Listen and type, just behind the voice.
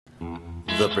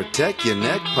The Protect Your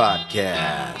Neck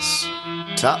Podcast.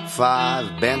 Top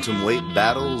 5 Bantamweight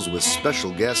battles with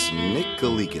special guest Nick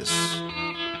Kalikas.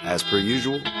 As per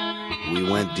usual, we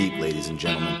went deep, ladies and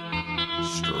gentlemen.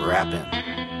 Strap in.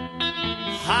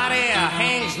 Hot air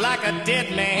hangs like a dead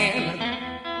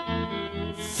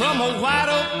man from a white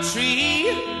oak tree.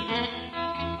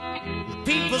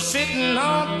 People sitting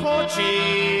on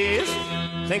porches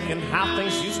thinking how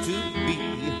things used to be.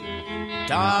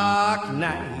 Dark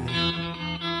night.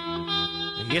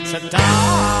 It's a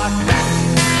dark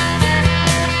night.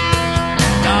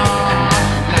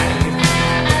 Dark night.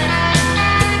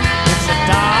 It's a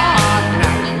dark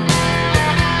night.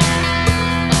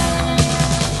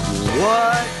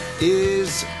 What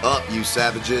is up, you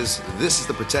savages? This is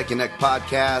the Protect Your Neck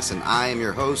Podcast, and I am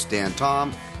your host, Dan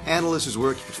Tom. Analyst whose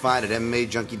work you can find at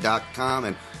MMAJunkie.com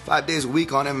and 5 days a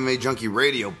week on MMA Junkie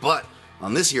Radio. But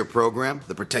on this here program,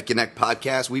 the Protect Your Neck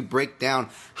Podcast, we break down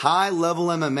high-level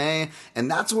MMA,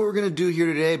 and that's what we're going to do here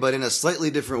today, but in a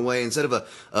slightly different way. Instead of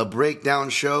a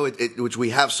breakdown show, which we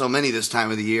have so many this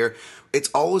time of the year, it's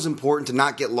always important to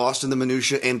not get lost in the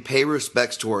minutia and pay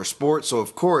respects to our sport. So,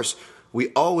 of course, we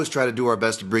always try to do our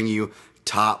best to bring you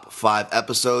top 5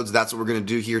 episodes. That's what we're going to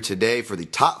do here today for the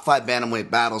top 5 bantamweight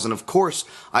battles. And of course,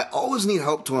 I always need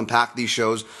help to unpack these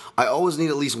shows. I always need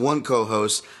at least one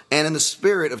co-host. And in the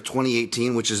spirit of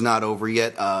 2018, which is not over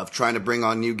yet, of trying to bring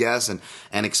on new guests and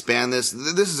expand this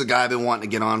is a guy I've been wanting to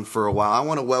get on for a while. I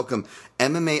want to welcome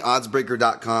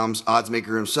MMAOddsBreaker.com's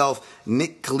oddsmaker himself,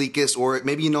 Nick Kalikas, or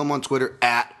maybe you know him on Twitter,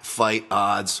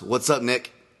 @FightOdds. What's up,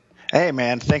 Nick? Hey,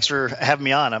 man. Thanks for having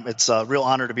me on. It's a real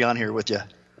honor to be on here with you.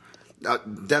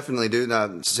 Definitely,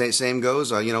 dude. Same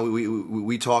goes.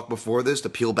 We talked before this to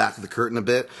peel back the curtain a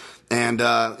bit, and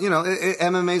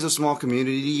MMA is a small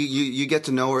community. You get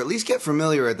to know, or at least get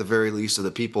familiar, at the very least, of the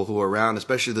people who are around,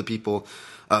 especially the people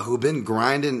who've been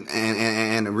grinding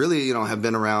and really have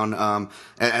been around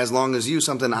as long as you.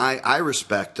 Something I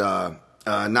respect.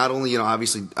 Not only,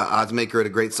 obviously, oddsmaker at a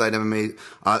great site,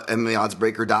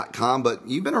 MMAOddsBreaker.com, but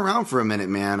you've been around for a minute,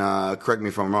 man. Correct me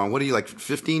if I'm wrong. What are you, like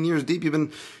 15 years deep?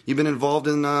 You've been involved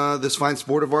in this fine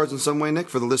sport of ours in some way, Nick,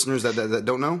 for the listeners that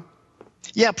don't know?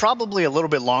 Yeah, probably a little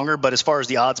bit longer, but as far as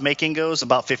the odds making goes,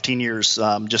 about 15 years,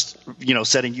 just,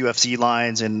 setting UFC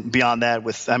lines and beyond that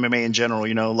with MMA in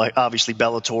general, like obviously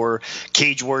Bellator,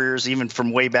 Cage Warriors, even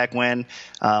from way back when,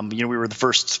 we were the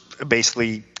first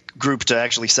basically group to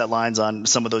actually set lines on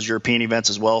some of those European events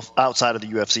as well outside of the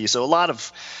UFC. So a lot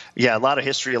of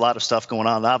history, a lot of stuff going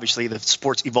on. Obviously the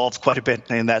sport's evolved quite a bit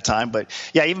in that time, but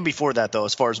yeah, even before that though,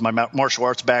 as far as my martial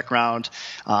arts background,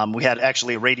 we had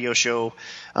actually a radio show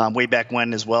way back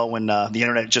when as well, when the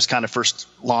internet just kind of first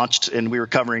launched, and we were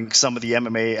covering some of the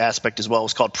MMA aspect as well. It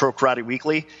was called Pro Karate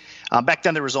Weekly. Back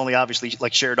then, there was only obviously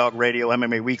like Share Dog Radio,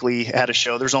 MMA Weekly had a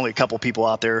show. There's only a couple people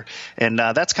out there, and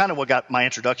that's kind of what got my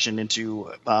introduction into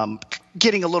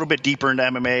getting a little bit deeper into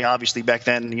MMA. Obviously, back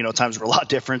then, times were a lot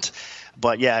different.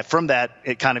 But yeah, from that,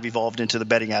 it kind of evolved into the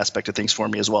betting aspect of things for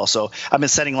me as well. So I've been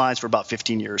setting lines for about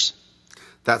 15 years.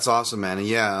 That's awesome, man. And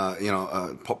yeah,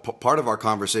 part of our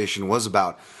conversation was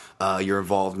about your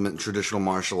involvement in traditional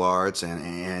martial arts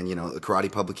and the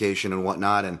karate publication and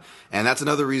whatnot, and that's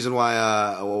another reason why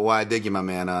I dig you, my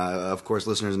man. Of course,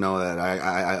 listeners know that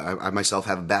I myself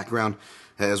have a background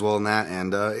as well in that,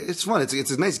 and it's fun.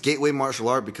 It's a nice gateway martial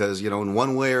art because in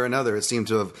one way or another, it seemed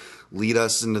to have lead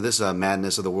us into this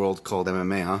madness of the world called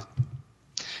MMA, huh?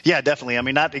 Yeah, definitely. I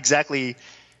mean, not exactly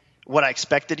what I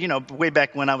expected, way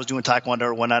back when I was doing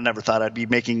Taekwondo, when I never thought I'd be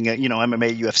making,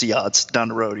 MMA, UFC odds down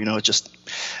the road. It just,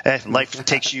 life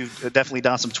takes you definitely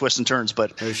down some twists and turns,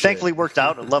 but thankfully worked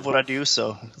out. I love what I do,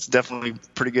 so it's definitely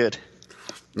pretty good.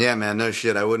 Yeah, man, no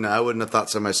shit. I wouldn't have thought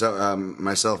so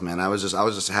myself, man. I was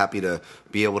just happy to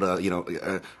be able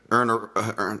to, earn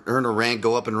a rank,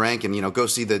 go up in rank, and go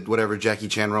see whatever Jackie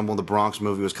Chan Rumble in the Bronx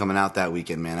movie was coming out that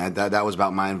weekend, man. That was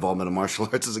about my involvement in martial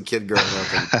arts as a kid growing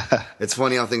up. And it's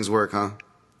funny how things work, huh?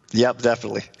 Yep,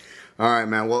 definitely. All right,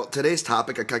 man. Well, today's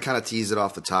topic, I kind of teased it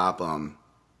off the top.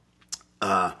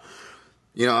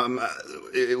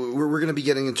 We're going to be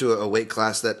getting into a weight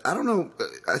class that, I don't know,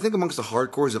 I think amongst the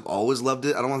hardcores have always loved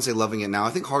it. I don't want to say loving it now.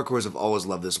 I think hardcores have always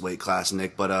loved this weight class,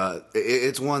 Nick, but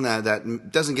it's one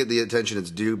that doesn't get the attention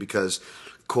it's due because,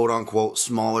 quote-unquote,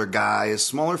 smaller guys,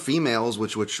 smaller females,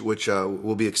 which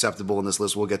will be acceptable in this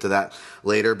list. We'll get to that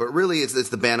later. But really, it's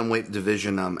the bantamweight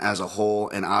division as a whole,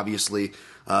 and obviously,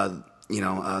 the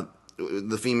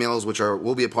females, which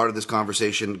will be a part of this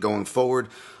conversation going forward.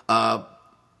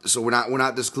 So we're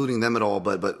not excluding them at all,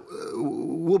 but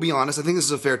we'll be honest. I think this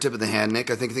is a fair tip of the hand, Nick.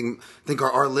 I think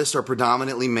our lists are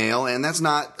predominantly male, and that's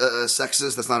not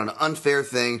sexist. That's not an unfair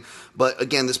thing. But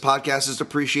again, this podcast is to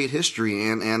appreciate history,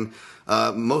 and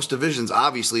most divisions,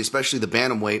 obviously, especially the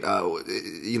bantamweight,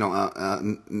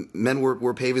 men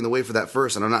were paving the way for that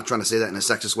first. And I'm not trying to say that in a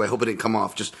sexist way. I hope it didn't come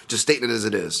off. Just stating it as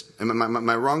it is. Am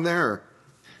I wrong there? Or?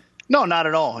 No, not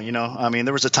at all. I mean,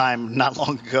 there was a time not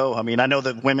long ago. I mean, I know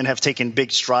that women have taken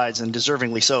big strides, and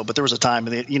deservingly so, but there was a time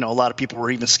that, a lot of people were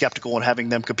even skeptical in having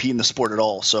them compete in the sport at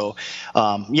all. So,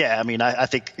 yeah, I mean, I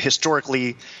think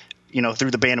historically,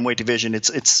 through the bantamweight division,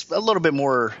 it's a little bit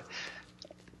more,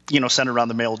 centered around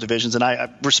the male divisions, and I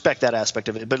respect that aspect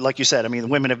of it. But like you said, I mean, the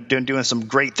women have been doing some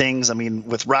great things. I mean,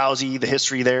 with Rousey, the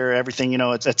history there, everything,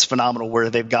 it's phenomenal where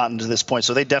they've gotten to this point.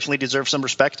 So they definitely deserve some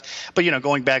respect. But,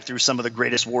 going back through some of the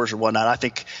greatest wars or whatnot, I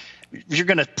think you're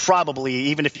going to probably,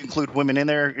 even if you include women in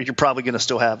there, you're probably going to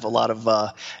still have a lot of,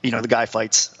 the guy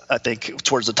fights, I think,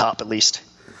 towards the top at least.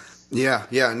 Yeah,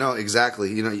 no,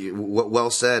 exactly.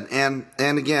 Well said. And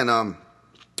again,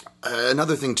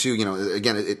 another thing too,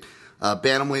 again,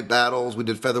 bantamweight battles, we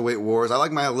did featherweight wars. I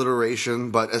like my alliteration,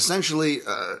 but essentially,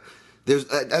 there's,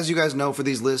 as you guys know, for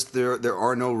these lists, there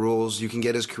are no rules. You can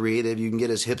get as creative, you can get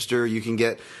as hipster, you can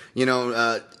get,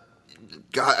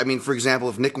 God, I mean, for example,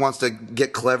 if Nick wants to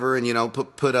get clever and,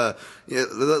 put a,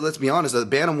 let's be honest, the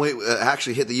bantamweight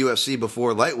actually hit the UFC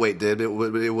before lightweight did. It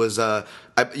was, I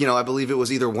believe it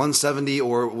was either 170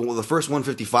 or the first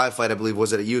 155 fight, I believe,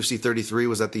 was at a UFC 33,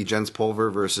 was at the Jens Pulver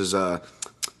versus, oh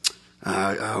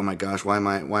my gosh, why am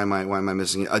I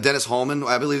missing it? Dennis Hallman,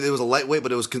 I believe it was a lightweight,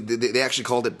 but they actually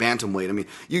called it bantamweight. I mean,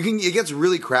 it gets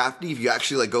really crafty if you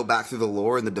actually go back through the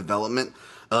lore and the development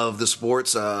of the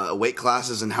sport's weight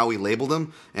classes and how we labeled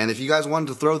them. And if you guys wanted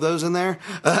to throw those in there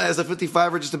as a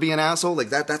 55er just to be an asshole, like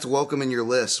that's welcome in your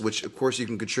list, which of course you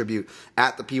can contribute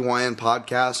at the PYN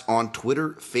podcast on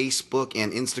Twitter, Facebook,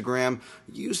 and Instagram.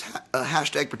 Use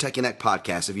hashtag Protect Your Neck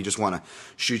Podcast if you just want to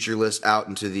shoot your list out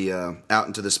into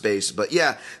the space. But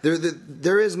yeah,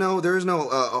 there is no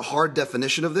hard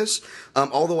definition of this.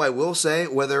 Although I will say,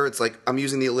 whether it's like I'm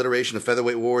using the alliteration of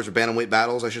featherweight wars or bantamweight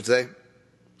battles, I should say.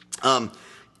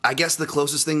 I guess the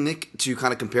closest thing, Nick, to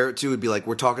kind of compare it to would be like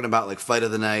we're talking about like fight of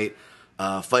the night,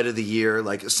 fight of the year,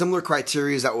 like similar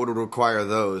criteria that would require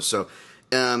those. So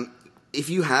if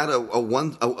you had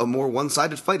a more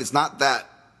one-sided fight, it's not that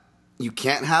you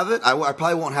can't have it. I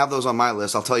probably won't have those on my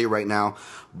list. I'll tell you right now,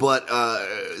 but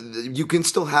you can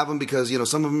still have them because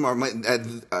some of them are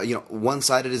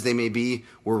one-sided as they may be,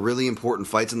 were really important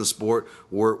fights in the sport,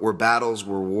 were battles,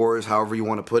 were wars, however you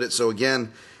want to put it. So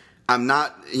again, I'm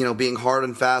not, being hard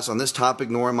and fast on this topic,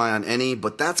 nor am I on any,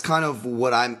 but that's kind of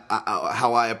what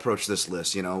how I approach this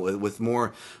list, with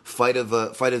more fight of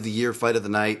the year, fight of the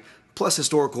night, plus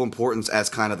historical importance as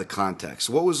kind of the context.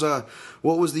 What was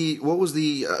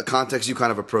the context you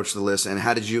kind of approached the list, and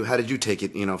how did you take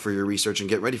it, for your research and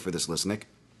get ready for this list, Nick?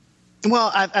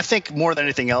 Well, I think more than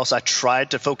anything else, I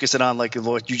tried to focus it on like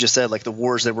what you just said, like the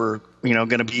wars that were,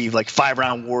 going to be like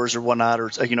 5-round wars or whatnot, or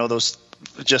those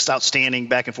just outstanding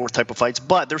back and forth type of fights.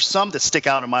 But there's some that stick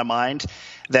out in my mind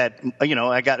that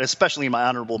I got, especially in my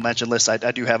honorable mention list.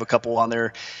 I do have a couple on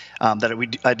there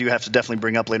that I do have to definitely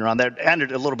bring up later on. That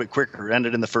ended a little bit quicker,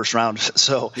 ended in the first round.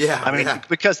 So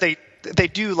because they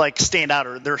do like stand out,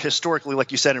 or they're historically,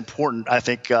 like you said, important, I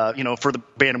think, for the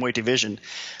bantamweight division.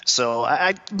 So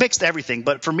I mixed everything.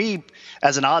 But for me,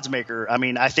 as an odds maker, I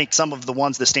mean, I think some of the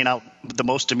ones that stand out the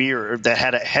most to me or that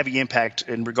had a heavy impact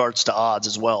in regards to odds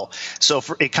as well. So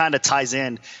it kind of ties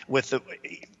in with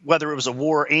whether it was a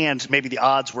war and maybe the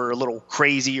odds were a little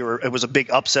crazy or it was a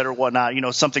big upset or whatnot,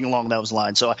 something along those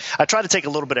lines. So I try to take a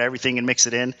little bit of everything and mix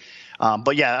it in.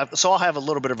 But yeah, so I'll have a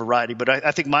little bit of variety, but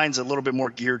I think mine's a little bit more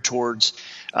geared towards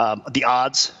the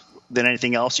odds than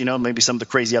anything else. Maybe some of the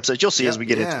crazy upsets you'll see as we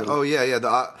get into it. Oh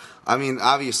yeah. I mean,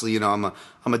 obviously,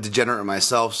 I'm a degenerate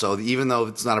myself, so even though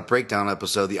it's not a breakdown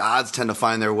episode, the odds tend to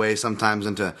find their way sometimes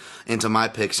into my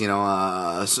picks.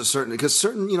 Because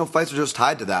certain fights are just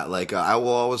tied to that. Like I will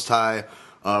always tie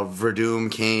Verdum,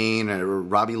 Kane, or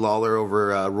Robbie Lawler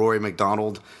over Rory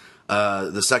McDonald.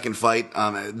 The second fight,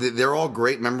 they're all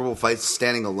great, memorable fights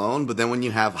standing alone. But then when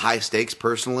you have high stakes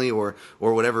personally or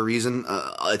whatever reason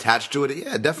attached to it,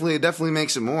 yeah, it definitely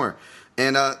makes it more.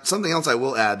 And something else I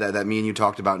will add that me and you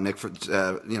talked about, Nick, for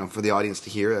the audience to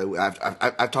hear.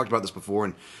 I've talked about this before,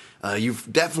 and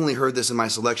you've definitely heard this in my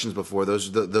selections before.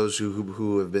 Those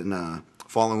who have been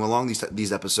following along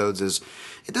these episodes, is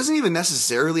it doesn't even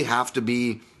necessarily have to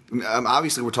be.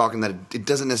 Obviously, we're talking that it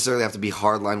doesn't necessarily have to be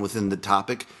hardline within the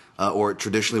topic. or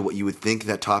traditionally what you would think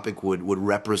that topic would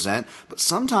represent. But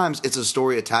sometimes it's a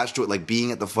story attached to it, like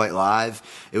being at the fight live.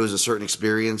 It was a certain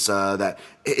experience that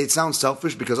it sounds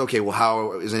selfish because, okay, well,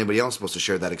 how is anybody else supposed to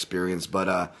share that experience?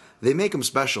 But they make them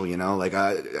special, you know. Like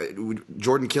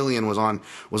Jordan Killian was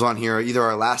on here, either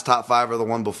our last top 5 or the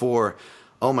one before.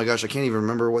 Oh my gosh, I can't even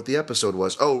remember what the episode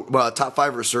was. Oh, well, top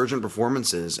 5 resurgent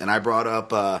performances, and I brought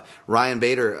up Ryan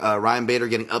Bader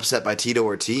getting upset by Tito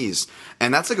Ortiz,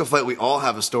 and that's like a fight we all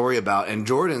have a story about. And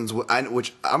Jordan's,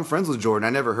 which I'm friends with Jordan, I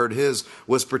never heard his,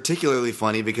 was particularly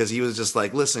funny because he was just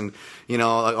like, listen, you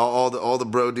know, like all the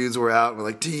bro dudes were out, and we're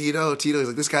like, Tito, he's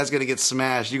like, this guy's gonna get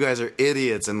smashed. You guys are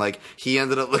idiots, and like he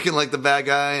ended up looking like the bad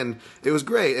guy, and it was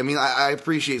great. I mean, I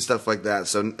appreciate stuff like that.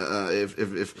 So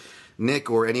if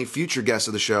Nick or any future guests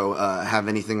of the show have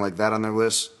anything like that on their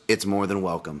list, it's more than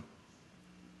welcome.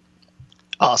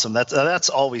 Awesome. That's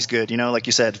always good. You know, like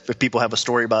you said, if people have a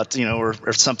story about, you know,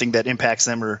 or something that impacts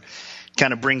them or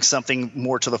kind of brings something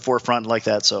more to the forefront like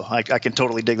that. So I can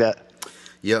totally dig that.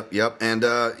 Yep. And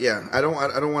yeah, I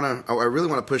really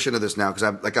want to push into this now because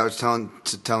I was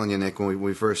telling you, Nick, when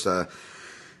we first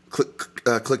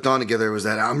clicked on together, was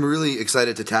that I'm really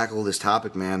excited to tackle this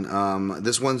topic, man.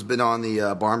 This one's been on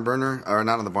the barn burner, or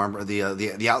not on the barn burner,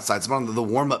 the outside. It's been on the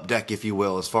warm up deck, if you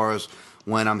will, as far as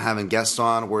when I'm having guests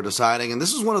on, we're deciding. And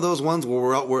this is one of those ones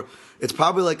where it's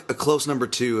probably like a close number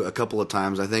 2 a couple of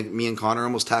times. I think me and Connor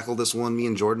almost tackled this one. Me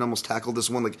and Jordan almost tackled this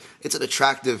one. Like it's an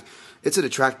attractive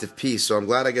piece. So I'm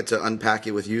glad I get to unpack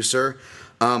it with you, sir.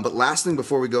 But last thing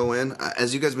before we go in,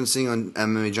 as you guys have been seeing on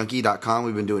MMAJunkie.com,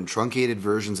 we've been doing truncated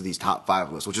versions of these top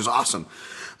 5 lists, which is awesome.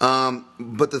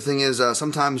 But the thing is,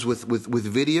 sometimes with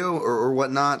video or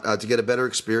whatnot, to get a better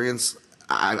experience,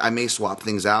 I may swap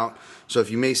things out. So if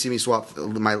you may see me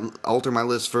alter my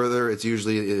list further, it's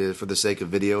usually for the sake of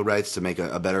video rights to make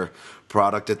a better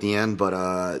product at the end.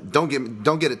 But don't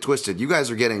get it twisted. You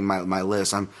guys are getting my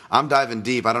list. I'm diving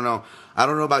deep. I don't know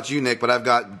about you, Nick, but I've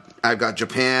got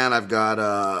Japan. I've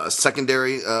got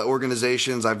secondary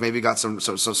organizations. I've maybe got some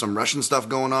Russian stuff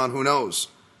going on. Who knows?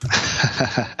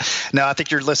 No, I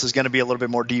think your list is going to be a little bit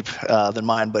more deep than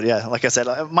mine, but yeah, like I said,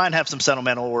 mine have some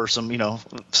sentimental or some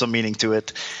meaning to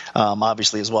it,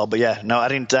 obviously as well. But yeah, no, I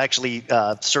didn't actually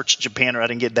search Japan, or I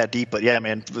didn't get that deep. But yeah,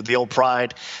 man, the old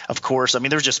Pride, of course. I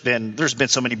mean, there's been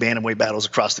so many bantamweight battles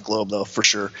across the globe, though, for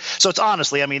sure. So it's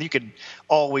honestly, I mean, you could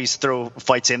always throw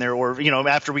fights in there, or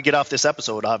after we get off this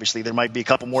episode, obviously there might be a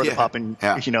couple more that pop in.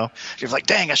 Yeah. You're like,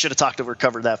 dang, I should have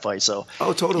covered that fight. So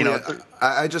totally.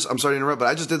 I'm sorry to interrupt, but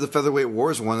I just did the Featherweight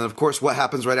Wars one, and of course, what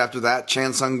happens right after that?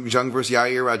 Chan Sung Jung versus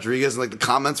Yair Rodriguez, and like the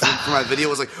comments from my video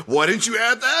was like, "Why didn't you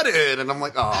add that in?" And I'm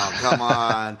like, "Oh, come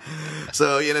on."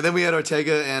 So then we had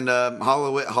Ortega and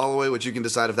Holloway, which you can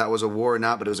decide if that was a war or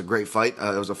not, but it was a great fight.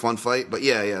 It was a fun fight. But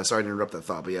yeah. Sorry to interrupt that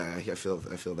thought, but yeah, I feel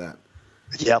that.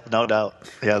 Yep, no doubt.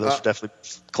 Yeah, those are definitely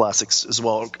classics as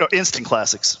well. Instant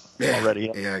classics already.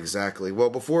 Yeah, exactly. Well,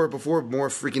 before more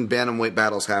freaking bantamweight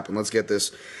battles happen, let's get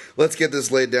this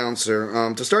laid down,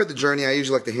 sir. To start the journey, I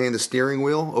usually like to hand the steering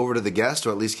wheel over to the guest,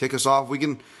 or at least kick us off. We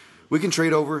can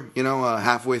trade over,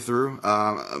 halfway through.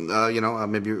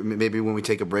 Maybe when we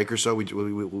take a break or so, we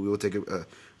will take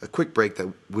a quick break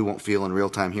that we won't feel in real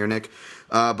time here, Nick.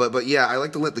 But yeah, I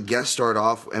like to let the guest start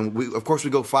off, and we go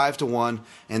 5-1,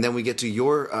 and then we get to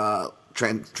your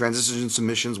transition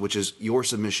submissions, which is your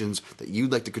submissions that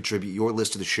you'd like to contribute your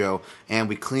list to the show, and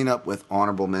we clean up with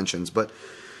honorable mentions. But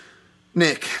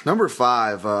Nick, number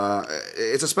 5,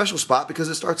 it's a special spot because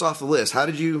it starts off the list. How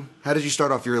did you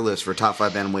start off your list for top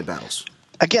 5 bantamweight battles?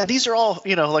 Again, these are all,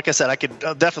 like I said, I could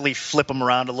definitely flip them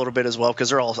around a little bit as well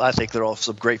because I think they're all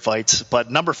some great fights.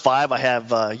 But number 5, I have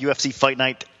UFC Fight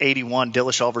Night 81,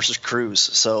 Dillashaw versus Cruz.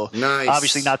 So nice.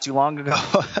 Obviously not too long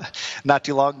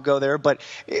ago there. But,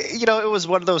 it was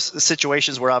one of those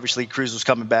situations where obviously Cruz was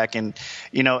coming back and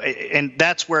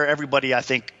that's where everybody, I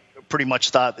think, pretty much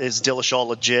thought is Dillashaw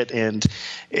legit, and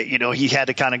he had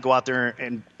to kind of go out there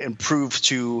and prove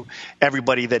to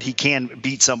everybody that he can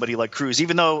beat somebody like Cruz.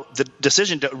 Even though the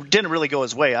decision didn't really go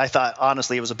his way, I thought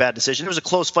honestly it was a bad decision. It was a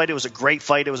close fight. It was a great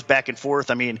fight. It was back and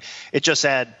forth. I mean, it just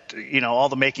had all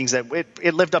the makings that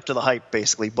it lived up to the hype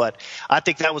basically. But I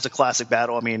think that was a classic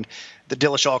battle. I mean, the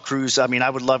Dillashaw Cruz, I mean, I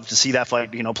would love to see that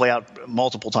fight, play out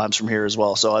multiple times from here as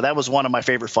well. So that was one of my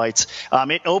favorite fights.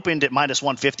 It opened at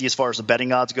 -150 as far as the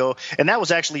betting odds go. And that was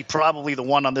actually probably the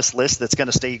one on this list that's going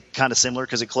to stay kind of similar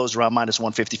because it closed around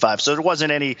 -155. So there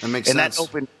wasn't any, that makes sense. That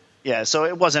opened. Yeah, so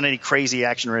it wasn't any crazy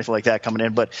action or anything like that coming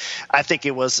in, but I think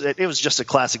it was just a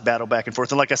classic battle back and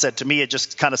forth. And like I said, to me, it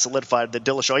just kind of solidified that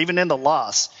Dillashaw, even in the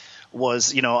loss,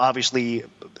 was, obviously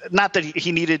not that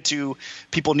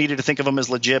people needed to think of him as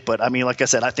legit, but I mean, like I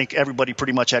said, I think everybody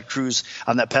pretty much had Cruz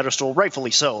on that pedestal,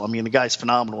 rightfully so. I mean, the guy's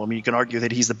phenomenal. I mean, you can argue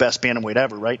that he's the best bantamweight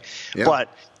ever, right? Yeah. But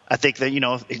I think that,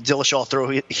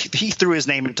 Dillashaw he threw his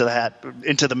name into the hat,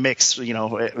 into the mix,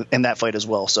 in that fight as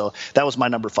well. So that was my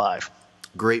number 5.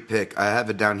 Great pick. I have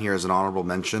it down here as an honorable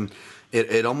mention.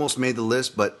 It almost made the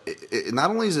list, but it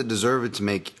not only does it deserve it to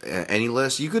make any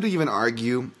list, you could even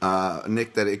argue,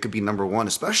 Nick, that it could be number 1,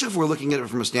 especially if we're looking at it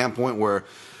from a standpoint where,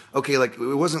 okay, like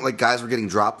it wasn't like guys were getting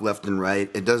dropped left and right.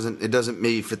 It doesn't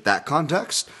maybe fit that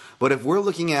context. But if we're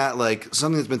looking at like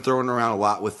something that's been thrown around a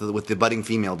lot with the budding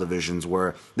female divisions,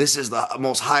 where this is the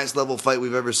most highest level fight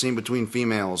we've ever seen between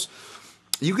females,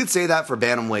 you could say that for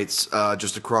bantamweights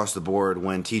just across the board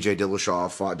when T.J.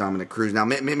 Dillashaw fought Dominic Cruz. Now,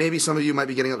 maybe some of you might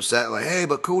be getting upset, like, hey,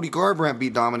 but Cody Garbrandt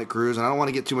beat Dominic Cruz, and I don't want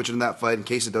to get too much into that fight in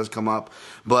case it does come up.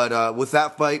 But with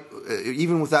that fight,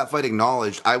 even with that fight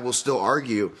acknowledged, I will still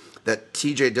argue that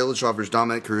T.J. Dillashaw versus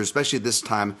Dominic Cruz, especially at this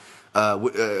time,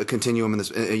 continuum in this,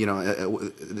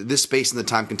 this space in the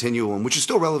time continuum, which is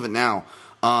still relevant now.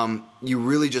 You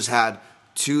really just had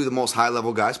two of the most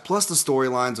high-level guys, plus the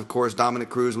storylines, of course, Dominic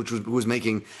Cruz, who was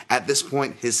making, at this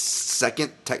point, his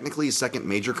second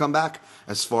major comeback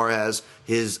as far as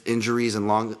his injuries and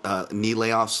long knee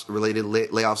related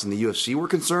layoffs in the UFC were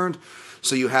concerned.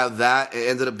 So you have that. It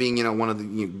ended up being, one of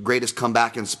the greatest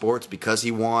comeback in sports because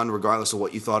he won, regardless of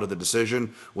what you thought of the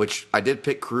decision, which I did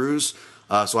pick Cruz.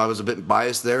 So I was a bit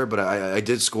biased there, but I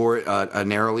did score it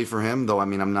narrowly for him. Though I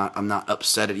mean, I'm not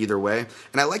upset at either way.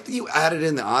 And I like that you added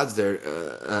in the odds there,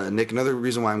 Nick. Another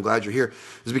reason why I'm glad you're here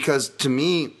is because to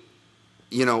me,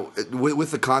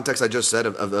 with the context I just said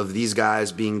of these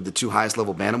guys being the two highest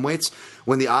level bantamweights,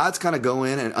 when the odds kind of go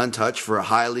in and untouched for a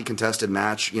highly contested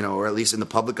match, or at least in the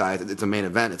public eye, it's a main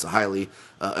event, it's a highly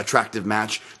attractive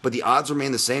match, but the odds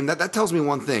remain the same. That tells me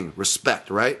one thing: respect,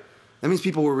 right? That means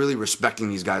people were really respecting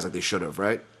these guys like they should have,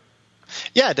 right?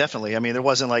 Yeah, definitely. I mean, there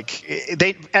wasn't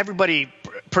everybody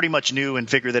pretty much knew and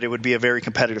figured that it would be a very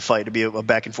competitive fight, to be a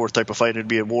back and forth type of fight, it'd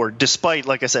be a war. Despite,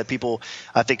 like I said, people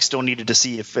I think still needed to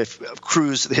see if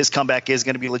Cruz, his comeback is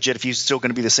going to be legit, if he's still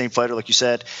going to be the same fighter, like you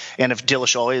said, and if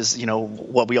Dillashaw is,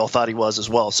 what we all thought he was as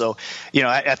well. So,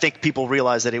 I think people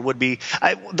realized that it would be.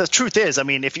 The truth is, I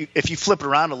mean, if you flip it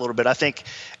around a little bit, I think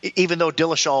even though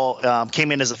Dillashaw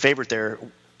came in as a favorite there,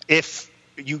 if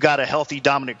you got a healthy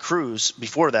Dominic Cruz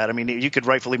before that, I mean, you could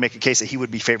rightfully make a case that he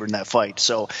would be favored in that fight.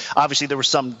 So obviously there was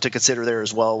some to consider there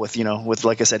as well with,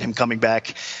 like I said, him coming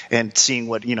back and seeing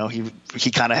what,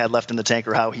 he kind of had left in the tank,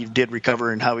 or how he did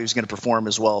recover and how he was going to perform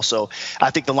as well. So I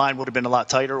think the line would have been a lot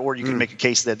tighter, or you could make a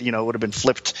case that, it would have been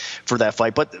flipped for that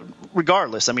fight. But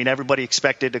regardless, I mean, everybody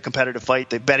expected a competitive fight.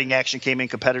 The betting action came in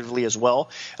competitively as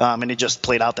well. And it just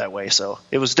played out that way. So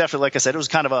it was definitely, like I said, it was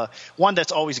kind of one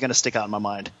that's always going to stick out in my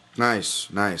mind. Nice.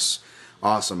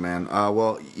 Awesome, man.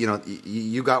 Well,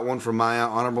 you got one for my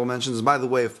honorable mentions. And by the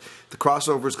way, if the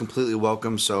crossover is completely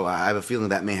welcome, so I have a feeling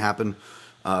that may happen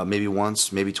maybe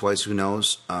once, maybe twice, who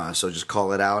knows. So just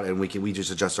call it out, and we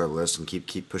just adjust our list and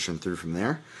keep pushing through from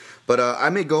there. But I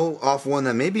may go off one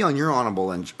that may be on your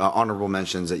honorable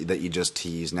mentions that you just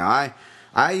teased. Now,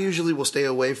 I usually will stay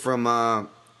away from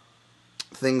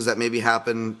things that maybe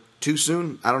happen too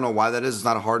soon. I don't know why that is. It's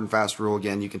not a hard and fast rule.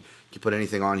 Again, you can put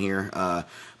anything on here,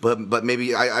 but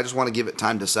maybe I just want to give it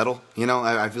time to settle.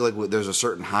 I feel like there's a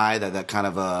certain high that kind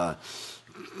of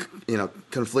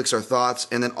conflicts our thoughts,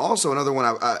 and then also another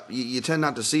one you tend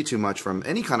not to see too much from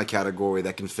any kind of category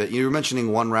that can fit. You were mentioning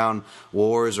 1-round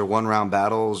wars or 1-round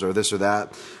battles or this or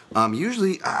that.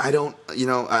 Usually I don't.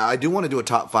 I do want to do a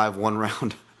top 5 one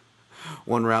round,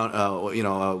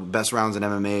 best rounds in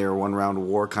MMA or 1-round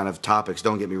war kind of topics.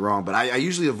 Don't get me wrong, but I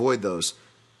usually avoid those,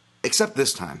 except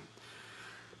this time.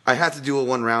 I had to do a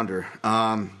 1-rounder.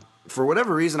 For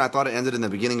whatever reason, I thought it ended in the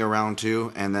beginning of round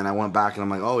 2, and then I went back and I'm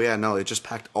like, oh yeah, no, it just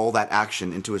packed all that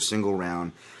action into a single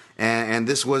round. And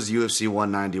this was UFC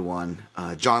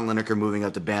 191. John Lineker moving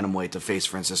up to bantamweight to face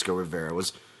Francisco Rivera.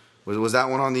 Was that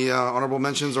one on the honorable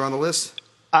mentions or on the list?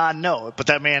 No, but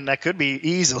that could be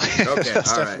easily. Okay,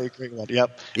 that's all definitely right. a great one.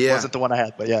 Yep. Yeah. Wasn't the one I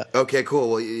had, but yeah. Okay, cool.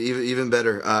 Well, even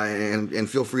better. And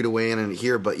feel free to weigh in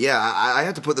here. But yeah, I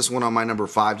had to put this one on my number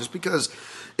 5 just because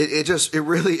it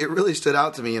really stood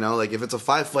out to me. Like if it's a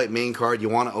 5-fight main card, you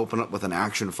want to open up with an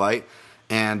action fight.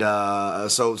 And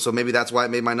so maybe that's why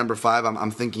it made my number 5.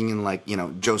 I'm thinking in like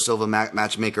Joe Silva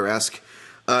matchmaker-esque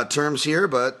terms here,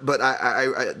 but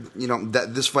I that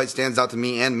this fight stands out to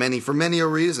me and for many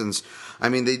reasons. I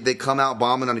mean, they come out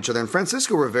bombing on each other. And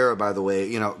Francisco Rivera, by the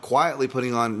way, quietly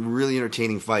putting on really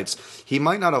entertaining fights. He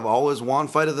might not have always won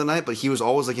Fight of the Night, but he was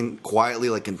always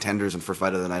quietly contenders and for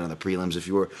Fight of the Night on the prelims if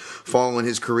you were following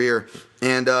his career.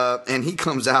 And he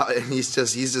comes out and he's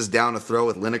just down to throw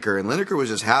with Lineker, and Lineker was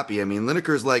just happy. I mean,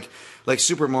 Lineker's like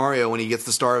Super Mario when he gets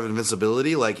the Star of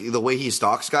Invincibility. Like the way he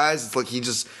stalks guys, it's like he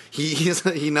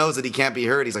knows that he can't be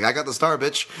hurt. He's like, I got the star,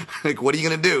 bitch. Like, what are you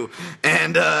gonna do?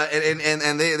 And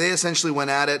they essentially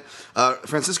went at it.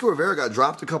 Francisco Rivera got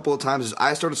dropped a couple of times. His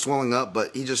eyes started swelling up,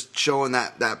 but he just showing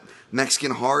that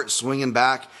Mexican heart, swinging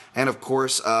back, and of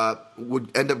course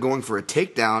would end up going for a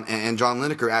takedown. And John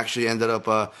Lineker actually ended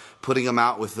up putting him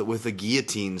out with the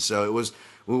guillotine. So it was.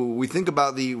 We think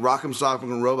about the Rock'em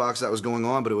Sock'em Robots that was going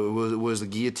on, but it was the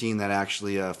guillotine that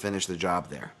actually finished the job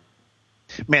there.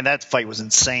 Man, that fight was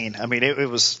insane. I mean, it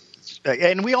was,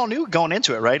 and we all knew going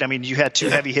into it, right? I mean, you had two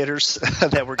heavy hitters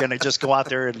that were going to just go out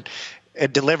there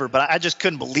and deliver, but I just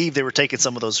couldn't believe they were taking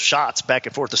some of those shots back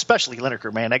and forth, especially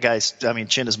Lineker, man. That guy's,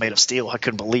 chin is made of steel. I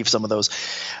couldn't believe some of those.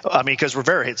 Because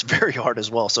Rivera hits very hard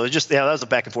as well. So that was a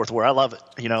back and forth war. I love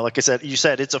it. Like I said,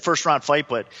 it's a first round fight,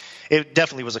 but it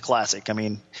definitely was a classic. I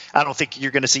mean, I don't think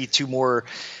you're going to see two more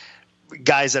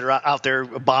guys that are out there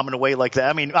bombing away like that.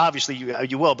 I mean, obviously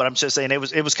you will, but I'm just saying it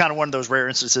was kind of one of those rare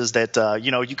instances that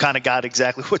you kind of got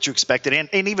exactly what you expected,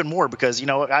 and even more because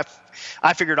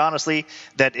I figured honestly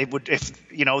that it would, if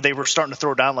they were starting to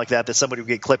throw down like that somebody would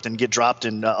get clipped and get dropped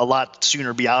and a lot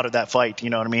sooner be out of that fight. You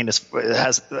know what I mean? As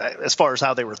far as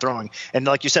how they were throwing, and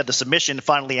like you said, the submission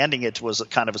finally ending it was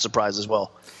kind of a surprise as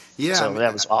well. Yeah, so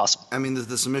that was awesome. I mean,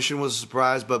 the submission was a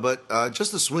surprise, but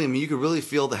just the swing. I mean, you could really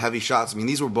feel the heavy shots. I mean,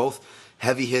 these were both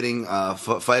heavy-hitting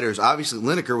fighters. Obviously,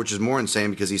 Lineker, which is more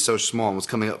insane because he's so small and was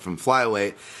coming up from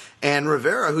flyweight. And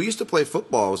Rivera, who used to play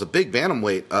football, was a big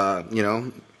bantamweight,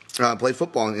 played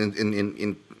football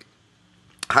in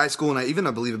high school and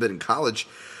I believe a bit in college.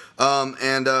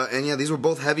 These were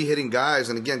both heavy-hitting guys.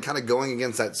 And again, kind of going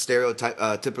against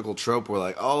that typical trope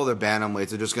where they're bantamweights.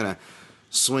 They're just going to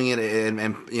swing it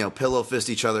and pillow fist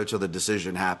each other till the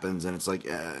decision happens. And it's like,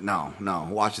 no,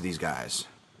 watch these guys.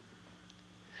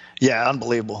 Yeah,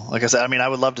 unbelievable. Like I said, I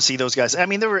would love to see those guys.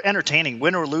 They were entertaining.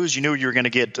 Win or lose, you knew you were going to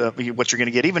get what you're going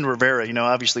to get. Even Rivera,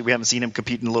 obviously we haven't seen him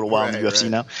compete in a little while in the UFC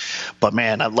now. But,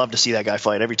 man, I'd love to see that guy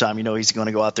fight. Every time he's going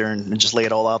to go out there and just lay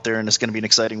it all out there, and it's going to be an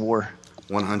exciting war.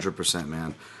 100%,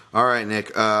 man. All right,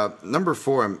 Nick. Number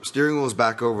 4, steering wheel is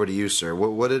back over to you, sir.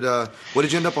 What did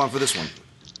you end up on for this one?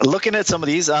 Looking at some of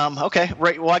these, okay,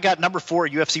 right. Well, I got number 4,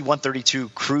 UFC 132,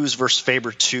 Cruz versus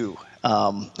Faber 2.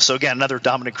 So again, another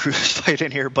Dominic Cruz fight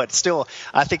in here, but still,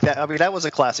 I think that was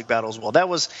a classic battle as well. That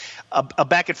was a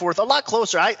back and forth, a lot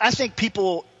closer. I think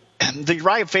the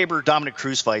Uriah Faber Dominic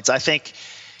Cruz fights, I think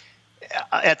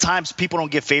at times people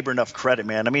don't give Faber enough credit,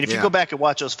 man. If you go back and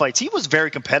watch those fights, he was very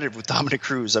competitive with Dominic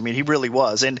Cruz. He really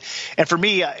was. And for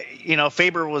me,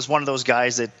 Faber was one of those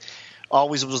guys that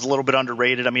always was a little bit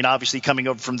underrated. Obviously coming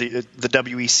over from the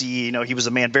WEC, he was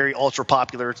a man, very ultra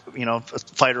popular,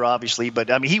 fighter, obviously. But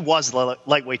he was the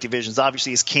lightweight divisions,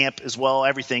 obviously his camp as well,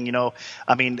 everything.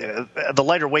 The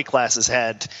lighter weight classes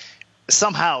had.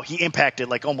 Somehow he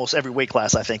impacted almost every weight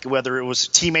class, I think, whether it was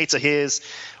teammates of his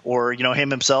or,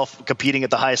 him himself competing at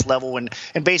the highest level. And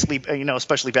basically,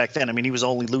 especially back then, he was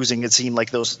only losing, it seemed like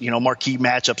those, marquee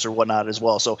matchups or whatnot as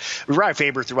well. So Uriah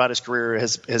Faber throughout his career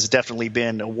has definitely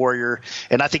been a warrior.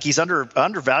 And I think he's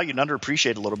undervalued and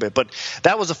underappreciated a little bit. But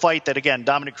that was a fight that, again,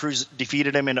 Dominic Cruz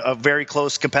defeated him in a very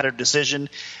close competitive decision.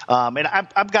 And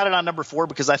I've got it on number 4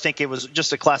 because I think it was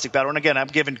just a classic battle. And again, I'm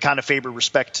giving kind of Faber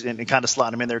respect and kind of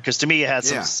slotting him in there because to me, it has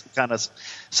some kind of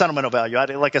sentimental value.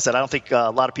 Like I said, I don't think a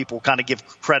lot of people kind of give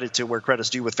credit to where credit's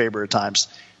due with Faber at times.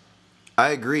 I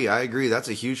agree. That's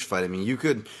a huge fight. You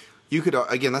could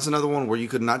again, that's another one where you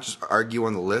could not just argue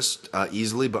on the list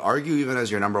easily, but argue even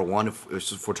as your number 1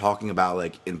 if we're talking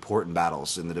about important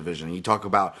battles in the division. You talk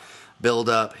about build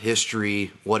up,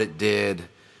 history, what it did,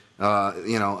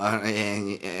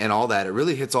 and all that. It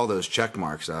really hits all those check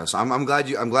marks. So I'm glad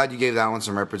you gave that one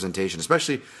some representation,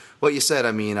 especially what you said.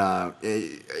 I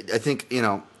think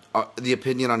the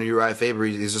opinion on Uriah Faber,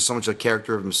 he's just so much a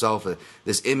character of himself.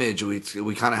 This image we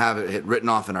kind of have it written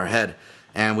off in our head,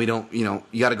 and we don't. You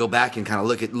got to go back and kind of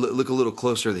look a little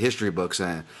closer at the history books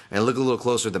and look a little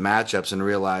closer at the matchups and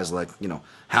realize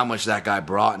how much that guy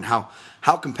brought and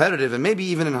how competitive, and maybe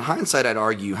even in hindsight I'd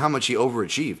argue how much he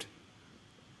overachieved.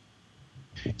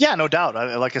 Yeah, no doubt.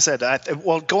 Like I said,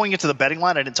 going into the betting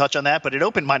line, I didn't touch on that, but it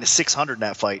opened minus 600 in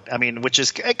that fight. I mean, which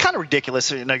is kind of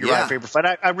ridiculous. You're right, favorite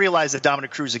fight. I realized that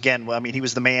Dominic Cruz, again, I mean, he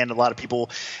was the man. A lot of people,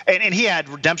 and he had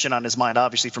redemption on his mind,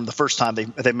 obviously, from the first time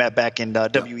they met back in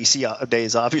WEC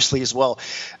days, obviously, as well.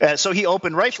 So he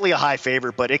opened rightfully a high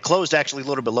favorite, but it closed actually a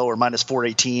little bit lower, minus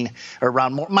 418, or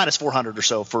around minus 400 or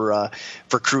so for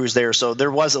Cruz there. So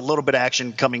there was a little bit of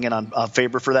action coming in on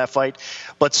favor for that fight.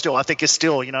 But still, I think it's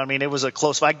still, I mean, it was a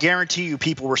close fight. I guarantee you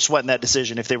people were sweating that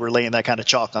decision if they were laying that kind of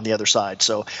chalk on the other side.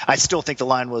 So I still think the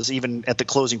line was, even at the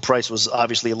closing price, was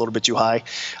obviously a little bit too high.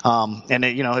 And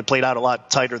it played out a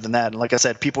lot tighter than that. And like I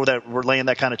said, people that were laying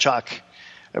that kind of chalk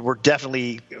were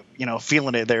definitely,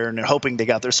 feeling it there and hoping they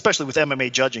got there, especially with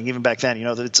MMA judging. Even back then,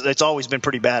 it's always been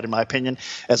pretty bad, in my opinion,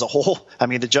 as a whole. I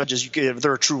mean, the judges,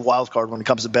 they're a true wild card when it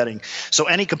comes to betting. So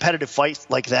any competitive fight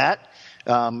like that,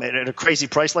 at a crazy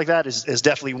price like that is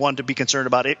definitely one to be concerned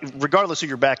about, it, regardless who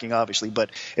you're backing, obviously.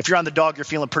 But if you're on the dog, you're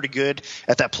feeling pretty good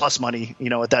at that plus money,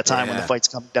 at that time when the fight's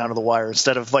come down to the wire,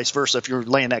 instead of vice versa. If you're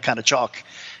laying that kind of chalk,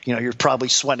 you're probably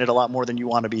sweating it a lot more than you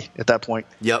want to be at that point.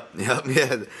 Yep.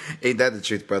 Yeah. Ain't that the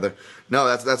truth, brother?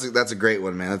 No, that's a great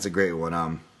one, man. That's a great one.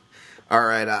 All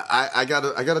right, I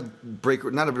gotta break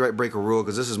a rule,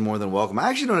 because this is more than welcome. I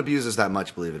actually don't abuse this that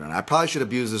much, believe it or not. I probably should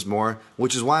abuse this more,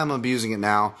 which is why I'm abusing it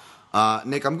now.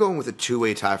 Nick, I'm going with a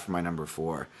two-way tie for my number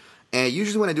 4. And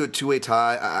usually when I do a two-way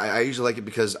tie, I usually like it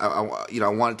because I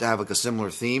want it to have like a similar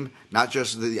theme. Not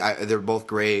just they're both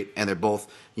great and they're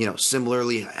both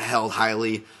similarly held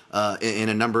highly in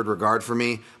a numbered regard for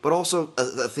me, but also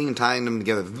a theme tying them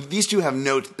together. These two have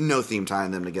no theme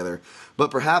tying them together, but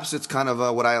perhaps it's kind of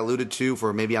what I alluded to,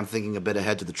 for maybe I'm thinking a bit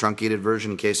ahead to the truncated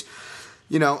version in case.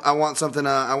 I want something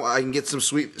I can get some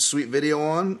sweet video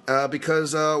on,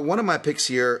 because one of my picks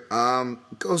here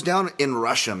goes down in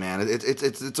Russia, man.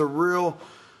 It's a real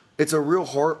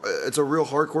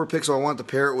hardcore pick, so I want to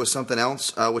pair it with something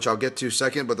else, which I'll get to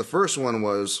second. But the first one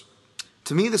was,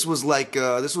 to me, this was like the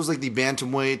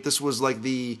bantamweight. This was like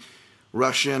the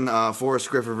Russian Forrest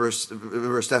Griffin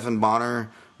versus Stephan Bonner,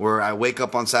 where I wake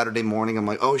up on Saturday morning, I'm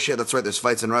like, oh shit, that's right, there's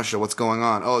fights in Russia. What's going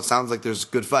on? Oh, it sounds like there's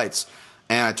good fights.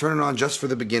 And I turn it on just for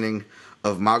the beginning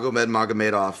of Magomed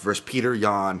Magomedov versus Peter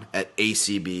Yan at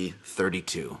ACB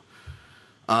 32.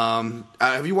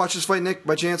 Have you watched this fight, Nick,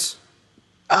 by chance?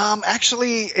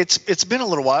 Actually, it's been a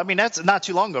little while. I mean, that's not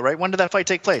too long ago, right? When did that fight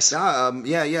take place?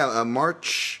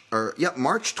 March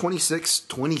 26,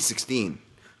 2016.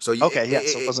 So okay, yeah.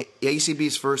 So it wasn't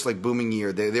ACB's first booming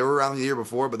year. They were around the year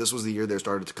before, but this was the year they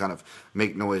started to kind of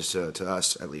make noise to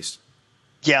us, at least.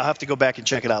 Yeah, I'll have to go back and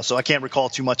check it out. So I can't recall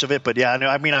too much of it, but yeah,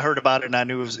 I heard about it, and I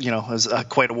knew it was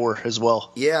quite a war as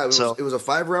well. Yeah, it was a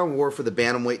 5-round war for the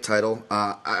Bantamweight title.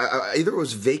 Either it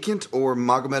was vacant or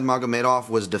Magomed Magomedov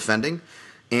was defending,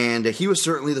 and he was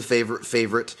certainly the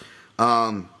favorite.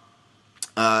 I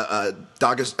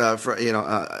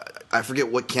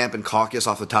forget what camp in Caucasus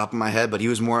off the top of my head, but he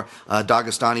was more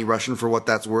Dagestani Russian, for what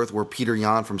that's worth, where Peter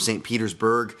Yan from St.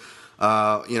 Petersburg.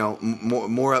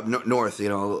 More up north,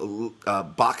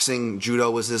 boxing,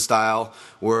 judo was his style,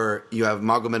 where you have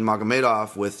Magomed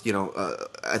Magomedov with,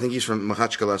 I think he's from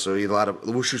Makhachkala, so he had a lot of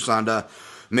wushu sanda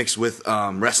mixed with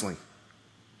wrestling,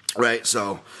 right?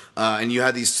 So, and you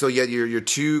had your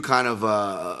two kind of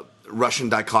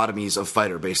Russian dichotomies of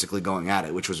fighter basically going at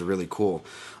it, which was really cool.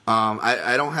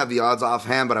 I don't have the odds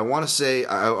offhand, but I want to say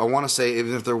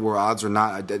even if there were odds or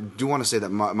not, I do want to say that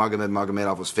Magomed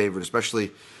Magomedov was favored, especially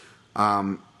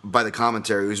by the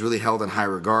commentary. He was really held in high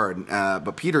regard.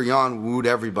 But Peter Yan wooed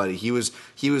everybody. He was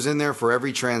in there for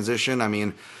every transition. I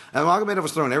mean, and Magomedov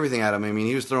was throwing everything at him. I mean,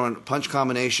 he was throwing punch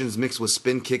combinations mixed with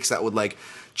spin kicks that would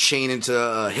chain into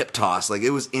a hip toss. It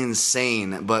was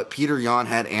insane. But Peter Yan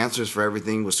had answers for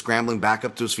everything, was scrambling back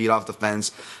up to his feet off the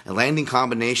fence and landing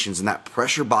combinations. And that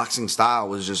pressure boxing style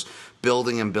was just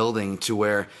building and building to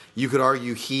where you could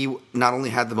argue he not only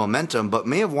had the momentum, but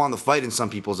may have won the fight in some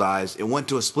people's eyes. It went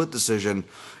to a split decision.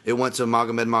 It went to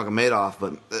Magomed Magomedov,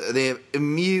 but they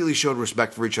immediately showed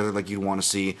respect for each other like you'd want to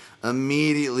see.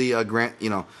 Immediately,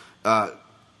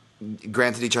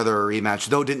 granted each other a rematch,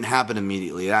 though it didn't happen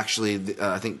immediately. It actually,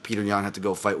 I think Peter Yan had to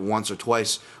go fight once or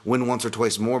twice, win once or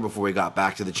twice more before he got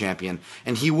back to the champion.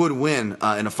 And he would win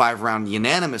in a 5-round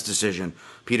unanimous decision.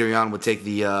 Peter Yan would take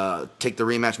the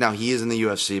rematch. Now, he is in the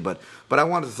UFC, but I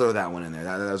wanted to throw that one in there.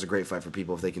 That was a great fight for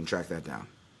people if they can track that down.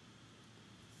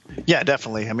 Yeah,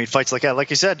 definitely. I mean, fights like that, like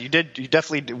you said, you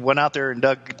definitely went out there and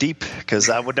dug deep, because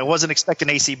I wasn't expecting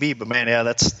ACB, but man, yeah,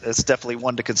 that's definitely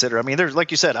one to consider. I mean, there's,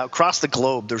 like you said, across the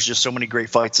globe, there's just so many great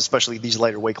fights, especially these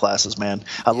lighter weight classes, man.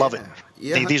 I love it.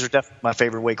 Yeah. These are definitely my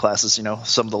favorite weight classes,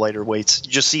 some of the lighter weights.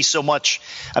 You just see so much,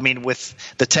 I mean, with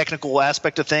the technical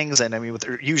aspect of things, and I mean, with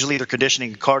usually their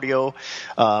conditioning, cardio,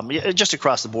 just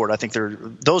across the board, I think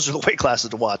those are the weight classes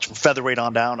to watch. From featherweight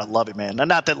on down, I love it, man. And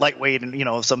not that lightweight and,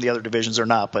 some of the other divisions are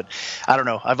not, but I don't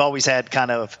know. I've always had kind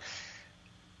of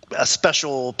a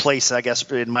special place, I guess,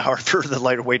 in my heart for the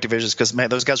lighter weight divisions, because,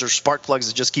 man, those guys are spark plugs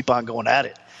that just keep on going at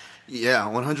it. Yeah,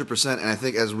 100%. And I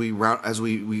think as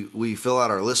we fill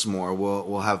out our list more,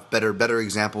 we'll have better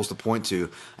examples to point to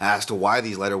as to why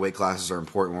these lighter weight classes are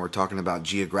important when we're talking about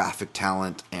geographic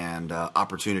talent and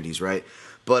opportunities, right?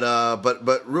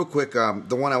 But real quick,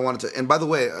 the one I wanted to, and by the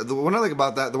way, the one I like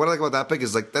about that pick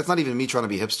is, like, that's not even me trying to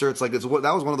be hipster. It's like that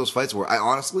was one of those fights where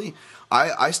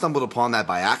I stumbled upon that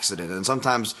by accident, and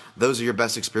sometimes those are your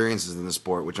best experiences in the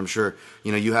sport, which I'm sure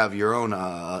you have your own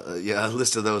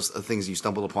list of those things you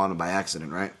stumbled upon by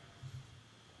accident, right?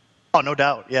 Oh, no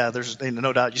doubt. Yeah, there's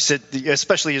no doubt. You said,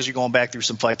 especially as you're going back through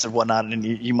some fights and whatnot, and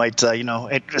you might,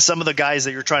 some of the guys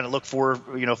that you're trying to look for,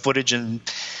 footage and.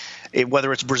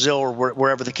 Whether it's Brazil or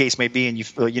wherever the case may be, and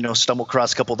you stumble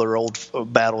across a couple of their old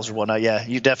battles or whatnot, yeah,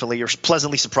 you're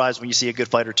pleasantly surprised when you see a good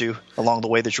fight or two along the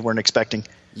way that you weren't expecting.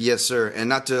 Yes, sir. And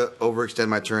not to overextend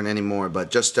my turn anymore,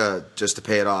 but just to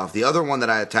pay it off, the other one that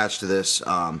I attached to this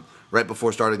right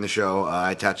before starting the show,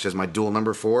 I attached as my dual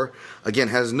number 4. Again,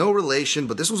 has no relation,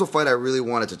 but this was a fight I really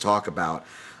wanted to talk about.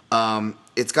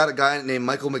 It's got a guy named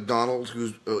Michael McDonald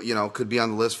who's, could be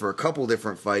on the list for a couple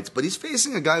different fights, but he's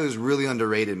facing a guy who's really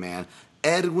underrated, man.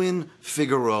 Edwin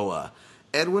Figueroa.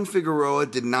 Edwin Figueroa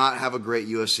did not have a great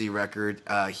UFC record.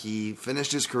 He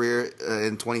finished his career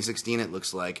in 2016, it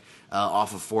looks like,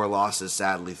 off of 4 losses,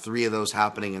 sadly. 3 of those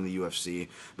happening in the UFC.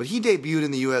 But he debuted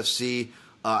in the UFC,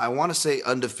 I want to say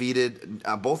undefeated.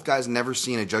 Both guys never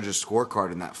seen a judge's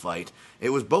scorecard in that fight. It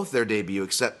was both their debut,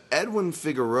 except Edwin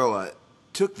Figueroa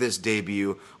took this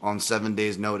debut on 7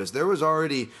 days' notice. There was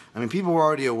already, people were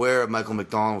already aware of Michael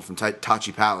McDonald from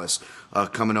Tachi Palace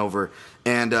coming over,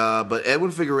 and but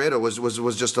Edwin Figueroa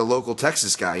was just a local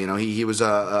Texas guy. He was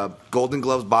a Golden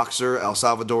Gloves boxer, El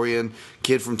Salvadorian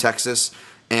kid from Texas,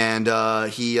 and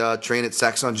he trained at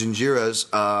Saxon Jinjira's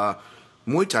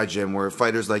Muay Thai gym, where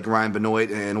fighters like Ryan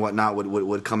Benoit and whatnot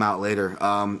would come out later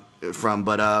from.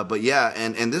 But yeah,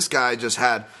 and this guy just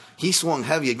had. He swung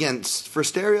heavy. Again, for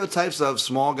stereotypes of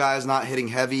small guys not hitting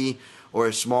heavy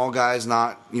or small guys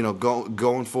not,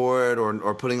 going for it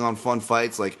or putting on fun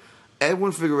fights, like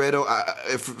Edwin Figueredo,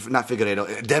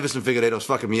 Davison Figueiredo's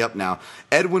fucking me up now.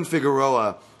 Edwin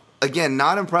Figueroa, again,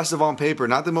 not impressive on paper,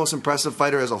 not the most impressive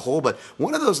fighter as a whole, but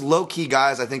one of those low-key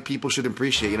guys I think people should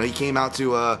appreciate. He came out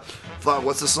to,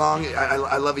 what's the song?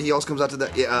 I love it. He also comes out to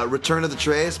the Return of the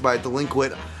Trace by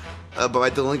Delinquent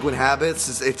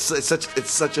Habits. It's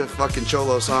such a fucking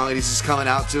cholo song, and he's just coming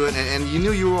out to it, and you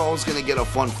knew you were always going to get a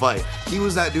fun fight. He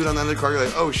was that dude on the undercard. You're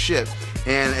like, oh shit.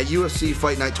 And at UFC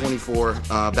Fight Night 24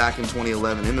 back in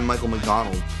 2011, him and Michael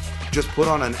McDonald just put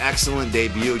on an excellent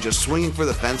debut, just swinging for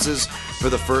the fences for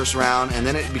the first round, and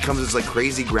then it becomes this like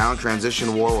crazy ground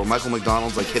transition war where Michael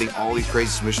McDonald's like hitting all these crazy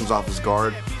submissions off his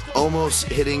guard, almost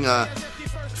hitting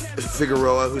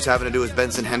Figueroa, who's having to do his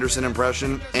Benson Henderson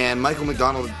impression, and Michael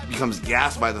McDonald becomes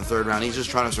gassed by the third round. He's just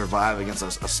trying to survive against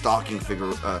a stalking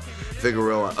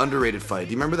Figueroa. Underrated fight.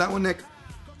 Do you remember that one, Nick?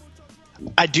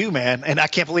 I do, man, and I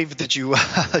can't believe that you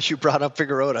you brought up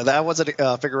Figueroa. That wasn't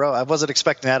Figueroa. I wasn't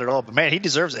expecting that at all. But man, he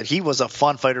deserves it. He was a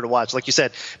fun fighter to watch. Like you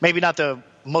said, maybe not the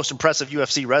most impressive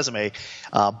UFC resume,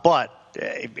 but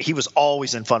he was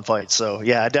always in fun fights. So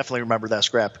yeah, I definitely remember that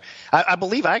scrap. I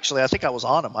believe I think I was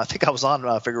on him. I think I was on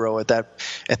Figueroa at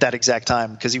that exact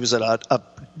time, because he was a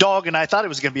dog, and I thought it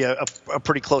was going to be a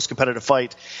pretty close competitive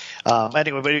fight.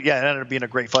 Anyway, but yeah, it ended up being a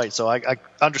great fight. So I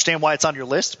understand why it's on your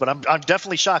list, but I'm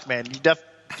definitely shocked, man.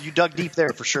 You dug deep there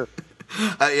for sure.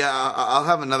 Yeah, I'll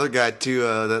have another guy too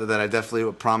that I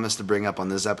definitely promised to bring up on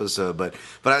this episode, but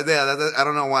I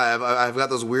don't know why I've got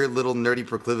those weird little nerdy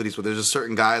proclivities where there's just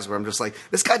certain guys where I'm just like,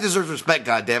 this guy deserves respect,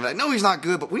 goddammit. I know he's not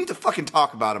good, but we need to fucking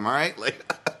talk about him, all right?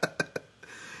 Like,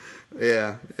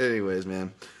 yeah. Anyways,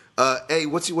 man. Hey,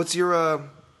 what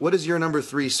is your number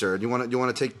 3, sir? Do you want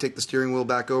to take the steering wheel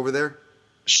back over there?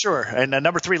 Sure. And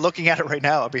number 3, looking at it right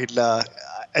now, I mean,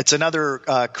 it's another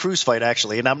Cruz fight,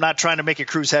 actually. And I'm not trying to make it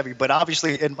Cruz heavy, but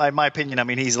obviously, in my opinion, I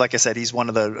mean, he's, like I said, he's one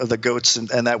of the goats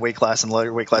in that weight class and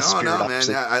lighter weight class. No, man.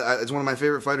 It's one of my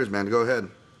favorite fighters, man. Go ahead.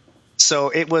 So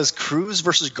it was Cruz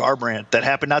versus Garbrandt that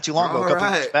happened not too long ago, a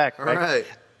couple years back. Right?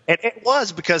 It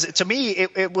was because to me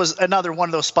it was another one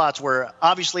of those spots where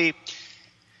obviously,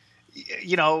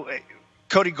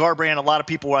 Cody Garbrandt, a lot of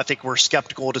people I think were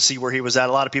skeptical to see where he was at.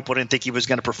 A lot of people didn't think he was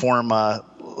going to perform,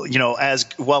 as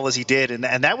well as he did,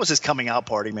 and that was his coming out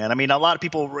party, man. I mean, a lot of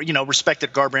people,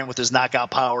 respected Garbrandt with his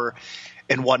knockout power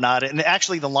and whatnot. And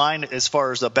actually, the line, as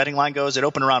far as the betting line goes, it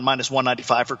opened around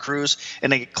 -195 for Cruz,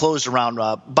 and it closed around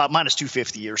about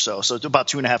 -250 or so. So it's about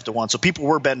 2.5 to 1. So people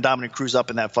were betting Dominic Cruz up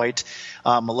in that fight,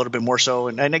 a little bit more so.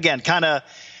 And again, kind of.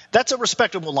 That's a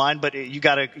respectable line, but you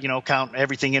got to, count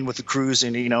everything in with the Cruz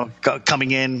and,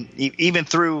 coming in even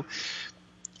through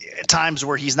times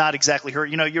where he's not exactly hurt.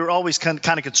 You're always kind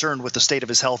of concerned with the state of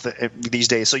his health these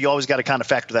days. So you always got to kind of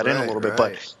factor that in a little bit.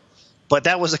 But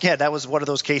that was one of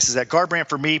those cases that Garbrandt,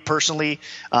 for me personally,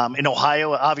 in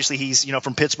Ohio, obviously he's,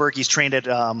 from Pittsburgh. He's trained at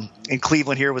in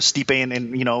Cleveland here with Stipe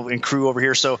and crew over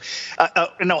here. So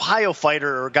an Ohio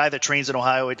fighter or a guy that trains in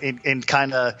Ohio and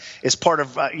kind of is part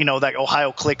of, that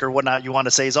Ohio clique or whatnot you want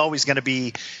to say is always going to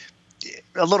be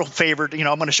a little favored. I'm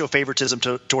going to show favoritism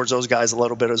towards those guys a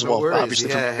little bit as well.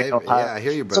 Obviously, I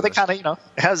hear you, brother. So they kind of,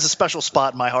 it has a special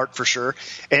spot in my heart for sure.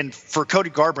 And for Cody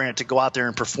Garbrandt to go out there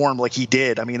and perform like he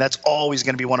did, I mean, that's always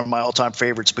going to be one of my all-time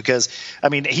favorites because, I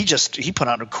mean, he put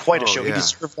on quite a show. Yeah. He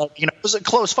deserved, it was a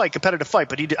close fight, competitive fight,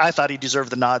 but I thought he deserved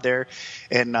the nod there.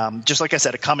 And just like I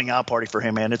said, a coming out party for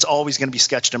him, man. It's always going to be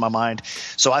sketched in my mind.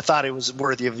 So I thought it was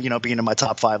worthy of, being in my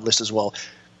top 5 list as well.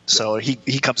 So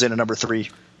he comes in at number 3.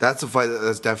 That's a fight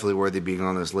that's definitely worthy of being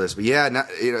on this list. But yeah,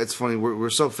 it's funny. We're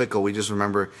so fickle. We just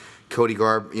remember Cody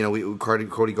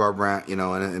Garbrandt,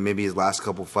 and maybe his last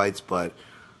couple fights. But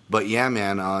yeah,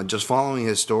 man, just following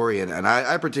his story, and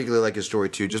I particularly like his story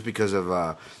too, just because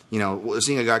of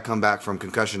seeing a guy come back from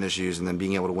concussion issues and then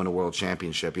being able to win a world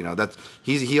championship.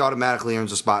 He automatically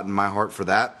earns a spot in my heart for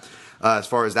that. As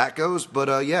far as that goes,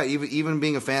 but yeah, even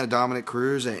being a fan of Dominic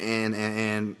Cruz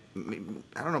and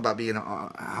I don't know about being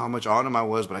how much on him I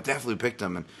was, but I definitely picked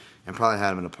him and probably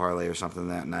had him in a parlay or something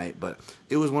that night. But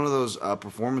it was one of those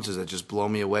performances that just blow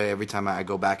me away every time I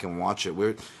go back and watch it.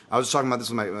 I was talking about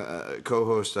this with my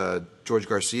co-host George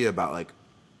Garcia about like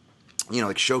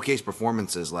showcase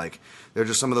performances. Like they're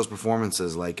just some of those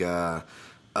performances like.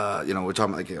 We're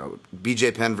talking like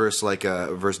BJ Penn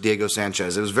versus Diego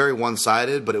Sanchez. It was very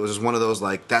one-sided, but it was just one of those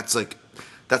like that's like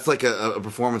a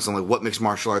performance on like what mixed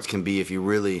martial arts can be if you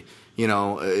really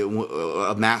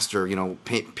a master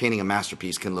painting a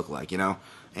masterpiece can look like and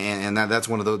that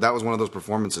was one of those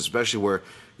performances, especially where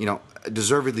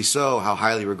deservedly so how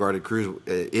highly regarded Cruz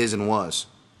is and was.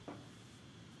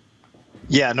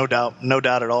 Yeah, no doubt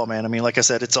at all, man. I mean, like I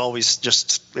said, it's always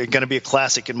just going to be a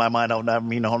classic in my mind.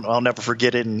 I'll never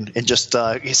forget it. And just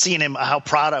seeing him, how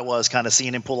proud I was, kind of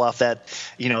seeing him pull off that,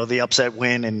 the upset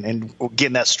win and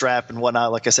getting that strap and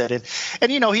whatnot. Like I said,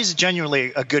 and he's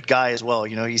genuinely a good guy as well.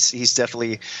 He's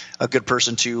definitely a good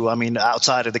person too. I mean,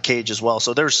 outside of the cage as well.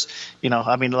 So there's,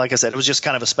 like I said, it was just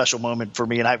kind of a special moment for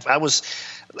me. And I was.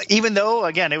 Even though,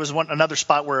 again, it was another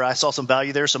spot where I saw some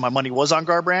value there, so my money was on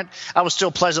Garbrandt, I was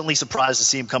still pleasantly surprised to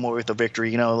see him come away with a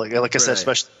victory. Like I said,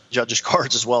 especially judges'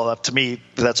 cards as well. To me,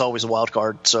 that's always a wild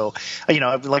card. So,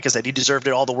 like I said, he deserved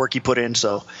it, all the work he put in.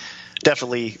 So,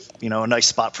 definitely, a nice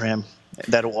spot for him.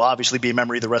 That will obviously be a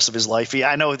memory the rest of his life.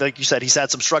 I know, like you said, he's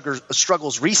had some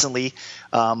struggles recently,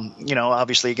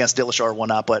 obviously against Dillashaw or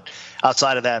whatnot. But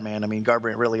outside of that, man, I mean,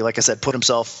 Garbrandt really, like I said, put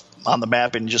himself on the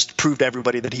map and just proved to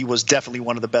everybody that he was definitely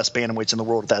one of the best bantamweights in the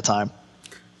world at that time.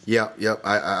 Yep,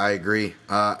 I agree.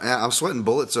 I'm sweating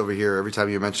bullets over here every time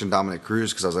you mention Dominic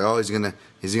Cruz because I was like, oh,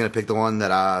 he's gonna pick the one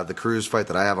that the Cruz fight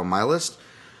that I have on my list.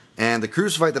 And the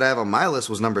Cruz fight that I have on my list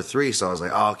was number 3, so I was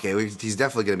like, oh, okay, he's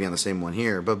definitely going to be on the same one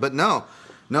here. But no,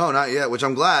 not yet, which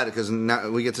I'm glad, because now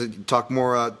we get to talk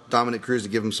more Dominic Cruz to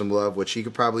give him some love, which he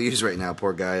could probably use right now,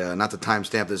 poor guy. Not to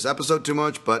timestamp this episode too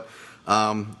much, but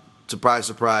surprise,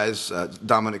 surprise,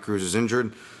 Dominic Cruz is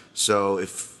injured. So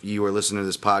if you are listening to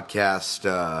this podcast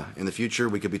in the future,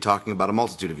 we could be talking about a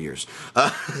multitude of years,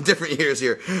 different years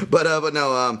here. But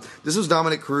no, this was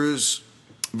Dominic Cruz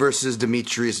versus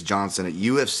Demetrius Johnson at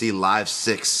UFC Live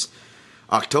 6,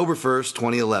 October 1st,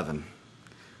 2011.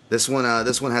 This one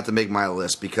had to make my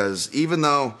list because even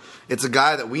though it's a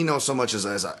guy that we know so much as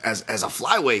a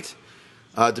flyweight,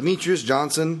 Demetrius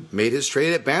Johnson made his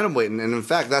trade at bantamweight, and in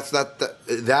fact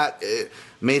that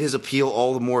made his appeal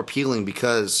all the more appealing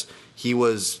because he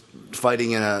was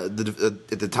fighting in at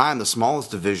the time the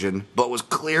smallest division, but was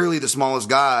clearly the smallest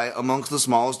guy amongst the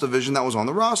smallest division that was on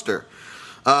the roster.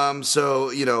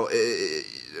 So,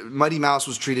 Mighty Mouse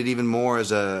was treated even more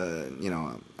as a,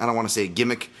 I don't want to say a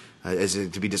gimmick,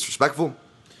 to be disrespectful,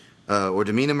 or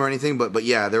demean him or anything, but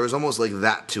yeah, there was almost like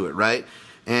that to it, right?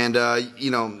 And,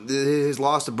 his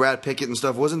loss to Brad Pickett and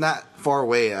stuff wasn't that far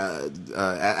away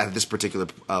at this particular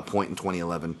point in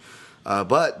 2011.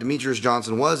 But Demetrius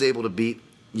Johnson was able to beat,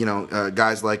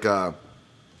 guys like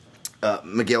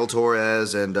Miguel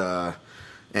Torres and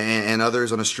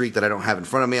others on a streak that I don't have in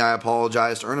front of me. I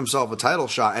apologize, to earn himself a title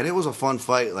shot. And it was a fun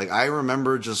fight. Like, I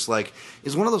remember just like,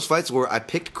 it's one of those fights where I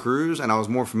picked Cruz and I was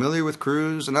more familiar with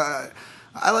Cruz. And I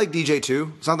like DJ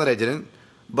too. It's not that I didn't.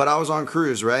 But I was on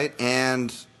Cruz, right?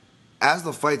 And as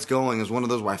the fight's going, it was one of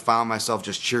those where I found myself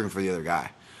just cheering for the other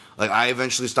guy. Like, I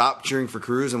eventually stopped cheering for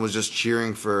Cruz and was just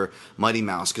cheering for Mighty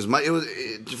Mouse. Because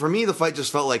for me, the fight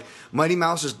just felt like Mighty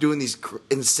Mouse is doing these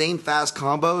insane fast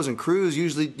combos, and Cruz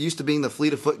usually used to being the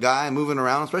fleet of foot guy moving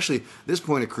around, especially this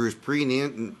point of Cruz,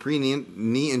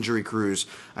 pre-knee injury Cruz.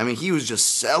 I mean, he was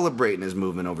just celebrating his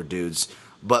movement over dudes.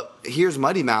 But here's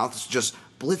Mighty Mouse just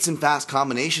blitzing fast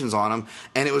combinations on him,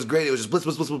 and it was great. It was just blitz,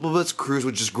 blitz, blitz, blitz, blitz. Cruz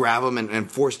would just grab him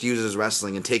and force to use his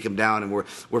wrestling and take him down, and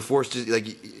we're forced to, like,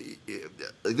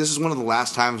 this is one of the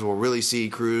last times we'll really see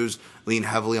Cruz lean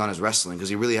heavily on his wrestling, because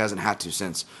he really hasn't had to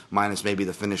since, minus maybe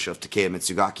the finish of Takeya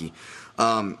Mitsugaki.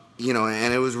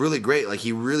 And it was really great. Like,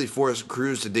 he really forced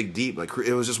Cruz to dig deep. Like,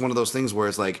 it was just one of those things where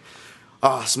it's like,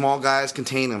 small guys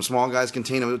contain him,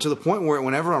 to the point where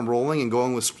whenever I'm rolling and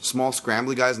going with small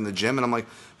scrambly guys in the gym, and I'm like,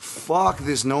 fuck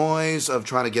this noise of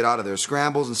trying to get out of their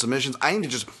scrambles and submissions, I need to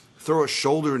just throw a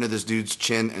shoulder into this dude's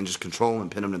chin and just control him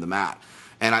and pin him to the mat.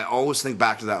 And I always think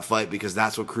back to that fight, because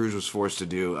that's what Cruz was forced to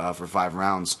do for 5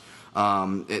 rounds,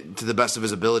 to the best of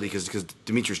his ability, because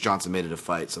Demetrius Johnson made it a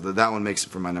fight. So that one makes it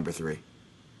for my number 3.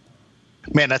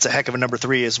 Man, that's a heck of a number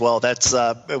 3 as well. That's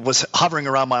it was hovering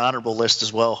around my honorable list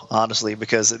as well, honestly,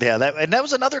 because that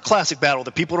was another classic battle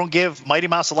that people don't give Mighty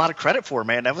Mouse a lot of credit for.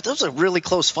 Man, that was a really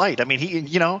close fight. I mean,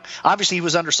 he, obviously he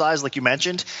was undersized, like you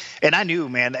mentioned, and I knew,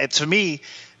 man, to me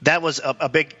that was a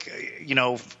big,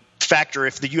 factor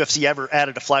if the UFC ever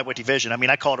added a flyweight division. I mean,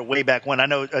 I called it way back when. I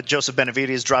know Joseph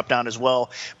Benavidez dropped down as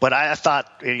well, but I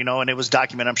thought, and it was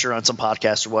documented, I'm sure, on some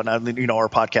podcasts or whatnot, our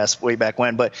podcast way back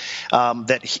when, but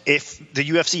that if the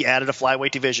UFC added a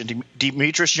flyweight division,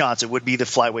 Demetrius Johnson would be the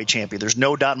flyweight champion. There's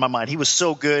no doubt in my mind. He was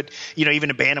so good, even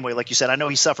in Bantamweight, like you said. I know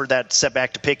he suffered that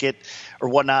setback to Pickett or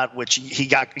whatnot, which he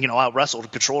got, out wrestled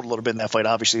and controlled a little bit in that fight,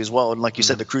 obviously, as well. And like you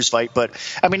said, the Cruz fight. But,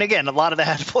 I mean, again, a lot of that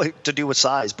had to do with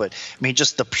size. But, I mean,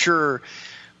 just the pure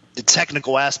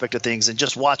technical aspect of things and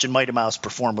just watching Mighty Mouse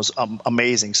perform was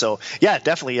amazing. So, yeah,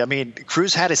 definitely. I mean,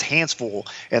 Cruz had his hands full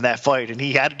in that fight, and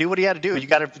he had to do what he had to do. You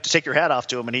got to take your hat off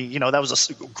to him. And he, that was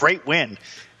a great win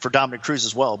for Dominic Cruz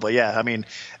as well. But yeah, I mean,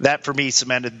 that for me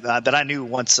cemented that I knew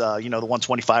once, the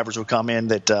 125ers would come in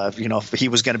that, he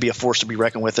was going to be a force to be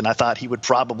reckoned with. And I thought he would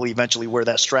probably eventually wear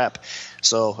that strap.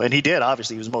 So, and he did,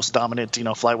 obviously. He was the most dominant,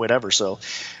 flyweight ever. So,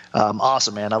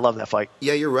 awesome, man. I love that fight.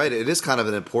 Yeah, you're right. It is kind of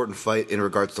an important fight in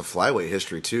regards to flyweight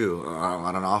history too,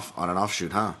 on an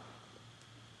offshoot, huh?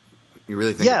 You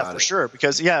really think about it? Yeah, for sure.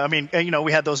 Because I mean,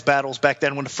 we had those battles back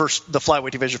then when the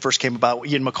flyweight division first came about.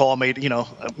 Ian McCall made,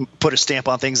 put a stamp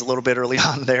on things a little bit early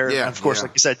on there. Yeah, and of course,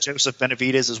 like you said, Joseph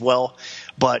Benavidez as well.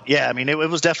 But yeah, I mean, it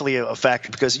was definitely a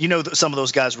factor because some of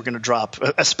those guys were going to drop,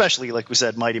 especially like we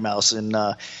said, Mighty Mouse and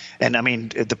I mean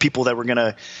the people that were going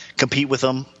to compete with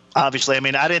them. Obviously, I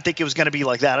mean, I didn't think it was going to be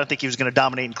like that. I don't think he was going to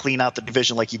dominate and clean out the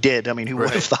division like he did. I mean, who would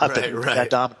have thought that that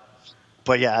dominant?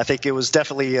 But yeah, I think it was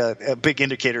definitely a big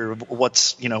indicator of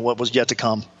what was yet to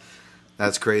come.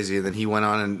 That's crazy. And then he went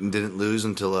on and didn't lose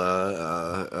until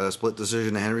a split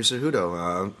decision to Henry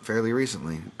Cejudo fairly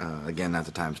recently. Again, not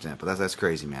the timestamp, but that's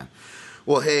crazy, man.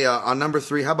 Well, hey, on number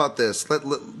 3, how about this?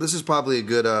 This is probably a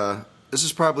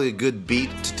good beat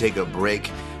to take a break.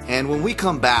 And when we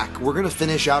come back, we're going to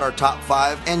finish out our top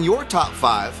 5 and your top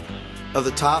 5 of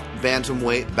the top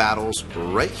bantamweight battles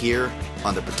right here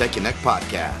on the Protect Your Neck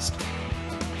podcast.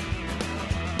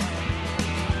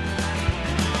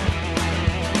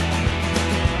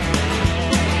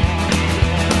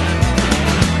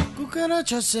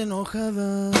 Cucarachas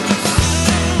enojadas.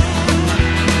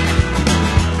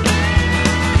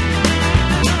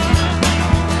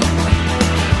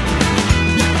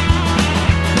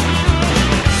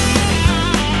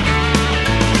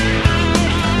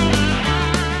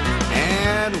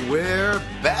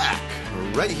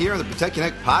 Right here on the Protect Your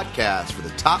Neck podcast for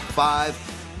the top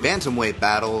 5 bantamweight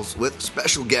battles with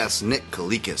special guest Nick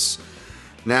Kalikas.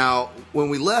 Now, when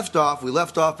we left off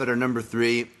at our number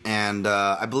 3, and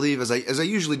I believe as I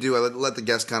usually do, I let the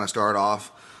guest kind of start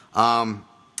off.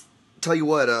 Tell you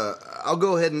what, I'll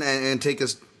go ahead and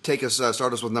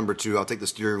start us with number 2. I'll take the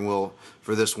steering wheel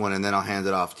for this one, and then I'll hand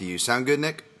it off to you. Sound good,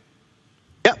 Nick?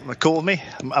 Yeah, cool with me.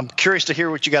 I'm curious to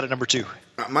hear what you got at number 2.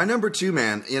 My number 2,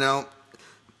 man.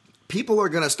 people are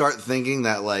going to start thinking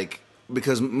that, like,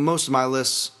 because most of my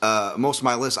lists,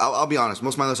 I'll be honest,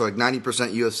 most of my lists are like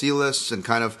 90% UFC lists and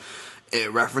kind of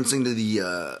referencing to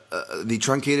the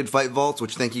truncated fight vaults,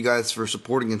 which thank you guys for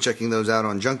supporting and checking those out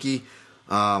on Junkie.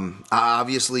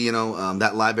 Obviously,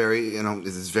 that library,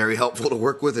 is very helpful to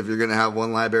work with if you're going to have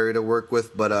one library to work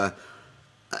with. But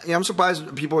I'm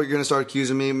surprised people are going to start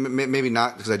accusing me, maybe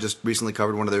not because I just recently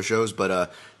covered one of their shows,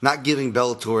 but not giving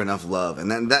Bellator enough love. And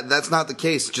then that's not the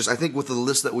case. Just I think with the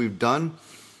list that we've done,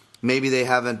 maybe they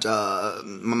haven't,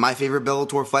 my favorite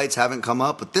Bellator fights haven't come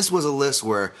up, but this was a list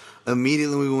where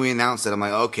immediately when we announced it, I'm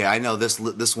like, okay, I know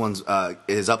this one's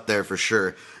is up there for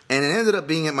sure. And it ended up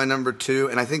being at my number 2,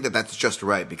 and I think that's just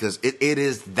right because it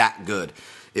is that good.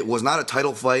 It was not a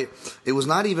title fight. It was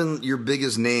not even your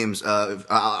biggest names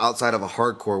outside of a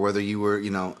hardcore, whether you were,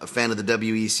 a fan of the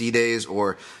WEC days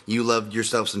or you loved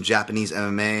yourself some Japanese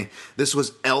MMA. This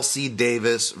was LC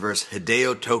Davis versus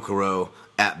Hideo Tokoro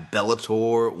at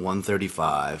Bellator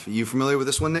 135. You familiar with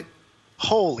this one, Nick?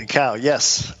 Holy cow,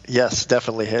 yes,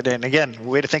 definitely. And again,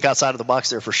 way to think outside of the box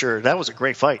there for sure. That was a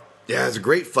great fight. Yeah, it's a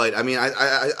great fight. I mean,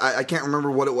 I can't remember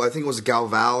what it was. I think it was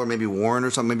Galval or maybe Warren or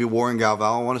something. Maybe Warren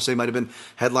Galval, I want to say, might have been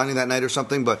headlining that night or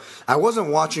something. But I wasn't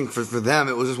watching for them.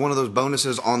 It was just one of those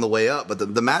bonuses on the way up.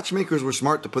 But the matchmakers were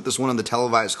smart to put this one on the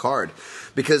televised card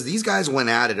because these guys went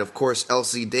at it. Of course,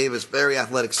 LC Davis, very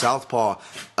athletic southpaw,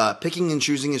 picking and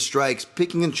choosing his strikes,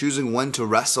 picking and choosing when to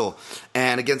wrestle.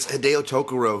 And against Hideo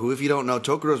Tokoro, who, if you don't know,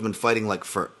 Tokoro's been fighting like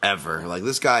forever. Like,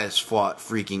 this guy has fought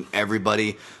freaking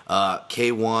everybody.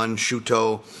 K1,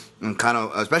 Shuto, and kind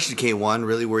of, especially K1,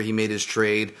 really, where he made his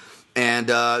trade. And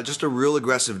just a real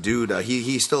aggressive dude.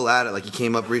 He's still at it. Like, he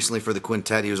came up recently for the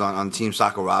quintet. He was on Team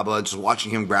Sakuraba. Just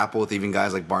watching him grapple with even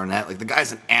guys like Barnett. Like, the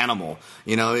guy's an animal,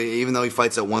 even though he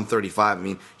fights at 135. I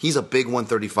mean, he's a big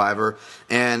 135er.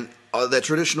 And that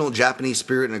traditional Japanese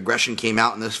spirit and aggression came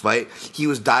out in this fight. He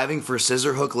was diving for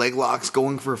scissor hook leg locks,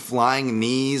 going for flying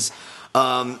knees.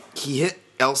 He hit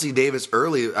LC Davis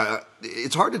early.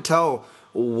 It's hard to tell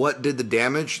what did the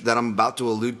damage that I'm about to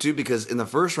allude to because in the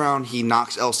first round, he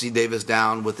knocks LC Davis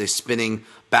down with a spinning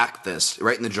back fist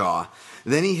right in the jaw.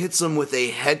 Then he hits him with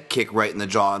a head kick right in the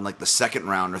jaw in like the second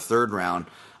round or third round.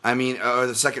 Or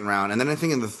the second round. And then I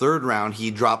think in the third round,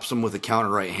 he drops him with a counter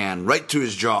right hand right to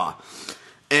his jaw.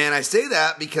 And I say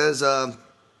that because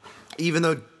even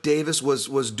though Davis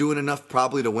was doing enough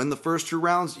probably to win the first 2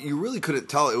 rounds, you really couldn't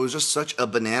tell. It was just such a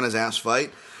bananas-ass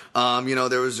fight.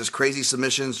 There was just crazy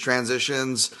submissions,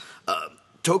 transitions.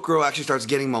 Tokoro actually starts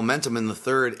getting momentum in the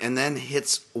third and then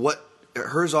hits what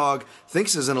Herzog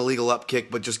thinks is an illegal up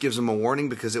kick, but just gives him a warning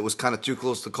because it was kind of too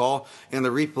close to call. And the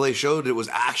replay showed it was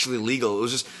actually legal. It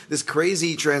was just this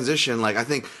crazy transition. Like, I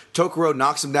think Tokoro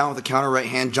knocks him down with a counter right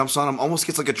hand, jumps on him, almost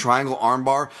gets like a triangle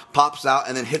armbar, pops out,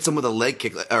 and then hits him with a leg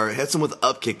kick, or hits him with an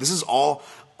up kick. This is all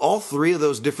 3 of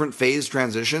those different phase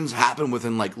transitions happen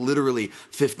within like literally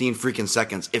 15 freaking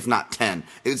seconds, if not 10.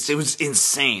 It was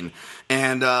insane.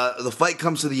 And the fight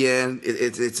comes to the end.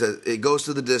 It goes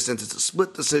to the distance. It's a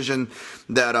split decision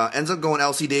that ends up going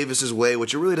LC Davis's way,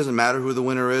 which it really doesn't matter who the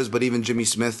winner is, but even Jimmy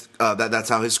Smith, that's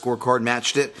how his scorecard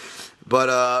matched it.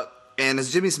 But and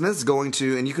as Jimmy Smith's going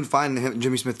to, and you can find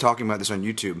Jimmy Smith talking about this on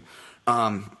YouTube,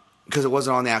 because it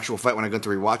wasn't on the actual fight when I got to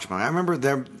rewatch it. I remember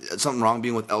there something wrong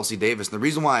being with LC Davis. And the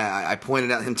reason why I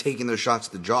pointed out him taking those shots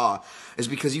to the jaw is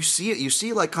because you see it. You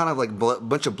see like kind of like a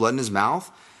bunch of blood in his mouth.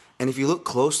 And if you look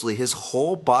closely, his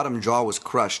whole bottom jaw was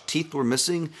crushed. Teeth were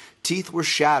missing. Teeth were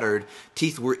shattered.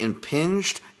 Teeth were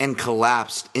impinged and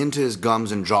collapsed into his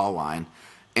gums and jawline.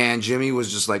 And Jimmy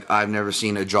was just like, I've never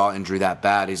seen a jaw injury that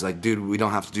bad. He's like, dude, we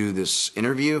don't have to do this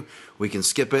interview. We can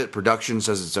skip it. Production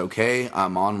says it's okay.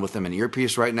 I'm on with him an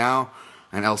earpiece right now.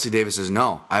 And LC Davis says,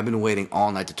 no, I've been waiting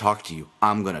all night to talk to you.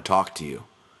 I'm going to talk to you.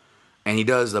 And he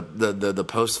does the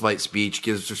post-fight speech,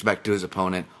 gives respect to his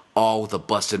opponent, all with a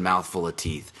busted mouth full of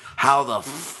teeth. How the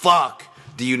fuck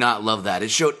do you not love that?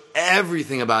 It showed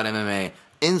everything about MMA,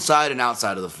 inside and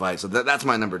outside of the fight. So that's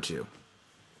my number 2.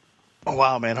 Oh,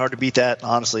 wow, man, hard to beat that,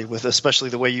 honestly, with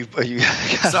especially the way you Sorry,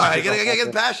 I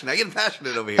get passionate. I get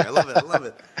passionate over here. I love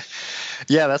it.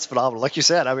 Yeah, that's phenomenal. Like you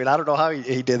said, I mean, I don't know how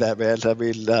he did that, man. I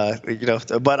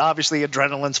mean, but obviously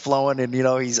adrenaline's flowing, and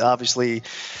he's obviously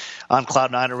on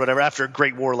cloud 9 or whatever after a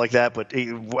great war like that. But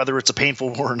whether it's a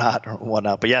painful war or not or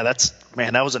whatnot, but yeah,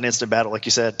 that was an instant battle, like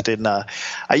you said. And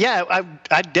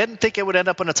I didn't think it would end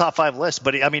up in a top 5 list,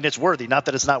 but I mean, it's worthy. Not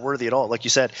that it's not worthy at all, like you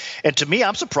said. And to me,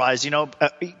 I'm surprised.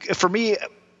 For me,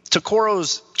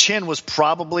 Tokoro's chin was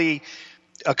probably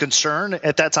a concern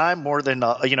at that time more than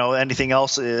anything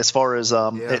else as far as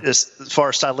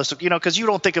stylistic, because you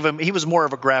don't think of him. He was more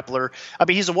of a grappler. I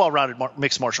mean, he's a well-rounded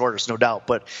mixed martial artist, no doubt.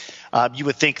 But you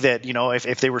would think that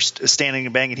if they were standing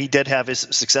and banging, he did have his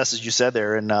success, as you said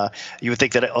there, and you would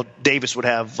think that Davis would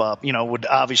have would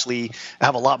obviously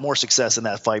have a lot more success in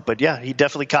that fight. But yeah, he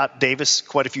definitely caught Davis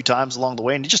quite a few times along the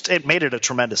way, and it made it a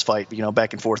tremendous fight,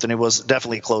 back and forth, and it was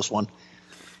definitely a close one.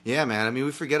 Yeah, man. I mean,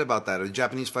 we forget about that. The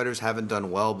Japanese fighters haven't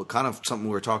done well, but kind of something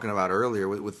we were talking about earlier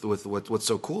with what's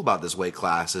so cool about this weight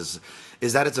class is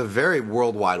that it's a very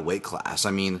worldwide weight class. I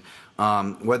mean,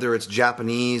 whether it's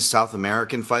Japanese, South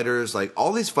American fighters, like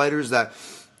all these fighters that,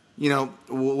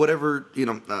 whatever,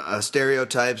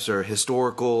 stereotypes or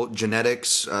historical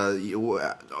genetics,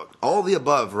 all the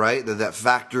above, right, that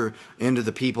factor into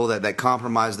the people that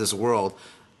compromise this world.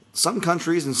 Some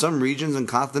countries and some regions and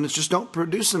continents just don't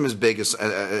produce them as big as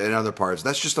in other parts.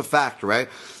 That's just a fact, right?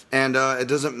 And it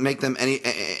doesn't make them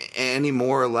any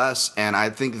more or less. And I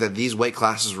think that these weight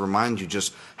classes remind you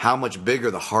just how much bigger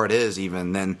the heart is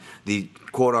even than the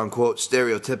quote-unquote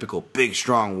stereotypical big,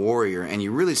 strong warrior. And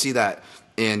you really see that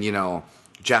in,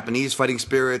 Japanese fighting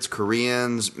spirits,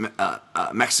 Koreans,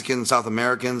 Mexicans, South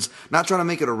Americans. Not trying to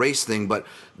make it a race thing, but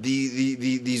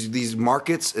these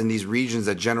markets and these regions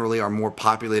that generally are more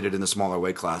populated in the smaller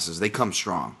weight classes, they come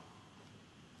strong.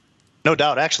 No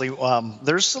doubt. Actually,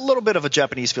 there's a little bit of a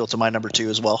Japanese feel to my number 2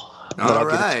 as well. All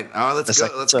right.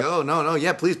 Let's go. No.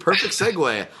 Yeah, please. Perfect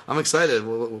segue. I'm excited.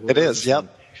 It is. Yep.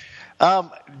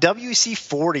 WEC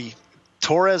 40.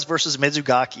 Torres versus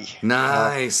Mizugaki.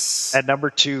 Nice. At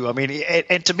number 2. I mean,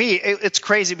 and to me, it's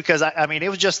crazy because,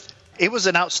 it was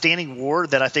an outstanding war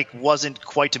that I think wasn't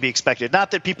quite to be expected. Not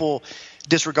that people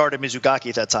disregarded Mizugaki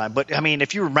at that time, but, I mean,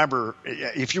 if you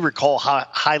recall how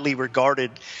highly regarded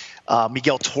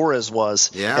Miguel Torres was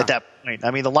at that point.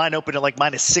 I mean, the line opened at like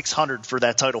minus 600 for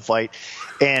that title fight,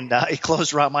 and it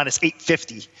closed around minus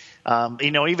 850.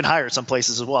 Even higher in some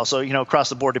places as well. So, across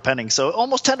the board depending. So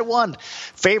almost 10-1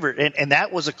 favorite. And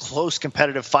that was a close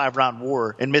competitive 5-round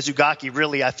war. And Mizugaki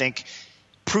really, I think,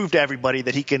 proved to everybody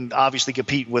that he can obviously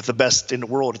compete with the best in the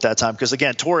world at that time. Because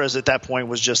again, Torres at that point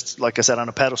was just, like I said, on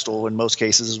a pedestal in most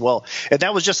cases as well. And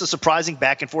that was just a surprising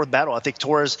back and forth battle. I think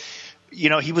Torres,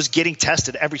 he was getting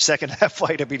tested every second of that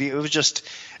fight. I mean, it was just,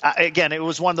 again, it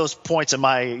was one of those points in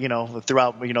my,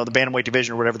 throughout, the Bantamweight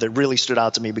division or whatever that really stood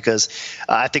out to me because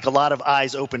I think a lot of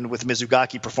eyes opened with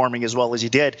Mizugaki performing as well as he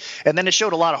did. And then it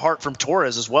showed a lot of heart from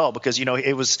Torres as well because,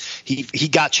 he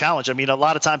got challenged. I mean, a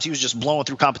lot of times he was just blowing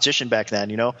through competition back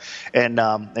then,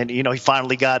 and he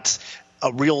finally got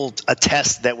a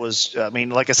test that was,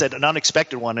 like I said, an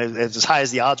unexpected one, as high as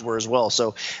the odds were as well.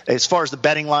 So as far as the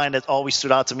betting line, it always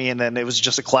stood out to me, and then it was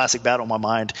just a classic battle in my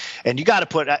mind. And you got to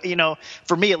put,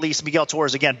 for me at least, Miguel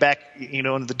Torres, again, back, in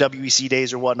the WEC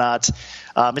days or whatnot,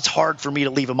 it's hard for me to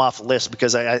leave him off the list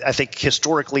because I think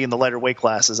historically in the lighter weight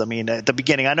classes, at the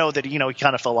beginning, I know that, he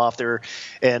kind of fell off there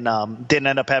and didn't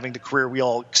end up having the career we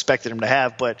all expected him to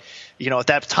have, but at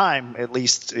that time, at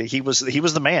least, he was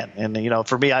the man. And,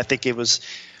 for me, I think it was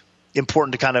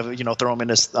important to kind of, throw him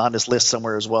on this list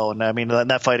somewhere as well. And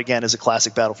that fight again is a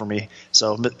classic battle for me.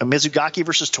 So Mizugaki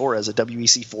versus Torres at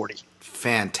WEC 40.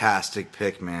 Fantastic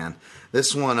pick, man.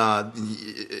 This one, I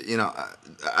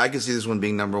can see this one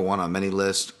being number 1 on many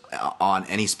lists, on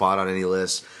any spot on any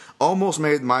list. Almost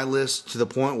made my list to the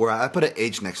point where I put an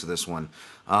H next to this one.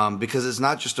 Because it's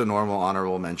not just a normal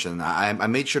honorable mention. I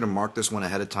made sure to mark this one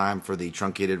ahead of time for the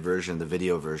truncated version, the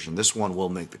video version. This one will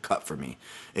make the cut for me.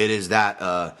 It is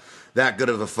that good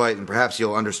of a fight, and perhaps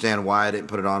you'll understand why I didn't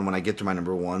put it on when I get to my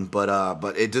number 1.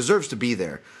 But it deserves to be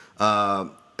there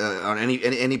on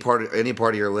any part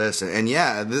of your list. And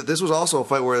yeah, this was also a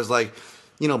fight where it's like,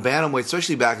 bantamweight,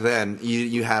 especially back then,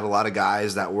 you had a lot of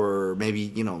guys that were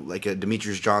maybe, like a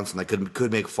Demetrius Johnson that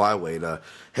could make flyweight.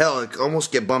 Hell,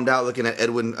 almost get bummed out looking at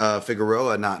Edwin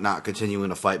Figueroa not continuing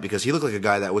to fight because he looked like a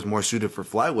guy that was more suited for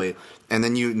flyweight. And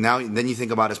then you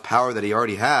think about his power that he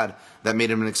already had that made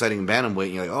him an exciting bantamweight.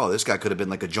 And you're like, oh, this guy could have been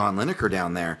like a John Lineker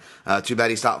down there. Too bad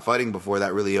he stopped fighting before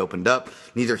that really opened up.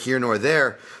 Neither here nor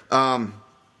there.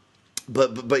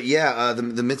 But yeah, the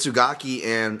Mizugaki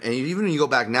and even when you go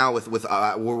back now with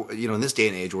in this day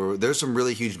and age where there's some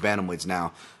really huge bantamweights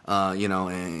now,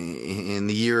 in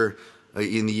the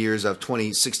years of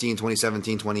 2016,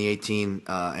 2017, 2018,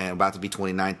 and about to be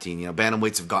 2019,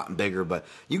 bantamweights have gotten bigger. But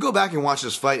you go back and watch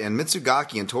this fight, and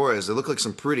Mizugaki and Torres, they look like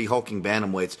some pretty hulking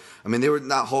bantamweights. I mean, they were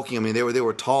not hulking. I mean, they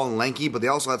were tall and lanky, but they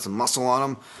also had some muscle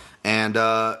on them,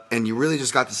 and you really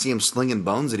just got to see them slinging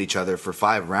bones at each other for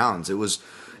 5 rounds. It was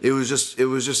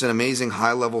just an amazing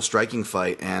high level striking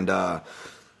fight, and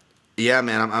Yeah,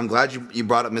 man, I'm glad you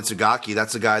brought up Mitsugaki.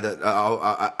 That's a guy that,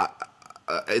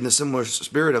 in the similar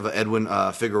spirit of Edwin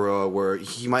Figueroa, where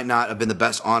he might not have been the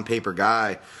best on paper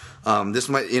guy. This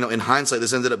might, in hindsight,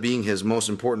 this ended up being his most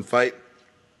important fight,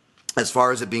 as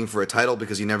far as it being for a title,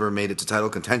 because he never made it to title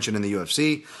contention in the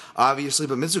UFC, obviously.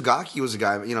 But Mitsugaki was a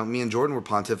guy, me and Jordan were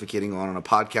pontificating on a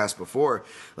podcast before.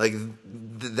 Like,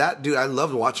 that dude, I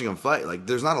loved watching him fight. Like,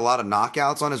 there's not a lot of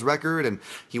knockouts on his record, and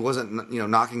he wasn't,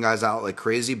 knocking guys out like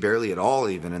crazy, barely at all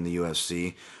even in the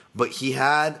UFC. But he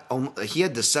had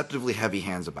deceptively heavy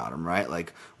hands about him, right?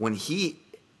 Like, when he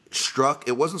struck,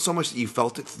 it wasn't so much that you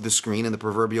felt it through the screen in the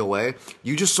proverbial way.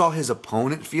 You just saw his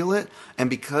opponent feel it, and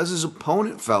because his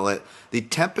opponent felt it, the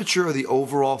temperature of the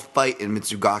overall fight in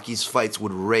Mitsugaki's fights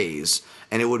would raise,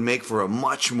 and it would make for a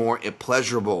much more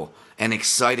pleasurable and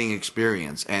exciting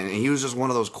experience. And he was just one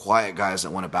of those quiet guys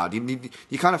that went about.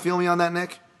 You kind of feel me on that,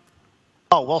 Nick?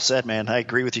 Oh, well said, man. I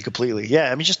agree with you completely.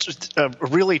 Yeah, I mean, just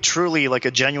really, truly like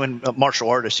a genuine martial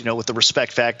artist, with the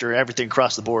respect factor, everything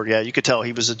across the board. Yeah, you could tell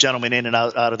he was a gentleman in and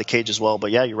out of the cage as well.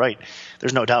 But yeah, you're right.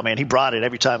 There's no doubt, man. He brought it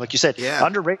every time. Like you said, yeah.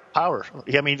 Underrated power.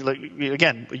 I mean,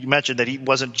 again, you mentioned that he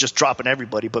wasn't just dropping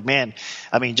everybody, but man,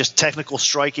 I mean, just technical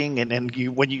striking. And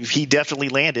he definitely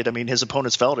landed, I mean, his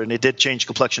opponents felt it, and it did change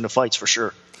complexion of fights for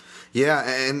sure. Yeah,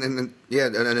 and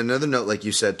another note, like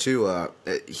you said too,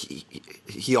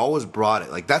 he always brought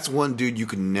it. Like, that's one dude you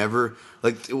could never,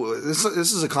 like, this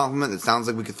is a compliment that sounds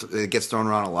like it gets thrown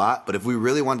around a lot, but if we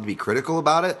really wanted to be critical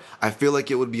about it, I feel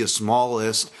like it would be a small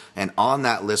list, and on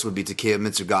that list would be Takeya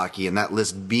Mitsugaki, and that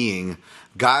list being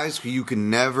guys who you can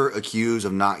never accuse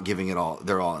of not giving it all.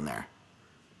 They're all in there.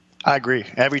 I agree.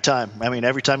 Every time. I mean,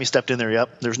 every time he stepped in there,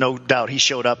 yep, there's no doubt he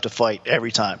showed up to fight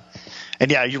every time. And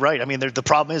yeah, you're right. I mean, the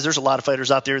problem is there's a lot of fighters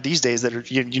out there these days that are,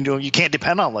 you can't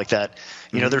depend on like that.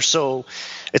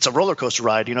 It's a roller coaster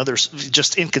ride. They're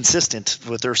just inconsistent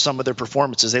with some of their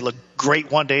performances. They look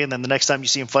great one day, and then the next time you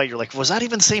see them fight, you're like, was that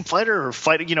even the same fighter or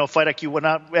fight IQ,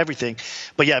 whatnot, everything.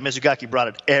 But yeah, Mitsugaki brought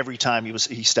it every time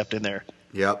he stepped in there.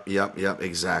 Yep,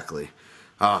 exactly.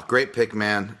 Great pick,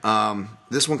 man.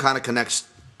 This one kind of connects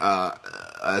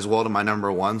as well to my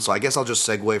number one, so I guess I'll just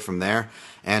segue from there.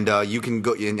 And you can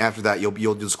go, and after that,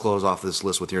 you'll just close off this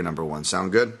list with your number one.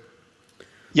 Sound good?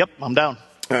 Yep, I'm down.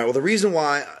 All right. Well, the reason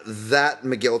why that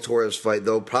Miguel Torres fight,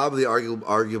 though, probably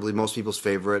arguably most people's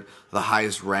favorite, the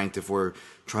highest ranked if we're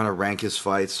trying to rank his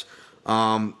fights,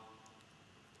 there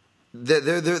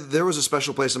was a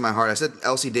special place in my heart. I said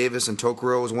Elsie Davis and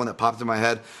Tokoro was one that popped in my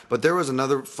head, but there was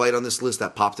another fight on this list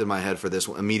that popped in my head for this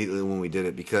one immediately when we did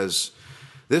it, because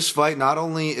this fight not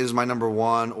only is my number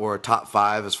one or top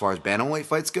 5 as far as bantamweight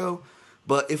fights go,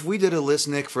 but if we did a list,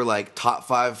 Nick, for like top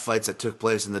 5 fights that took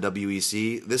place in the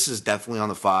WEC, this is definitely on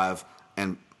the 5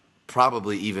 and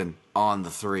probably even on the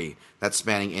 3. That's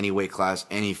spanning any weight class,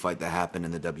 any fight that happened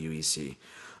in the WEC.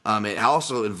 It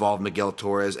also involved Miguel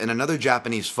Torres and another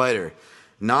Japanese fighter,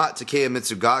 not Takeya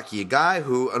Mitsugaki, a guy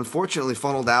who unfortunately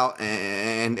funneled out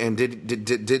and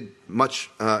did much,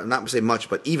 not to say much,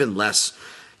 but even less.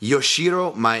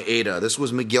 Yoshiro Maeda. This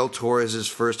was Miguel Torres'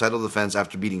 first title defense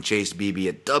after beating Chase Beebe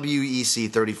at WEC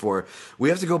 34. We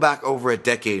have to go back over a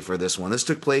decade for this one. This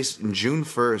took place in June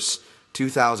 1st,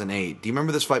 2008. Do you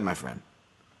remember this fight, my friend?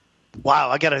 Wow,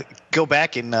 I got to go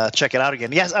back and check it out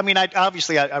again. Yes, I mean, I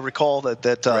recall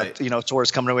that right.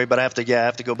 Torres coming away, but I have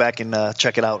to go back and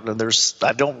check it out. And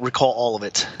I don't recall all of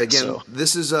it. Again, so.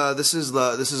 This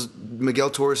is Miguel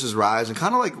Torres' rise, and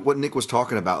kind of like what Nick was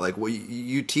talking about. Like what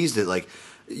you teased it, like.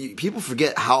 People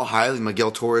forget how highly Miguel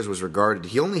Torres was regarded.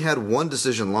 He only had one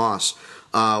decision loss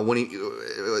when he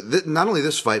not only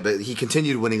this fight, but he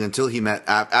continued winning until he met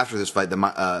after this fight. The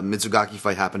Mitsugaki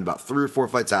fight happened about 3 or 4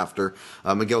 fights after.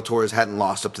 Miguel Torres hadn't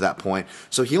lost up to that point,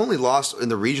 so he only lost in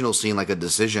the regional scene like a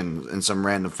decision in some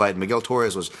random fight. Miguel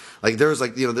Torres was like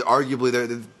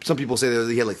arguably some people say that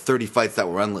he had like 30 fights that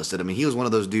were unlisted. I mean, he was one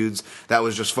of those dudes that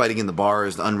was just fighting in the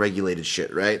bars, the unregulated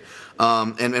shit, right?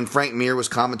 And Frank Mir was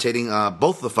commentating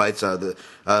both of the fights, the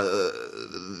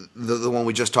one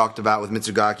we just talked about with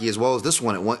Mitsugaki, as well as this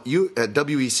one at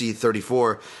WEC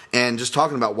 34, and just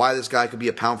talking about why this guy could be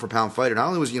a pound-for-pound fighter. Not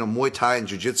only was Muay Thai and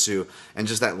Jiu-Jitsu and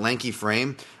just that lanky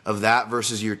frame of that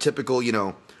versus your typical,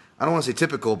 I don't want to say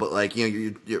typical, but like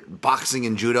you're boxing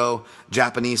and judo,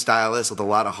 Japanese stylist with a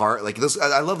lot of heart. Like this,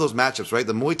 I love those matchups, right?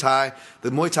 The Muay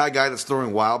Thai guy that's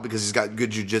throwing wild because he's got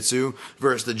good jiu-jitsu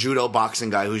versus the judo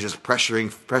boxing guy who's just pressure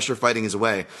fighting his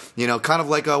way. Kind of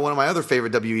like one of my other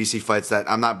favorite WEC fights that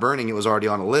I'm not burning. It was already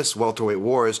on the list. Welterweight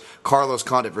Wars, Carlos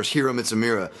Condit versus Hiro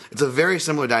Mitsumura. It's a very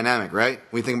similar dynamic, right?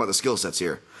 When you think about the skill sets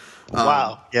here.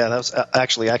 Wow, yeah, that was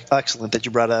actually excellent that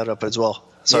you brought that up as well.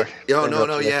 Sorry. No,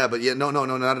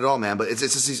 not at all, man. But it's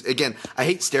just again, I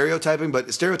hate stereotyping,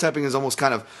 but stereotyping is almost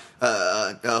kind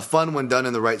of fun when done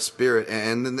in the right spirit,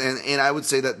 and I would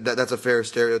say that's a fair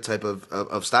stereotype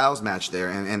of Styles match there,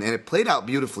 and it played out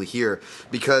beautifully here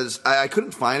because I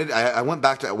couldn't find it. I went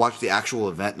back to watch the actual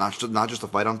event, not just the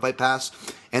Fight on Fight Pass.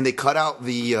 And they cut out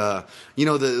the,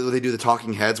 they do the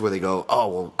talking heads where they go, oh,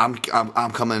 well,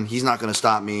 I'm coming. He's not going to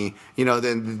stop me.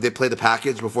 Then they play the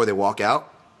package before they walk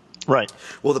out. Right.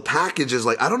 Well, the package is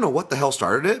like, I don't know what the hell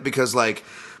started it because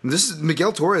this is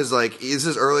Miguel Torres. This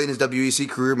is early in his WEC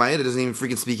career. Maeda doesn't even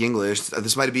freaking speak English.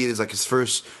 This might be his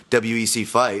first WEC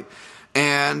fight.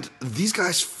 And these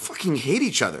guys fucking hate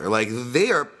each other.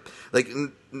 They are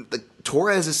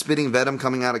Torres is spitting venom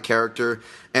coming out of character,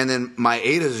 and then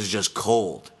Maeda's is just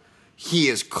cold. He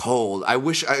is cold.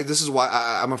 This is why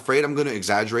I'm afraid I'm going to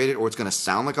exaggerate it, or it's going to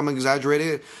sound like I'm exaggerating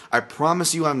it. I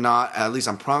promise you I'm not. At least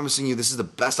I'm promising you this is the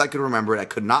best I could remember it. I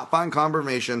could not find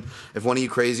confirmation. If one of you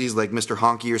crazies like Mr.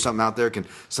 Honky or something out there can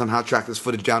somehow track this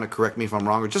footage down and correct me if I'm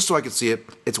wrong, or just so I could see it,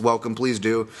 it's welcome. Please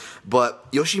do.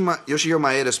 But Yoshihiro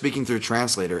Maeda speaking through a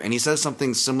translator, and he says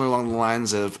something similar along the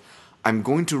lines of, I'm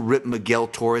going to rip Miguel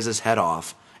Torres' head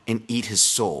off and eat his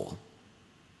soul.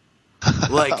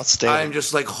 I'm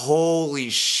just like, holy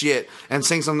shit. And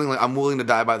saying something like, I'm willing to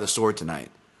die by the sword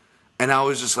tonight. And I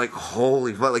was just like,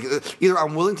 holy fuck. Either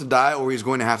I'm willing to die or he's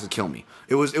going to have to kill me.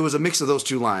 It was a mix of those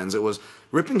two lines. It was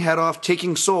ripping head off,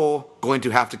 taking soul, going to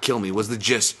have to kill me was the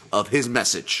gist of his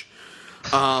message.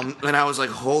 And I was like,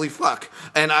 holy fuck.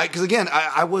 And because again,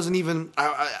 I wasn't even,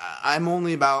 I'm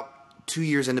only about 2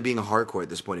 years into being a hardcore at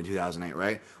this point in 2008,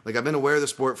 right? I've been aware of the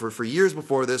sport for years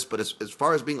before this, but as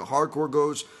far as being a hardcore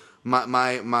goes,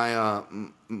 my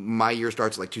year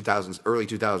starts at early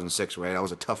 2006, right? I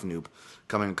was a tough noob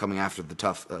coming after the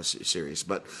tough series,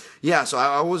 but yeah, so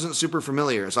I wasn't super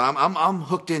familiar, so I'm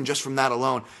hooked in just from that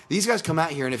alone. These guys come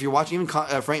out here, and if you're watching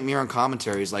even Frank Mir on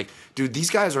commentaries, dude,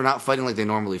 these guys are not fighting like they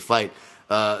normally fight.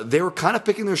 They were kind of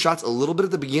picking their shots a little bit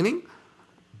at the beginning,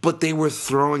 but they were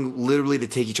throwing literally to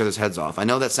take each other's heads off. I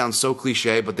know that sounds so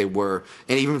cliche, but they were.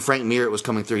 And even Frank Mir, it was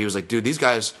coming through. He was like, dude, these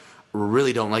guys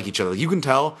really don't like each other. You can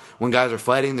tell when guys are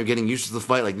fighting, they're getting used to the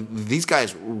fight. These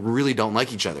guys really don't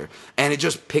like each other. And it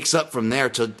just picks up from there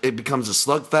till it becomes a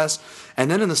slugfest.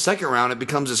 And then in the second round, it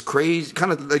becomes this crazy,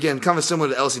 kind of similar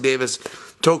to LC Davis,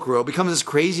 Tokoro, becomes this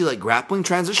crazy grappling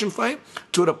transition fight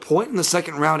to at a point in the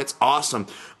second round, it's awesome.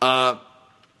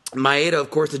 Maeda, of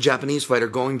course, the Japanese fighter,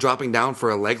 dropping down for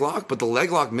a leg lock, but the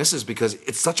leg lock misses because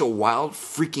it's such a wild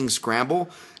freaking scramble,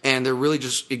 and they're really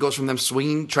it goes from them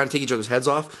swinging, trying to take each other's heads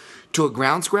off, to a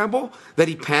ground scramble, that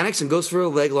he panics and goes for a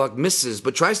leg lock, misses,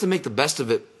 but tries to make the best of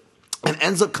it, and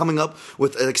ends up coming up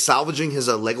with, salvaging his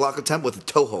leg lock attempt with a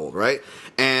toe hold, right?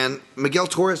 And Miguel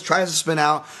Torres tries to spin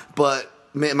out, but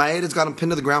Maeda's got him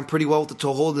pinned to the ground pretty well with the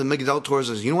toe hold, and Miguel Torres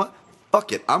says, you know what?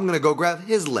 Fuck it, I'm going to go grab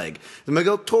his leg. And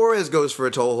Miguel Torres goes for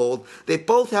a toe hold. They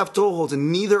both have toe holds,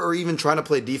 and neither are even trying to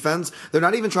play defense. They're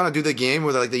not even trying to do the game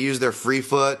where they use their free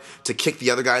foot to kick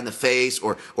the other guy in the face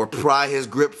or pry his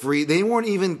grip free. They weren't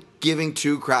even giving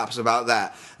two craps about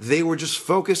that. They were just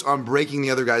focused on breaking the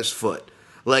other guy's foot.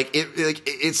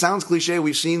 It sounds cliche.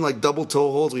 We've seen double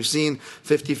toe holds. We've seen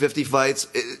 50-50 fights.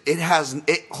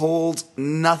 It holds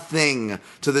nothing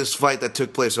to this fight that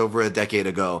took place over a decade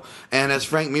ago. And as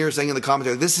Frank Mir is saying in the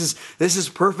commentary, this is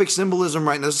perfect symbolism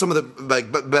right now. This is some of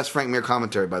the best Frank Mir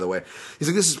commentary, by the way. He's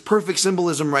like, this is perfect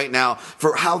symbolism right now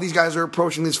for how these guys are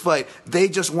approaching this fight. They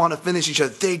just want to finish each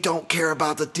other. They don't care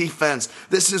about the defense.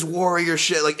 This is warrior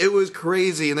shit. It was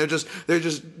crazy, and they're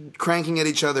just cranking at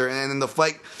each other, and then the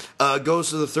fight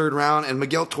goes to the third round, and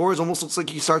Miguel Torres almost looks like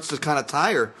he starts to kind of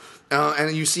tire,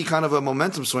 and you see kind of a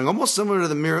momentum swing, almost similar to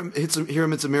the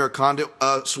Hiromitsu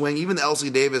Murakonda swing, even the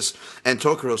LC Davis and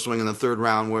Tokoro swing in the third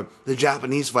round, where the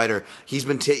Japanese fighter he's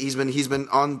been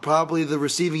on probably the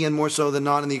receiving end more so than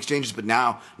not in the exchanges, but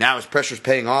now his pressure's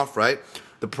paying off, right?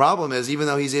 The problem is, even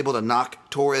though he's able to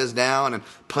knock Torres down and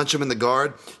punch him in the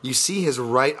guard, you see his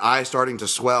right eye starting to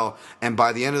swell, and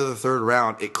by the end of the third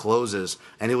round, it closes.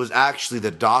 And it was actually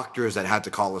the doctors that had to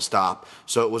call a stop.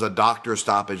 So it was a doctor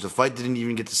stoppage. The fight didn't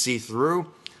even get to see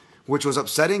through, which was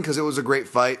upsetting because it was a great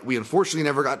fight. We unfortunately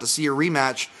never got to see a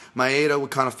rematch. Maeda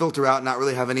would kind of filter out and not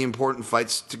really have any important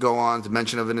fights to go on to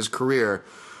mention of in his career.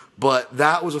 But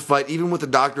that was a fight, even with the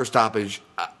doctor stoppage,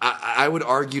 I would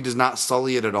argue does not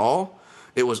sully it at all.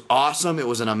 It was awesome. It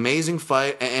was an amazing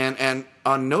fight. And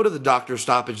on note of the doctor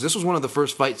stoppage, this was one of the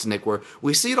first fights, Nick, where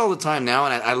we see it all the time now,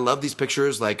 and I love these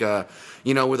pictures, like where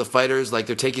the fighters, like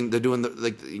they're doing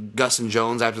like Gus and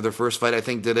Jones after their first fight, I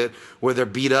think, did it, where they're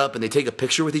beat up and they take a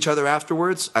picture with each other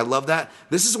afterwards. I love that.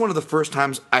 This is one of the first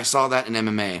times I saw that in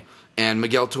MMA. And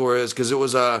Miguel Torres, because it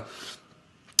was I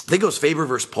think it was Faber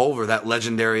versus Pulver. That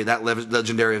legendary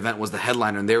event was the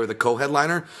headliner, and they were the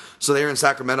co-headliner. So they were in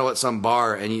Sacramento at some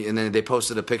bar, and then they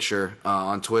posted a picture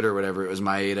on Twitter or whatever. It was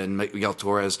Maeda and Miguel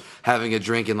Torres having a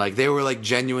drink, and like they were like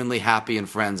genuinely happy and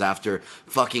friends after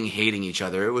fucking hating each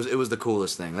other. It was the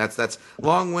coolest thing. That's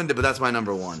long-winded, but that's my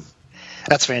number one.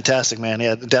 That's fantastic, man.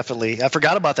 Yeah, definitely. I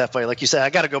forgot about that fight. Like you said,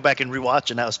 I got to go back and rewatch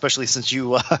it now, especially since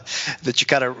you that you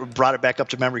kind of brought it back up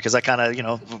to memory, because I kind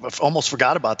of almost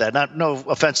forgot about that. No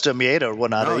offense to Maeda or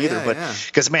whatnot either, but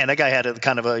because man, that guy had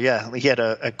he had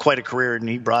a quite a career, and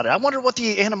he brought it. I wonder what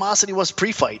the animosity was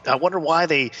pre-fight. I wonder why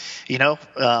they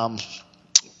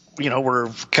were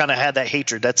kind of had that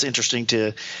hatred. That's interesting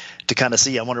to kind of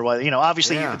see. I wonder why,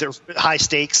 obviously they're high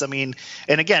stakes. I mean,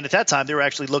 and again, at that time, they were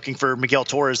actually looking for Miguel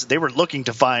Torres. They were looking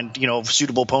to find,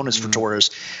 suitable opponents for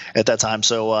Torres at that time.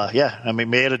 So, I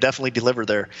mean, Maeda definitely delivered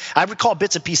there. I recall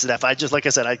bits and pieces of that fight. Just like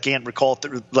I said, I can't recall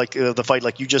the fight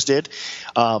like you just did.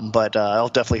 But I'll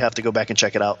definitely have to go back and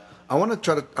check it out.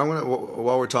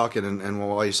 While we're talking and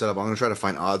while you set up, I'm going to try to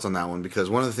find odds on that one, because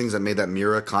one of the things that made that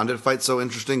Mira Condit fight so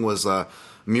interesting was,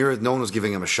 Mira, no one was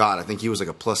giving him a shot. I think he was like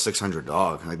a plus 600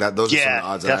 dog. Like that. Those are some of the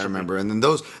odds that I remember. And then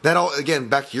that all, again,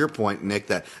 back to your point, Nick,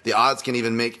 that the odds can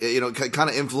even make, kind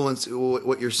of influence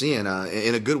what you're seeing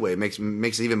in a good way. It makes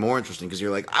it even more interesting, because you're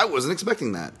like, I wasn't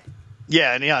expecting that.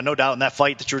 Yeah, and no doubt in that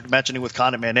fight that you were mentioning with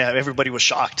Condit, man, everybody was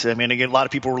shocked. I mean, again, a lot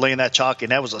of people were laying that chalk,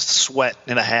 and that was a sweat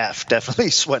and a half, definitely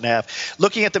sweat and a half.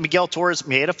 Looking at the Miguel Torres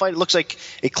Maeda fight, it looks like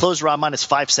it closed around minus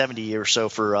 570 or so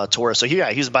for Torres. So he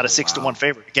was about a 6-1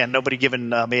 favorite. Again, nobody giving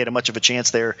Maeda much of a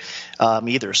chance there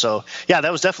either. So yeah,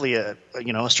 that was definitely a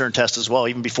stern test as well,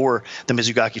 even before the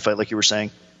Mizugaki fight, like you were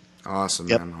saying. Awesome,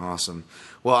 man, awesome.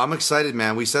 Well, I'm excited,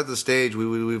 man. We set the stage.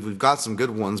 We've got some good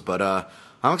ones, but.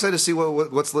 I'm excited to see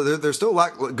what's there's still a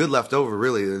lot good left over,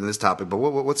 really, in this topic. But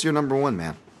what's your number one,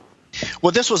 man?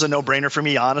 Well, this was a no-brainer for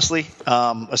me, honestly.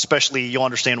 Especially, you'll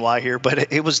understand why here.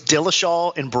 But it was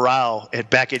Dillashaw and Barao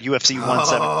back at UFC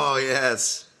 170. Oh,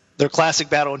 yes. Their classic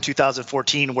battle in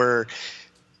 2014, where,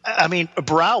 I mean,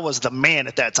 Barao was the man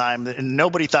at that time, and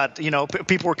nobody thought,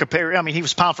 people were comparing. I mean, he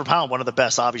was pound for pound one of the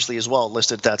best, obviously, as well,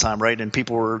 listed at that time, right? And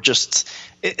people were just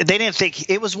they didn't think.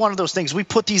 It was one of those things. We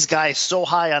put these guys so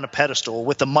high on a pedestal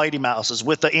with the Mighty Mouses,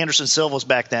 with the Anderson Silvas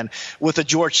back then, with the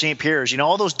George St. Pierre's,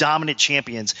 all those dominant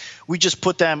champions. We just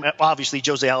put them, obviously,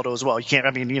 Jose Aldo as well. You can't,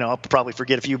 I'll probably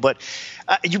forget a few, but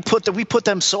we put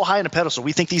them so high on a pedestal.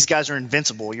 We think these guys are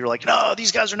invincible. You're like, no,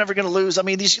 these guys are never going to lose. I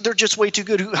mean, they're just way too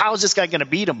good. How is this guy going to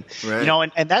beat them?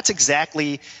 Right. And that's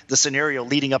exactly the scenario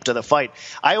leading up to the fight.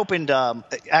 I opened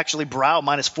actually Barao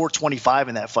minus 425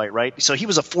 in that fight, right? So he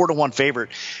was a 4-1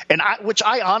 favorite, and which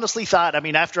I honestly thought. I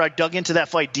mean, after I dug into that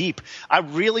fight deep, I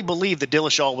really believed that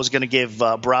Dillashaw was going to give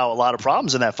Barao a lot of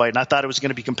problems in that fight, and I thought it was going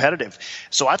to be competitive.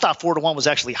 So I thought 4-1 was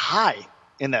actually high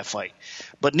in that fight.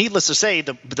 But needless to say,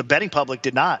 the betting public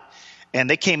did not. And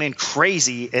they came in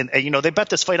crazy, and they bet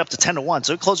this fight up to 10-1,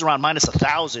 so it closed around minus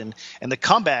 1,000. And the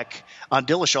comeback on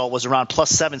Dillashaw was around plus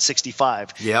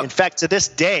 765. Yep. In fact, to this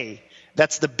day,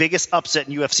 that's the biggest upset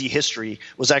in UFC history.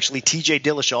 Was actually T.J.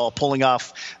 Dillashaw pulling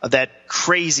off that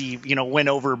crazy win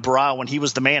over Barao when he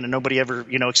was the man, and nobody ever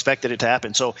expected it to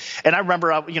happen. So, and I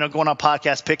remember going on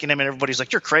podcasts picking him, and everybody's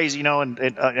like, "You're crazy,"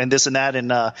 and this and that,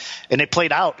 and it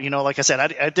played out. Like I said,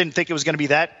 I didn't think it was going to be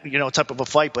that type of a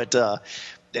fight, but.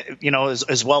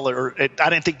 As well, I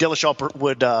didn't think Dillashaw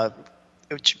would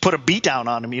put a beat down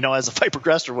on him, as the fight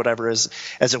progressed or whatever as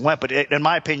it went. But in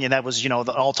my opinion, that was,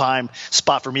 the all-time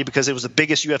spot for me, because it was the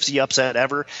biggest UFC upset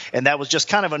ever. And that was just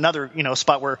kind of another,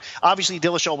 spot where obviously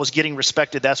Dillashaw was getting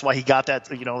respected. That's why he got that,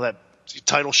 that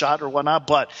title shot or whatnot,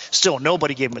 but still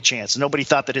nobody gave him a chance. Nobody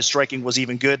thought that his striking was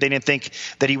even good. They didn't think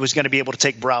that he was going to be able to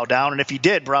take Barao down. And if he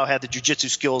did, Barao had the jiu-jitsu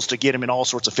skills to get him in all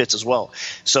sorts of fits as well.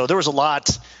 So there was a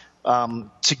lot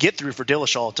to get through for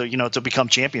Dillashaw to become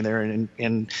champion there,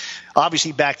 and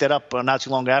obviously back that up not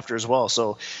too long after as well.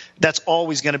 So that's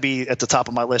always going to be at the top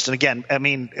of my list. And again, I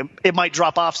mean, it might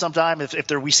drop off sometime if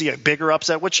we see a bigger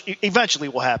upset, which eventually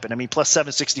will happen. I mean, plus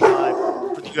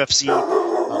 765 for the UFC.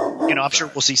 I'm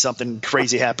sure we'll see something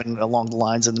crazy happen along the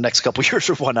lines in the next couple of years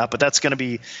or whatnot. But that's going to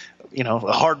be, a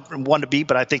hard one to beat.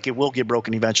 But I think it will get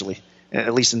broken eventually,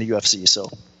 at least in the UFC.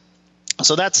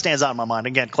 So that stands out in my mind.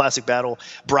 Again, classic battle.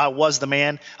 Barao was the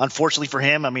man. Unfortunately for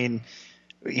him, I mean,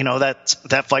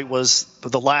 that fight was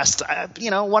the last,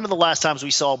 one of the last times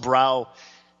we saw Brow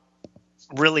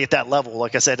really at that level,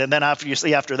 like I said. And then after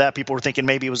that, people were thinking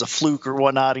maybe it was a fluke or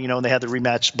whatnot, and they had the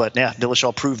rematch. But yeah,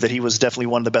 Dillashaw proved that he was definitely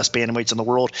one of the best bantamweights in the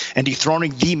world, and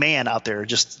dethroning the man out there,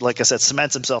 just like I said,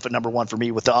 cements himself at number one for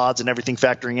me with the odds and everything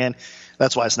factoring in.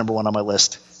 That's why it's number one on my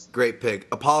list. Great pick.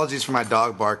 Apologies for my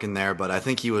dog barking there, but I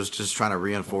think he was just trying to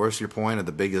reinforce your point of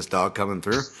the biggest dog coming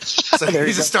through. So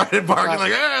he just started barking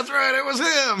like, "Yeah, that's right, it was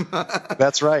him."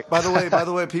 That's right. By the way,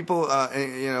 people,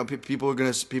 people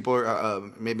are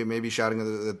maybe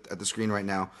shouting at the screen right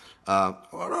now.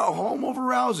 Home over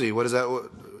Rousey. What is that?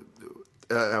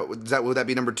 Would that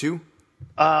be number 2?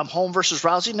 Home versus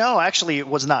Rousey? No, actually, it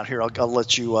was not. Here, I'll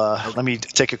let you. Let me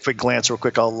take a quick glance real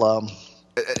quick. I'll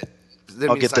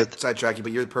get sidetrack you,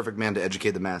 but you're the perfect man to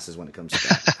educate the masses when it comes to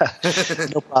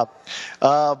that. No problem.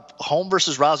 Home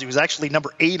versus Rousey was actually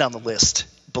number 8 on the list,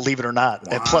 believe it or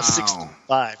not, at plus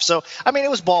 635. So, I mean, it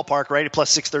was ballpark, right? At plus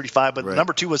 635, but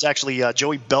number 2 was actually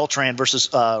Joey Beltran versus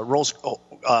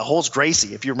Holmes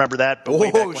Gracie, if you remember that.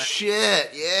 Oh, shit.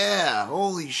 Yeah.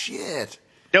 Holy shit.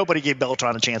 Nobody gave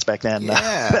Beltran a chance back then.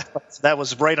 Yeah. That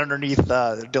was right underneath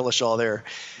Dillashaw there.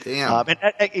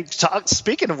 Damn.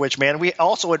 Speaking of which, man, we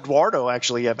also Eduardo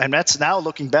actually, and that's now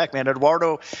looking back, man.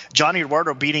 Johnny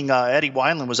Eduardo beating Eddie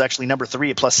Wineland was actually number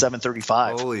 3 at plus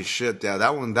 735. Holy shit! Yeah,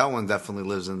 that one definitely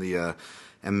lives in the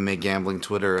MMA gambling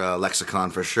Twitter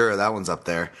lexicon for sure. That one's up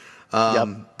there.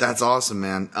 Yep. That's awesome,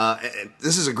 man.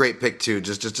 This is a great pick too.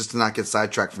 Just to not get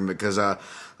sidetracked from it, because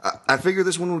I figured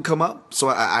this one would come up, so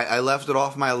I left it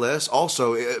off my list.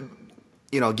 Also,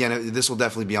 again, this will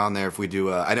definitely be on there if we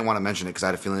do. I didn't want to mention it because I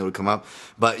had a feeling it would come up.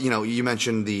 But, you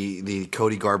mentioned the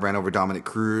Cody Garbrandt over Dominic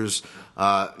Cruz,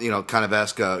 kind of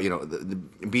ask, the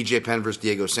BJ Penn versus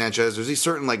Diego Sanchez. There's these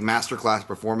certain, masterclass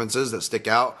performances that stick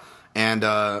out. And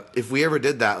if we ever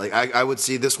did that, I would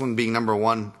see this one being number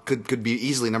 1, could be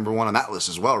easily number 1 on that list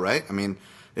as well, right? I mean,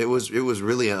 it was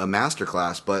really a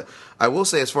masterclass. But I will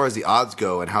say, as far as the odds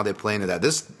go and how they play into that,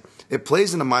 it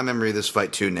plays into my memory of this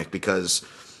fight too, Nick, because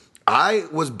I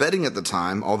was betting at the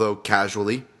time, although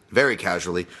casually, very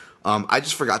casually. I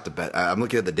just forgot to bet. I'm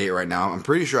looking at the date right now. I'm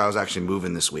pretty sure I was actually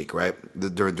moving this week, right?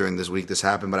 During this week this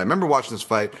happened. But I remember watching this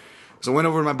fight. So I went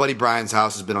over to my buddy Brian's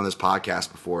house. Has been on this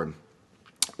podcast before. And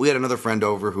we had another friend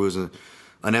over who was an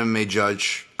MMA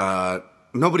judge.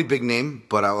 Nobody big name,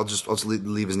 but I'll just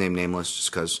leave his name nameless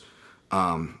just because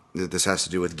this has to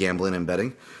do with gambling and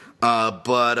betting.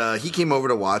 But he came over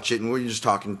to watch it, and we were just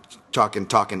talking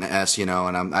S, and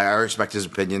I respect his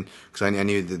opinion because I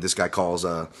knew that this guy calls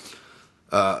not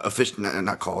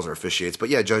calls or officiates, but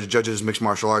yeah, judges mixed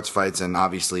martial arts fights, and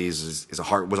obviously was a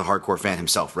hardcore fan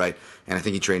himself, right? And I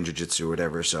think he trained jiu-jitsu or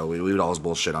whatever, so we would always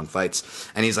bullshit on fights.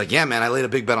 And he's like, yeah, man, I laid a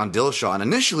big bet on Dillashaw, and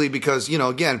initially because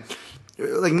again,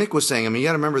 like Nick was saying, I mean, you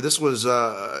got to remember this was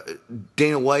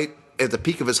Dana White at the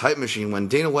peak of his hype machine. When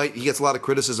Dana White, he gets a lot of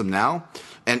criticism now,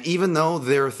 and even though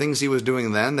there are things he was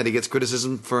doing then that he gets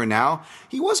criticism for now,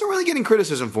 he wasn't really getting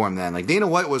criticism for him then. Like Dana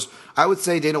White was, I would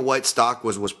say Dana White's stock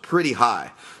was pretty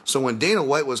high. So when Dana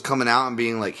White was coming out and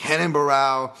being like, Renan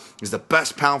Barão is the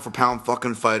best pound for pound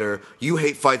fucking fighter, you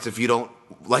hate fights if you don't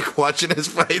like watching his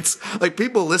fights, like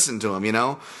people listen to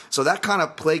him, So that kind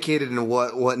of placated into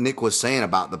what Nick was saying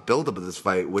about the buildup of this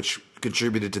fight, which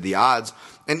contributed to the odds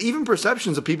and even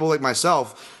perceptions of people like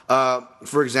myself.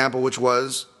 For example, which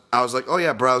was, I was like, oh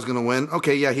yeah, Barão's going to win.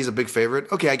 Okay, yeah, he's a big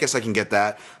favorite. Okay, I guess I can get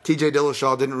that. TJ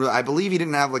Dillashaw I believe he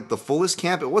didn't have like the fullest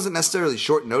camp. It wasn't necessarily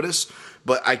short notice,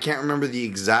 but I can't remember the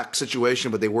exact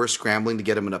situation, but they were scrambling to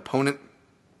get him an opponent.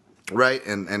 Right,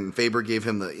 and Faber gave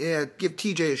him give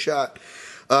TJ a shot.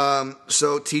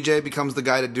 So TJ becomes the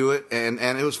guy to do it, and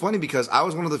it was funny because I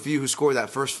was one of the few who scored that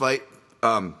first fight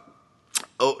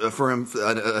for him,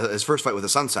 his first fight with the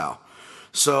Sun Sao.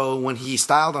 So when he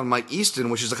styled on Mike Easton,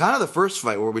 which is kind of the first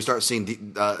fight where we start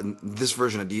seeing this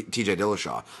version of TJ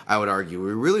Dillashaw, I would argue.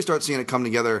 We really start seeing it come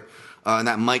together in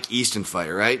that Mike Easton fight,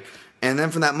 right? And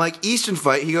then from that Mike Easton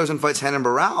fight, he goes and fights Renan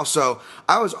Barão. So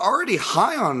I was already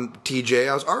high on TJ.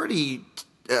 I was already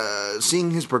seeing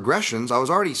his progressions. I was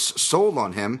already sold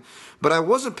on him, but I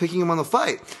wasn't picking him on the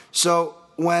fight. So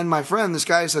when my friend, this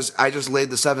guy says, I just laid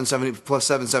the 770 plus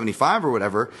 775 or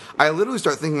whatever, I literally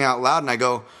start thinking out loud and I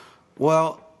go,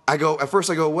 at first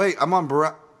I go, wait, I'm on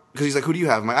Barão. Because he's like, who do you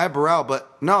have? I'm like, I have Barão,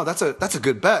 but no, that's a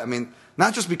good bet. I mean,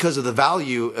 not just because of the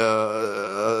value,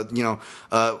 for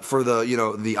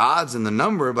the odds and the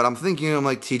number, but I'm thinking, I'm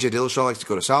like, TJ Dillashaw likes to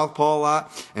go to southpaw a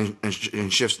lot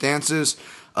and shift stances.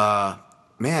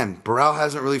 Man, Barão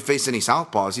hasn't really faced any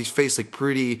southpaws. He's faced like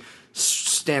pretty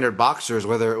standard boxers,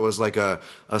 whether it was like a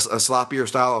sloppier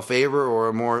style of Faber or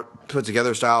a more put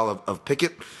together style of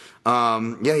Pickett. He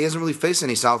hasn't really faced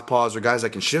any southpaws or guys that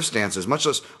can shift stances, much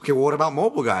less, okay, well, what about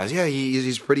mobile guys? Yeah,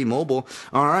 he's pretty mobile.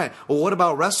 All right. Well, what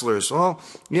about wrestlers? Well,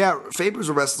 yeah, Faber's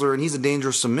a wrestler, and he's a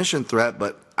dangerous submission threat,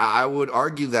 but I would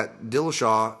argue that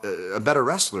Dillashaw, a better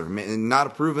wrestler, not a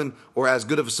proven or as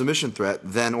good of a submission threat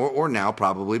then or now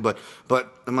probably, but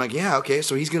I'm like, yeah, okay,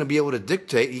 so he's going to be able to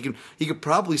dictate. He could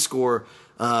probably score.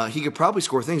 He could probably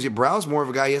score things. Brow's more of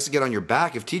a guy he has to get on your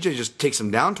back. If TJ just takes him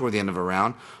down toward the end of a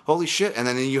round, holy shit. And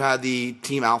then you had the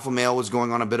team Alpha Male was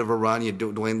going on a bit of a run. You had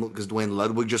Dwayne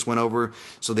Ludwig just went over,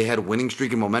 so they had a winning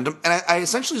streak and momentum. And I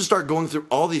essentially just start going through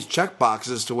all these check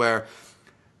boxes to where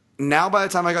now by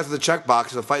the time I got to the check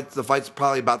box, the fight's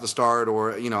probably about to start,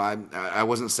 or I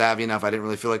wasn't savvy enough. I didn't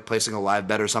really feel like placing a live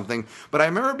bet or something. But I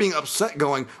remember being upset,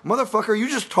 going, "Motherfucker, you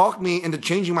just talked me into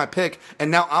changing my pick,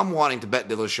 and now I'm wanting to bet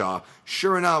Dillashaw."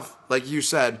 Sure enough, like you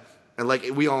said, and like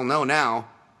we all know now,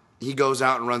 he goes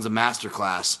out and runs a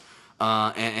masterclass,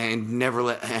 and never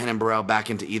let Renan Barão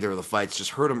back into either of the fights.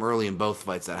 Just hurt him early in both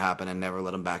fights that happened, and never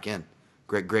let him back in.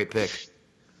 Great pick.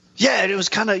 Yeah, it was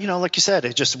kind of, like you said,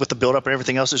 it just with the build-up and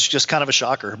everything else, it's just kind of a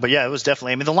shocker. But, yeah, it was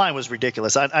definitely – I mean, the line was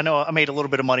ridiculous. I know I made a little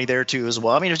bit of money there, too, as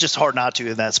well. I mean, it was just hard not to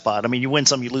in that spot. I mean, you win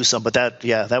some, you lose some. But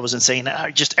that was insane.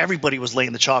 Just everybody was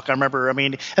laying the chalk. I remember,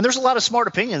 and there's a lot of smart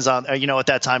opinions on, at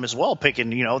that time as well, picking,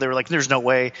 they were like, there's no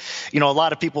way. A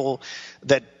lot of people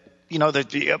that – a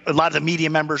lot of the media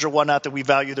members or whatnot that we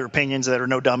value their opinions, that are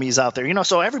no dummies out there.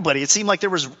 So everybody, it seemed like there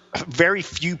was very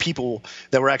few people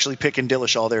that were actually picking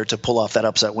Dillashaw there to pull off that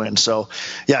upset win. So,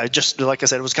 yeah, just like I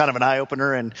said, it was kind of an eye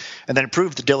opener, and then it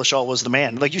proved that Dillashaw was the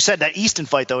man. Like you said, that Easton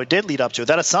fight though, it did lead up to it.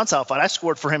 That Assunção fight, I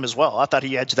scored for him as well. I thought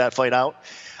he edged that fight out.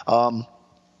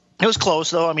 It was close,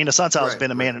 though. I mean, Assunção has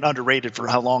been a man and underrated for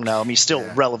how long now? I mean, he's still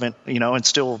relevant, and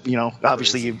still,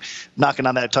 obviously knocking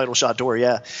on that title shot door,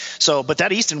 yeah. So, but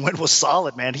that Easton win was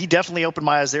solid, man. He definitely opened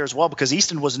my eyes there as well, because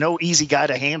Easton was no easy guy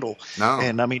to handle. No.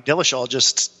 And, I mean,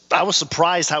 Dillashaw I was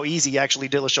surprised how easy actually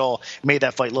Dillashaw made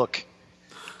that fight look.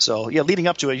 So, yeah, leading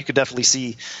up to it, you could definitely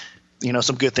see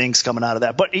some good things coming out of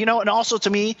that. But, and also to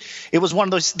me, it was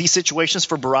one of these situations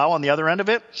for Barão on the other end of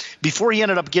it. Before he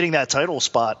ended up getting that title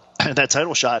spot, that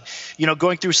title shot,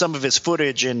 going through some of his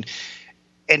footage and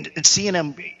seeing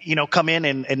him, come in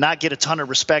and not get a ton of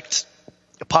respect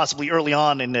possibly early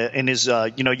on in his,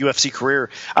 UFC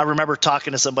career. I remember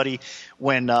talking to somebody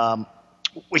when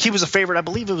he was a favorite. I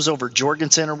believe it was over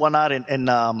Jorgensen or whatnot.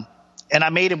 And I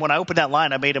made him, when I opened that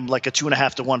line, I made him like a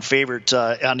 2.5 to 1 favorite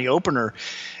on the opener.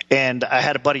 And I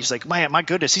had a buddy who's like, man, my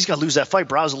goodness, he's going to lose that fight.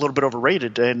 Barão's a little bit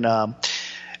overrated. And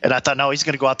I thought, no, he's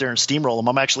going to go out there and steamroll him.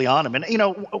 I'm actually on him. And,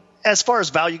 as far as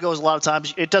value goes, a lot of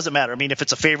times it doesn't matter. I mean, if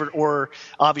it's a favorite or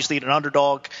obviously an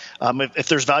underdog, if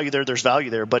there's value there, there's value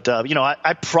there. But,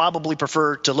 I probably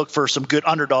prefer to look for some good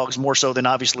underdogs more so than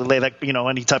obviously lay that,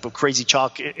 any type of crazy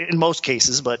chalk in most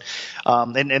cases. But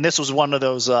and this was one of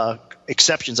those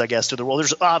exceptions, I guess, to the rule.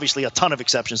 There's obviously a ton of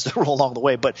exceptions to the rule along the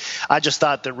way. But I just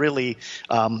thought that really,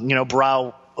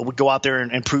 Barão would go out there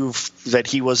and prove that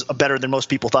he was better than most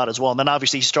people thought as well. And then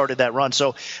obviously he started that run.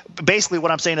 So basically what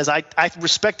I'm saying is I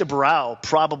respected Barão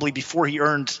probably before he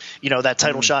earned, that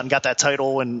title shot and got that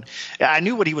title. And I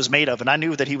knew what he was made of, and I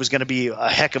knew that he was going to be a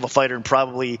heck of a fighter and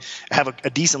probably have a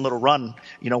decent little run,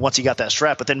 once he got that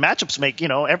strap. But then matchups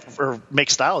make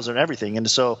styles and everything.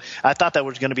 And so I thought that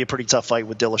was going to be a pretty tough fight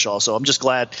with Dillashaw. So I'm just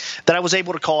glad that I was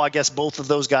able to call, I guess, both of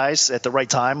those guys at the right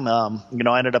time.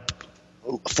 I ended up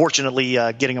fortunately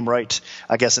getting them right,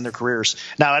 I guess, in their careers.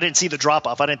 Now, I didn't see the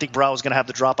drop-off. I didn't think Barão was going to have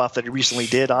the drop-off that he recently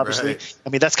did, obviously. Right. I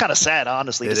mean, that's kind of sad,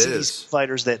 honestly, to see these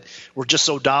fighters that were just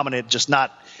so dominant just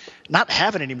not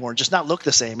have it anymore and just not look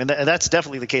the same. And that's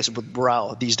definitely the case with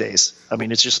Barão these days. I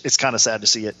mean, it's kind of sad to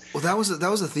see it. Well, that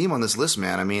was a theme on this list,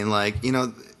 man. I mean,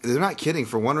 they're not kidding.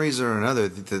 For one reason or another,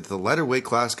 the lighter weight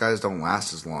class guys don't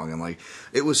last as long. And,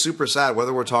 it was super sad,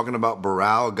 whether we're talking about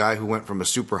Barão, a guy who went from a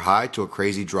super high to a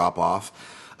crazy drop-off,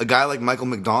 a guy like Michael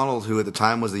McDonald, who at the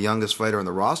time was the youngest fighter on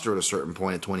the roster at a certain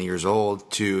point at 20 years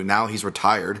old, to now he's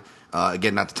retired.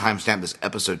 Again, not to timestamp this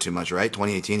episode too much, right?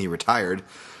 2018, he retired.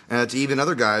 To even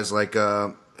other guys like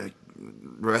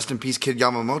rest in peace, Kid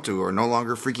Yamamoto, who are no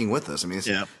longer freaking with us. I mean, it's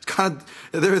kind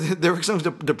of there were some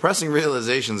depressing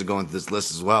realizations going through this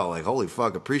list as well. Like, holy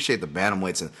fuck, appreciate the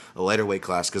bantamweights and the lighter weight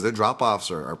class, because their drop offs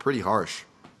are pretty harsh.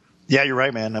 Yeah, you're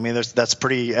right, man. I mean, that's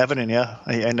pretty evident, yeah.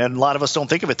 And a lot of us don't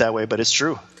think of it that way, but it's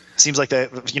true. Seems like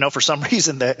for some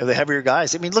reason, the heavier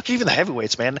guys. I mean, look, even the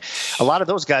heavyweights, man. A lot of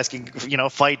those guys can,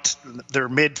 fight their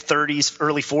mid 30s,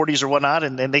 early 40s, or whatnot,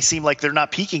 and they seem like they're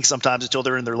not peaking sometimes until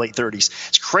they're in their late 30s.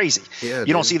 It's crazy. Yeah,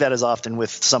 you don't see that as often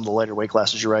with some of the lighter weight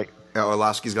classes. You're right. Yeah,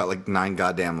 Orlovsky's got like 9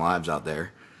 goddamn lives out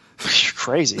there. You're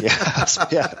crazy, yeah.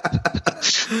 Yeah,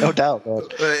 no doubt, man.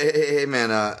 Hey, man,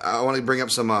 I want to bring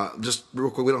up some just real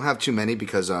quick. We don't have too many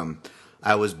because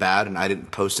I was bad and I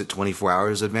didn't post it 24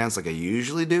 hours in advance like I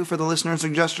usually do for the listener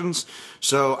suggestions.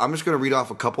 So I'm just going to read off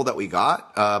a couple that we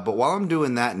got. But while I'm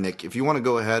doing that, Nick, if you want to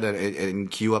go ahead and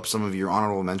queue up some of your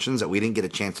honorable mentions that we didn't get a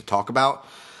chance to talk about,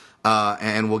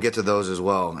 and we'll get to those as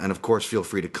well. And of course, feel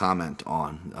free to comment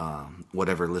on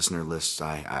whatever listener lists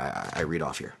I read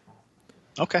off here.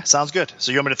 Okay, sounds good.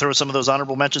 So you want me to throw some of those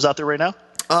honorable mentions out there right now?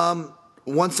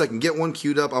 1 second, get one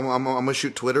queued up. I'm gonna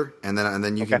shoot Twitter, and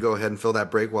then you can go ahead and fill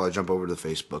that break while I jump over to the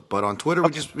Facebook. But on Twitter, we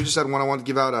just had one I want to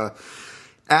give out.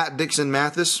 At Dixon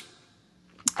Mathis,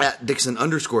 at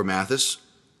Dixon_Mathis.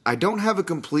 I don't have a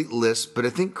complete list, but I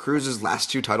think Cruz's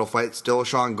last 2 title fights,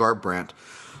 Dillashaw and Garbrandt,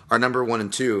 are number 1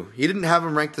 and 2. He didn't have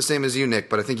them ranked the same as you, Nick,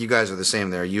 but I think you guys are the same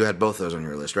there. You had both those on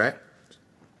your list, right?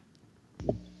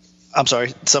 I'm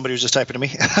sorry, somebody was just typing to me.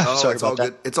 Oh, sorry it's about all that.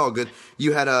 good. It's all good. He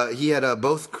had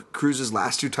both Cruz's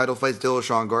last 2 title fights,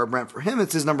 Dillashaw and Garbrandt. For him,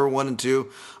 it's his number 1 and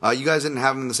 2. You guys didn't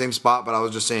have them in the same spot, but I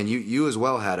was just saying you as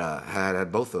well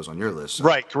had both those on your list. So.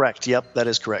 Right, correct. Yep, that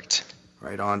is correct.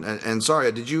 Right on. And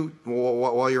sorry, did you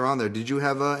while you're on there, did you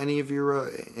have any of your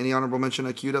any honorable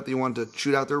mention queued up that you wanted to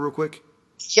shoot out there real quick?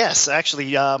 Yes,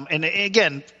 actually. And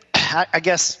again, I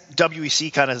guess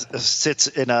WEC kind of sits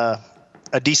in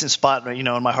a decent spot,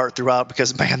 in my heart throughout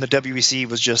because, man, the WEC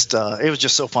was just it was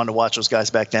just so fun to watch those guys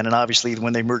back then, and obviously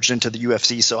when they merged into the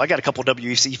UFC. So I got a couple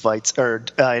WEC fights, one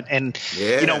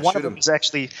of them was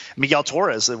actually Miguel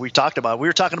Torres that we talked about. We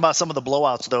were talking about some of the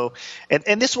blowouts though,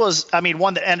 and this was,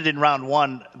 one that ended in round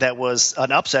 1 that was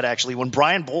an upset actually when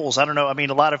Brian Bowles. I don't know.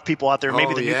 A lot of people out there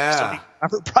maybe remember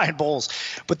Brian Bowles,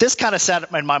 but this kind of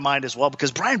sat in my mind as well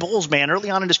because Brian Bowles, man, early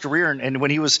on in his career and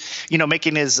when he was,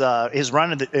 making his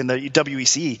run in the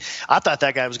WEC, I thought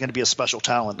that guy was going to be a special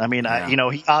talent.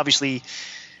 He obviously,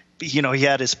 he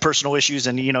had his personal issues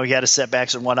and, he had his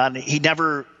setbacks and whatnot. And he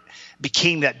never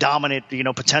became that dominant,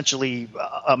 potentially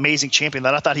amazing champion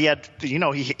that I thought he had,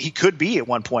 he could be at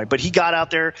one point. But he got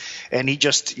out there and he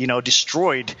just,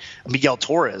 destroyed Miguel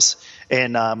Torres.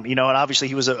 And, and obviously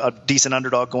he was a decent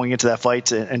underdog going into that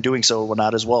fight and doing so or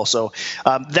whatnot as well. So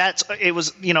it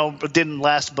was, it didn't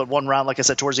last but 1 round. Like I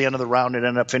said, towards the end of the round, it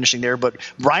ended up finishing there. But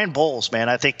Brian Bowles, man,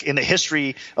 I think in the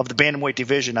history of the bantamweight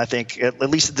division, I think at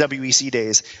least the WEC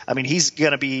days,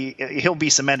 he'll be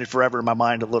cemented forever in my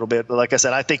mind a little bit. But like I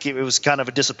said, I think it was kind of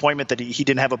a disappointment that he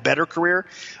didn't have a better career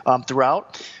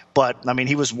throughout. But,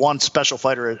 he was one special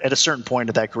fighter at a certain point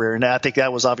of that career. And I think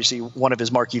that was obviously one of his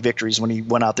marquee victories when he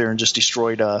went out there and just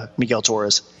destroyed Miguel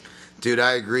Torres. Dude,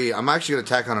 I agree. I'm actually going to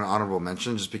tack on an honorable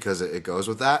mention just because it goes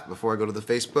with that before I go to the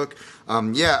Facebook.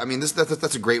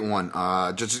 That's a great one.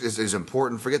 Just is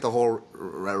important. Forget the whole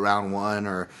round 1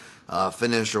 or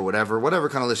finish or whatever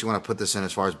kind of list you want to put this in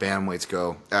as far as bantamweights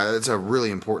go. It's a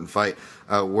really important fight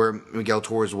where Miguel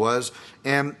Torres was.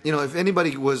 And, if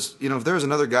anybody was, if there was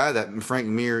another guy that Frank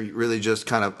Mir really just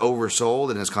kind of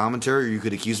oversold in his commentary, or you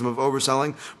could accuse him of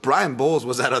overselling, Brian Bowles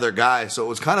was that other guy. So it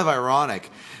was kind of ironic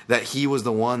that he was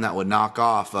the one that would knock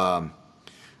off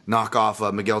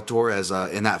Miguel Torres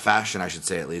in that fashion, I should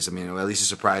say, at least. At least a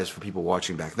surprise for people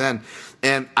watching back then.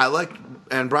 And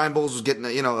Brian Bowles was getting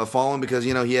a falling because he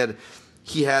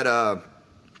had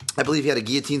I believe he had a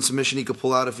guillotine submission he could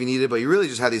pull out if he needed, but he really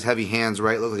just had these heavy hands,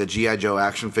 right? Looked like a G.I. Joe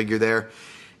action figure there.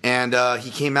 And he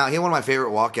came out. He had one of my favorite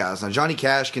walkouts. Now, Johnny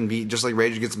Cash can be, just like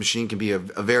Rage Against the Machine, can be a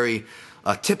very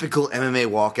typical MMA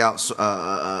walkout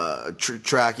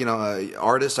track,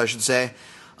 artist, I should say.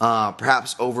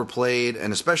 Perhaps overplayed,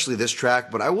 and especially this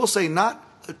track. But I will say not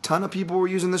a ton of people were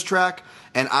using this track,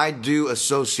 and I do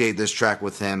associate this track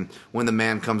with him when the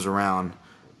man comes around.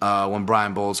 When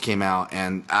Brian Bowles came out,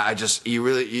 and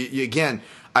again,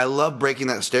 I love breaking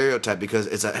that stereotype because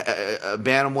it's a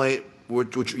bantamweight,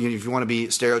 which if you want to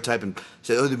be stereotype and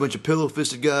say, oh, they're a bunch of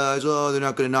pillow-fisted guys, oh, they're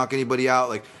not going to knock anybody out.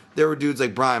 Like there were dudes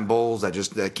like Brian Bowles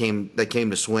that came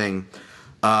to swing,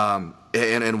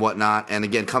 and whatnot. And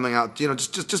again, coming out,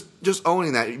 just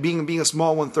owning that, being a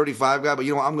small 135 guy, but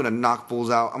I'm going to knock fools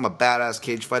out. I'm a badass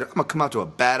cage fighter. I'm going to come out to a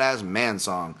badass man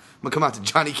song. I'm going to come out to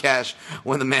Johnny Cash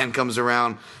when the man comes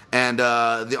around. And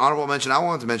the honorable mention I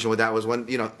wanted to mention with that was when,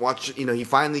 he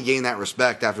finally gained that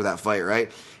respect after that fight, right?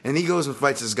 And he goes and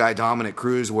fights this guy, Dominic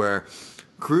Cruz, where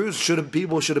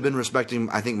people should have been respecting,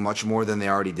 I think, much more than they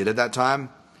already did at that time.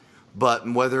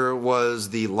 But whether it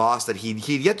was the loss that he'd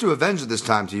yet to avenge at this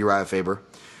time to Uriah Faber,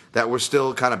 that were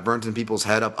still kind of burnt in people's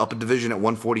head up a division at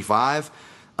 145.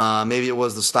 Maybe it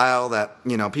was the style that,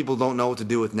 people don't know what to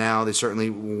do with now. They certainly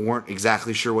weren't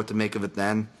exactly sure what to make of it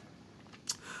then.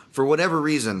 For whatever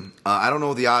reason, I don't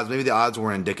know the odds. Maybe the odds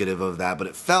were indicative of that, but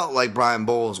it felt like Brian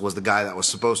Bowles was the guy that was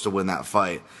supposed to win that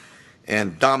fight.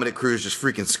 And Dominic Cruz just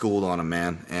freaking schooled on him,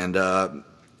 man. And I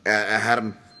had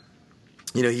him,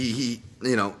 he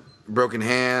broken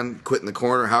hand, quit in the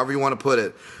corner, however you want to put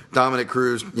it. Dominic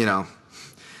Cruz,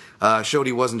 showed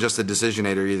he wasn't just a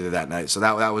decisionator either that night. So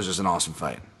that was just an awesome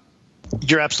fight.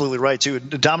 You're absolutely right, too.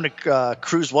 Dominic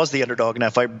Cruz was the underdog in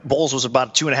that fight. Bowles was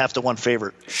about 2.5 to 1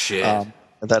 favorite. Shit.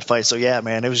 That fight. So, yeah,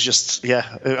 man, it was just,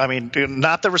 I mean,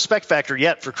 not the respect factor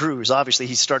yet for Cruz. Obviously,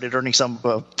 he started earning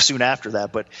some soon after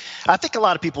that. But I think a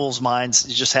lot of people's minds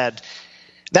just had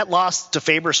that loss to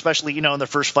Faber, especially, in the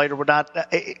first fight or whatnot.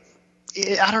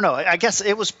 I don't know. I guess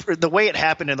it was the way it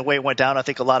happened and the way it went down. I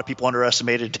think a lot of people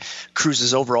underestimated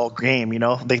Cruz's overall game.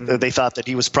 They thought that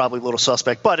he was probably a little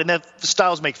suspect, but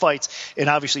styles make fights. And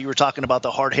obviously you were talking about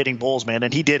the hard hitting Bowles, man.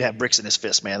 And he did have bricks in his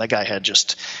fist, man. That guy had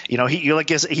just, he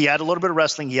had a little bit of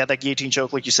wrestling. He had that guillotine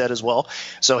choke, like you said, as well.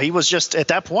 So he was just at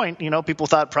that point, people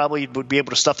thought probably he would be able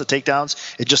to stuff the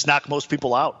takedowns. It just knocked most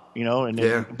people out,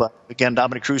 but again,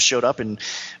 Dominic Cruz showed up and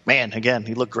man, again,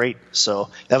 he looked great. So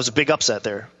that was a big upset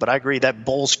there, but I agree. That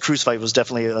Bowles Cruz fight was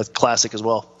definitely a classic as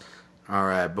well. All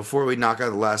right. Before we knock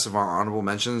out the last of our honorable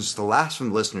mentions, the last from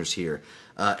the listeners here.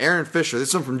 Aaron Fisher, this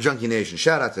is one from Junkie Nation.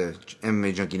 Shout out to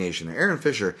MMA Junkie Nation. Aaron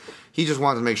Fisher, he just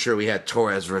wanted to make sure we had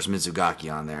Torres versus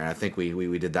Mizugaki on there, and I think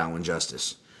we did that one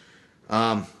justice.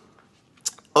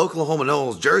 Oklahoma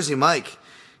Knowles, Jersey Mike.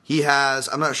 He has,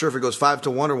 I'm not sure if it goes 5-1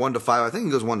 or 1-5. I think it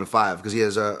goes 1-5 because he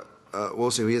has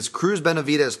we'll see. He has Cruz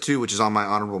Benavidez 2, which is on my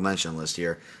honorable mention list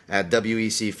here at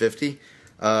WEC 50.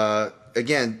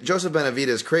 Again, Joseph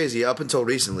Benavidez crazy up until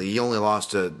recently. He only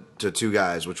lost to two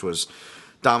guys, which was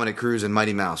Dominic Cruz and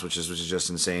Mighty Mouse, which is just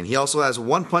insane. He also has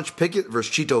One Punch Pickett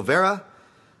versus Chito Vera.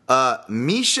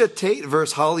 Misha Tate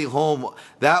versus Holly Holm.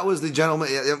 That was the gentleman.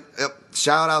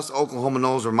 Shout outs to Oklahoma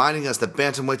Knowles reminding us that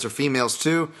bantamweights are females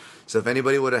too. So if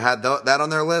anybody would have had that on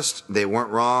their list, they weren't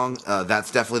wrong. That's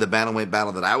definitely the bantamweight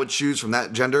battle that I would choose from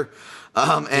that gender.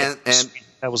 And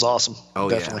that was awesome. Oh,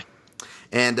 definitely.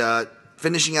 Yeah. And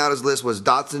finishing out his list was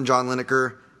Dotson, John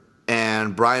Lineker,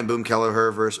 and Brian Boom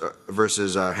Kelleher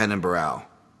versus Renan Barao.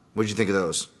 What did you think of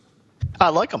those? I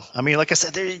like them. I mean, like I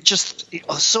said, they're just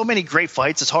so many great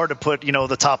fights. It's hard to put,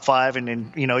 the top five,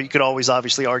 and you could always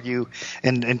obviously argue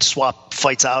and swap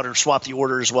fights out or swap the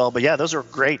order as well. But yeah, those are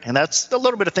great, and that's a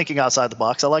little bit of thinking outside the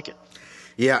box. I like it.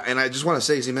 Yeah, and I just want to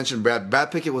say, as you mentioned,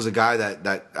 Brad Pickett was a guy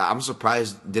that I'm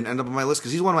surprised didn't end up on my list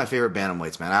because he's one of my favorite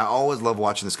bantamweights, man. I always love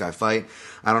watching this guy fight.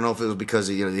 I don't know if it was because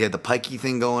he had the pikey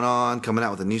thing going on, coming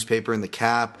out with the newspaper and the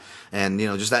cap, and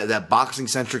just that boxing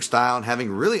centric style, and having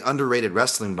really underrated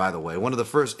wrestling. By the way, one of the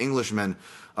first Englishmen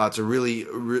to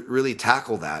really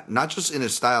tackle that, not just in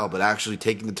his style, but actually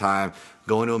taking the time,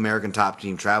 going to American Top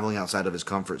Team, traveling outside of his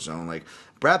comfort zone, like.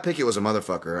 Brad Pickett was a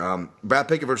motherfucker. Brad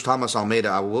Pickett versus Thomas Almeida,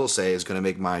 I will say, is going to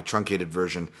make my truncated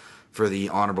version for the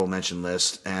honorable mention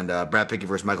list. And Brad Pickett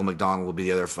versus Michael McDonald will be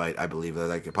the other fight, I believe.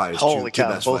 Like probably Holy two cow,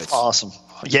 best both fights. Awesome.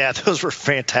 Yeah, those were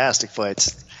fantastic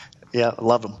fights. Yeah, I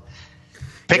love them.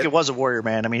 Pickett was a warrior,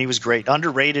 man. I mean, he was great,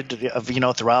 underrated,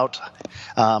 throughout,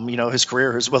 his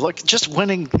career. Just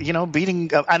winning,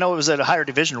 beating. I know it was at a higher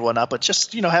division or whatnot, but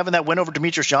just having that win over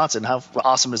Demetrius Johnson, how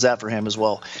awesome is that for him as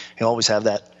well? He'll always have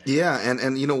that. Yeah,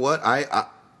 and you know what? I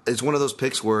it's one of those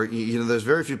picks where there's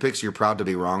very few picks you're proud to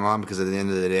be wrong on because at the end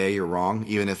of the day, you're wrong,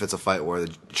 even if it's a fight where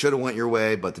it should have went your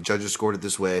way, but the judges scored it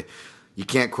this way. You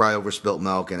can't cry over spilt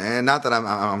milk, and not that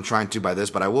I'm trying to by this,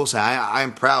 but I will say I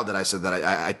am proud that I said that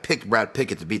I picked Brad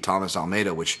Pickett to beat Thomas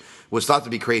Almeida, which was thought to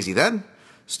be crazy then,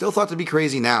 still thought to be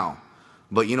crazy now.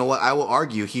 But you know what? I will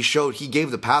argue he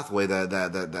gave the pathway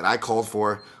that I called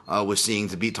for was seeing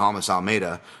to beat Thomas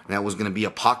Almeida, and that was going to be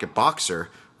a pocket boxer.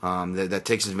 That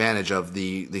takes advantage of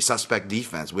the suspect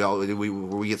defense.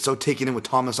 We get so taken in with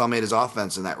Thomas Almeida's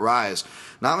offense and that rise.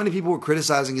 Not many people were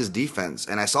criticizing his defense,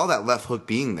 and I saw that left hook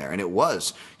being there, and it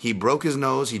was. He broke his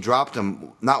nose. He dropped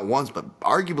him not once, but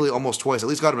arguably almost twice. At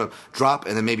least got him to drop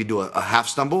and then maybe do a half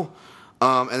stumble.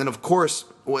 And then of course,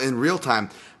 in real time,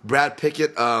 Brad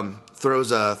Pickett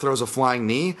throws a flying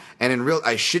knee, and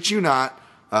I shit you not.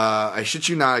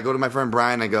 I go to my friend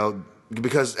Brian. I go,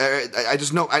 because I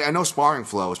just know I know sparring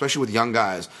flow, especially with young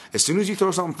guys. As soon as you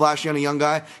throw something flashy on a young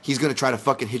guy, he's going to try to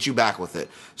fucking hit you back with it.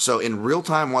 So in real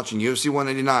time, watching UFC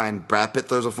 189, Brad Pitt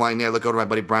throws a flying knee. I look over to my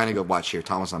buddy Brian and go, "Watch here,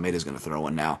 Thomas Almeida's going to throw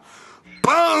one now."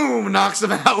 Boom! Knocks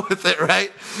him out with it,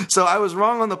 right? So I was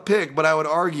wrong on the pick, but I would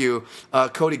argue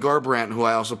Cody Garbrandt, who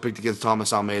I also picked against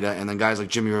Thomas Almeida, and then guys like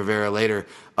Jimmy Rivera later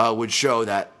would show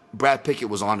that Brad Pickett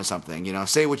was onto something. You know,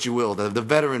 say what you will, the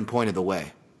veteran pointed the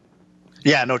way.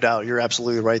 Yeah, no doubt. You're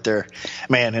absolutely right there,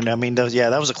 man. And I mean,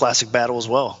 that was a classic battle as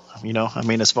well. You know, I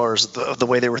mean, as far as the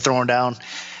way they were throwing down,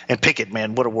 and Pickett,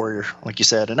 man, what a warrior, like you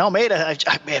said. And Almeida,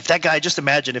 man, if that guy, just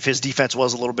imagine if his defense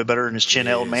was a little bit better and his chin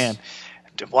held, man.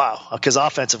 Wow, because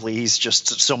offensively he's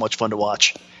just so much fun to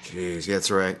watch. Jeez, yeah,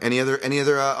 that's right. Any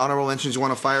other honorable mentions you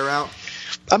want to fire out?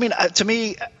 I mean, to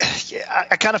me,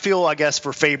 I kind of feel, I guess,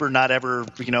 for Faber not ever,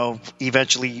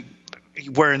 eventually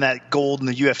wearing that gold in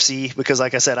the UFC, because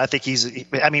like I said, I think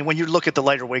when you look at the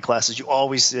lighter weight classes, you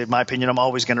always, in my opinion, I'm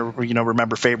always going to,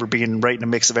 remember Faber being right in the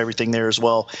mix of everything there as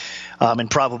well. And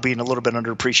probably being a little bit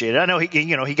underappreciated. I know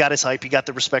he got his hype. He got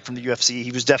the respect from the UFC.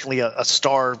 He was definitely a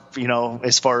star,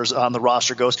 as far as on the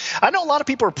roster goes. I know a lot of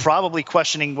people are probably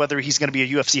questioning whether he's going to be a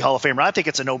UFC Hall of Famer. I think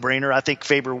it's a no-brainer. I think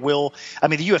Faber will. I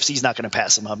mean, the UFC is not going to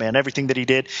pass him up, man. Everything that he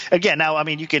did. Again, now, I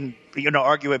mean, you can,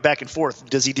 argue it back and forth.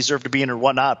 Does he deserve to be in or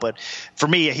whatnot? But for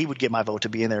me, he would get my vote to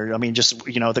be in there. I mean, just,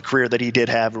 the career that he did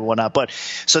have or whatnot. But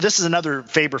so this is another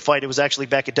Faber fight. It was actually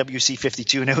back at WC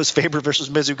 52, and it was Faber versus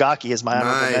Mizugaki as my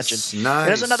honorable mention. Nice.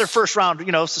 There's another first round,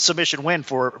 submission win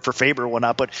for Faber or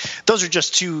whatnot. But those are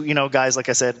just two, guys. Like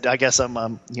I said, I guess I'm,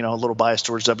 a little biased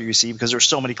towards WC because there's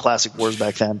so many classic wars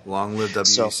back then. Long live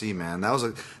WC, man.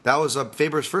 That was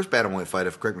Faber's first bantamweight fight.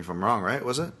 Correct me if I'm wrong, right?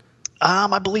 Was it?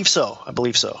 I believe so.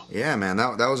 Yeah, man.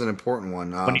 That was an important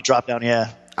one. When he dropped down,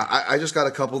 yeah. I just got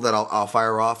a couple that I'll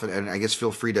fire off, and I guess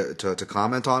feel free to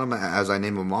comment on them as I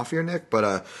name them off here, Nick.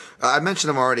 But I mentioned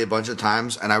them already a bunch of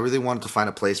times, and I really wanted to find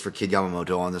a place for Kid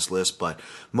Yamamoto on this list. But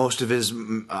most of his,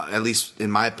 at least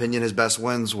in my opinion, his best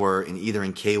wins were either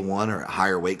in K1 or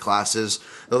higher weight classes.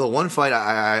 Though the one fight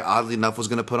I oddly enough was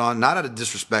going to put on, not out of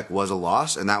disrespect, was a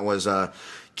loss, and that was as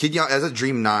a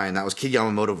Dream 9. That was Kid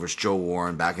Yamamoto versus Joe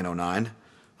Warren back in 2009.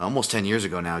 Almost 10 years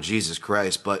ago now, Jesus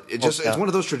Christ. But it's one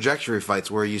of those trajectory fights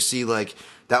where you see, like,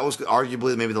 that was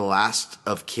arguably maybe the last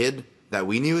of Kid that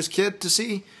we knew as Kid to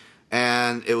see.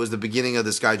 And it was the beginning of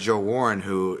this guy, Joe Warren,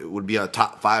 who would be on a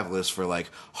top 5 list for, like,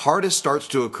 hardest starts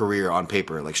to a career on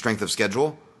paper, like strength of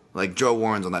schedule. Like, Joe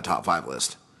Warren's on that top 5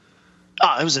 list.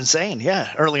 Oh, it was insane,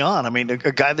 yeah, early on. I mean,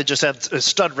 a guy that just had a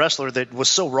stud wrestler that was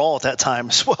so raw at that time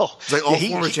as well. It's like all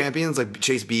former champions, like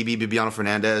Chase Beebe, Bibiano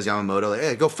Fernandez, Yamamoto. Like,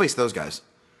 hey, go face those guys.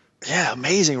 Yeah,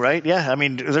 amazing, right? Yeah, I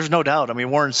mean, there's no doubt. I mean,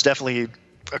 Warren's definitely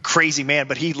a crazy man,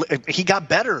 but he got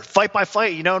better fight by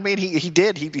fight. You know what I mean? He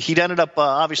did. He ended up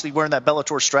obviously wearing that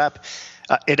Bellator strap,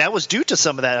 and that was due to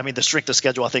some of that. I mean, the strength of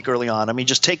schedule, I think, early on. I mean,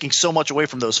 just taking so much away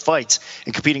from those fights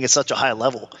and competing at such a high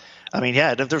level. I mean,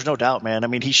 yeah, there's no doubt, man. I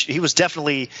mean, he was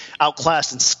definitely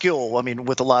outclassed in skill, I mean,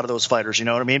 with a lot of those fighters, you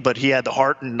know what I mean? But he had the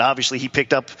heart, and obviously he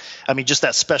picked up, I mean, just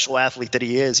that special athlete that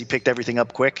he is. He picked everything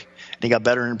up quick, and he got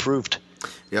better and improved.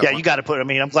 Yeah, you got to put – I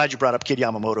mean, I'm glad you brought up Kid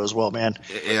Yamamoto as well, man.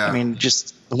 Yeah. I mean,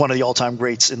 just one of the all-time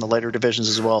greats in the lighter divisions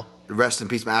as well. Rest in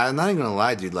peace, man. I'm not even going to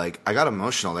lie, dude. Like, I got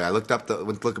emotional there. I went to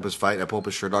look up his fight. I pulled up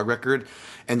his Sure Dog record.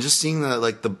 And just seeing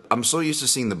I'm so used to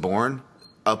seeing the Born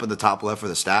up in the top left for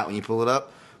the stat when you pull it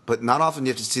up. But not often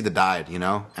you have to see the died, you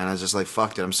know? And I was just like,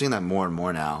 fuck it. I'm seeing that more and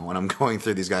more now when I'm going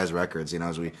through these guys' records, you know,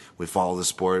 as we follow the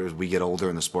sport, as we get older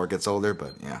and the sport gets older.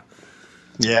 But, yeah.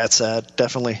 Yeah, it's sad,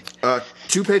 definitely.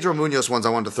 2 Pedro Munoz ones I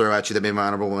wanted to throw at you that made my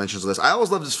honorable mentions list. I always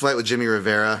loved this fight with Jimmy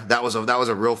Rivera. That was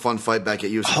a real fun fight back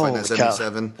at UFC Fight Night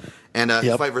 77. And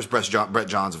his fight versus Brett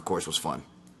Johns, of course, was fun.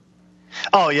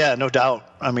 Oh, yeah, no doubt.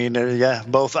 I mean, yeah,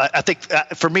 both. I think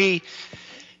for me,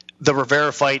 the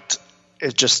Rivera fight,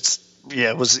 it just,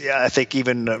 it was, I think,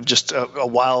 even just a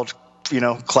wild,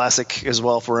 classic as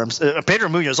well for him. Pedro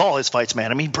Munoz, all his fights,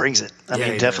 man. I mean, he brings it. I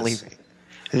mean, definitely.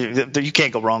 You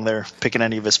can't go wrong there picking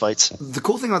any of his fights. The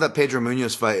cool thing about that Pedro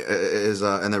Munoz fight is,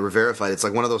 and the Rivera fight, it's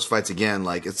like one of those fights again,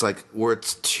 like it's like where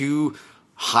it's 2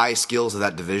 high skills of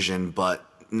that division, but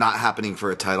not happening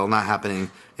for a title, not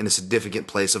happening in a significant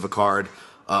place of a card,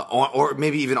 or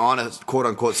maybe even on a quote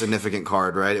unquote significant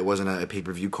card, right? It wasn't a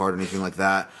pay-per-view card or anything like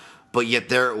that, but yet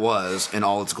there it was in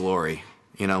all its glory.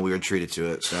 We were treated to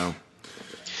it, so.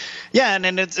 Yeah,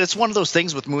 and it's one of those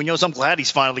things with Munoz. I'm glad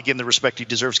he's finally getting the respect he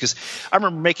deserves because I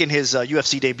remember making his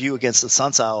UFC debut against the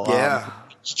Sunsao.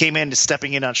 He came in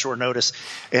stepping in on short notice,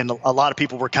 and a lot of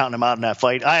people were counting him out in that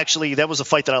fight. That was a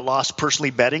fight that I lost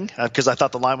personally betting because I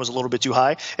thought the line was a little bit too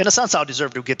high. And Assunção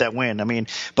deserved to get that win. I mean,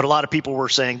 but a lot of people were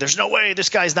saying, there's no way this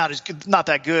guy's not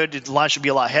that good. The line should be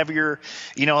a lot heavier.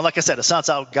 And like I said,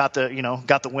 Assunção got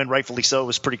the win, rightfully so. It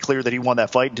was pretty clear that he won that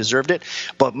fight and deserved it.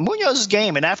 But Munoz's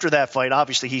game, and after that fight,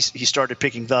 obviously he started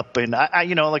picking up. And I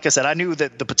like I said, I knew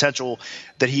that the potential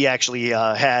that he actually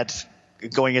had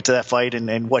going into that fight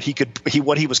and what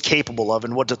he was capable of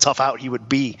and what a tough out he would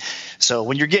be. So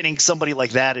when you're getting somebody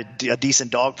like that at a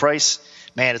decent dog price,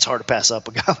 man, it's hard to pass up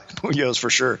a guy like Munoz for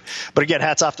sure. But again,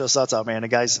 hats off to Assunção, man. The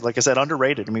guy's, like I said,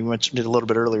 underrated. I mean, we mentioned it a little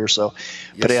bit earlier. So,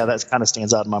 yes, but yeah, that kind of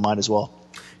stands out in my mind as well.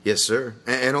 Yes, sir.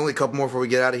 And only a couple more before we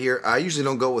get out of here. I usually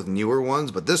don't go with newer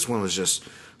ones, but this one was just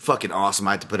fucking awesome.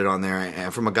 I had to put it on there.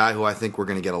 And from a guy who I think we're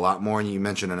going to get a lot more, and you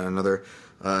mentioned another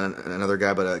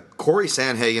guy, but Corey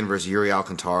Sandhagen versus Yuri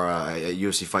Alcantara at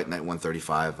UFC Fight Night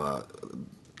 135,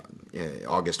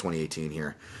 August 2018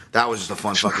 here. That was just a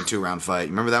fun fucking 2-round fight. You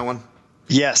remember that one?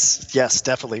 Yes,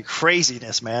 definitely.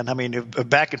 Craziness, man. I mean,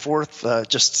 back and forth, I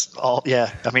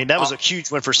mean, that was a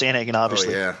huge win for Sandhagen,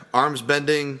 obviously. Oh, yeah. Arms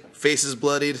bending, faces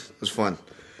bloodied. It was fun.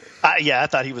 I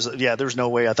thought he was. Yeah, there's no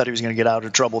way. I thought he was going to get out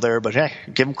of trouble there, but hey,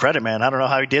 give him credit, man. I don't know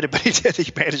how he did it, but he did.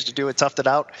 He managed to do it, toughed it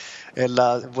out, and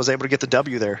was able to get the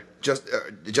W there. Just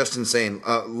insane.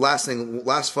 Last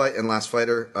fight and last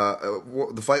fighter.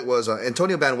 The fight was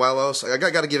Antonio Banuelos. I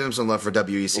got to give him some love for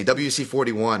WEC. WEC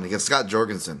 41 against Scott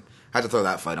Jorgensen. I had to throw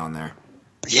that fight on there.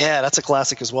 Yeah, that's a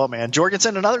classic as well, man.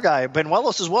 Jorgensen, another guy.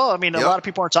 Banuelos as well. I mean, a lot of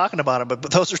people aren't talking about him, but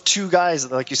those are two guys,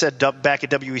 like you said, back at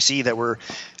WEC that were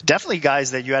definitely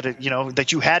guys that you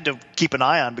had to keep an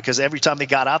eye on because every time they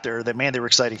got out there, they were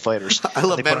exciting fighters. I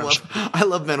love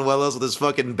Banuelos with his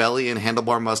fucking belly and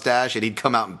handlebar mustache, and he'd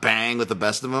come out and bang with the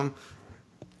best of them.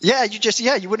 Yeah,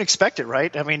 you wouldn't expect it,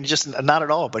 right? I mean, just not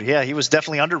at all. But yeah, he was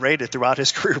definitely underrated throughout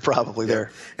his career, probably there.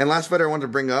 And last fighter I wanted to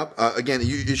bring up again.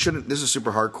 You shouldn't. This is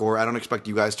super hardcore. I don't expect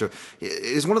you guys to.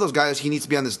 Is one of those guys. He needs to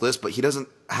be on this list, but he doesn't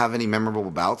have any memorable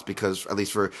bouts because, at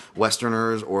least for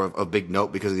Westerners or of big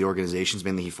note, because of the organizations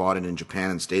mainly he fought in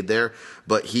Japan and stayed there.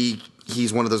 But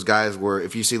he's one of those guys where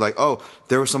if you see like, oh,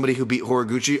 there was somebody who beat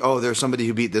Horiguchi. Oh, there's somebody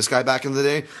who beat this guy back in the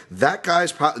day. That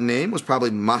guy's name was probably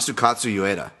Masukatsu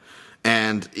Ueda.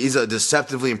 And he's a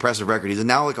deceptively impressive record. He's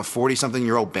now like a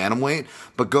 40-something-year-old bantamweight,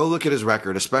 but go look at his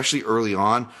record, especially early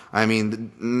on. I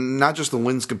mean, not just the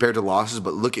wins compared to losses,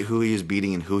 but look at who he was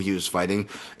beating and who he was fighting.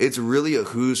 It's really a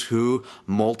who's who,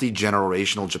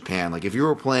 multi-generational Japan. Like, if you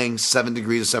were playing 7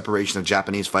 degrees of separation of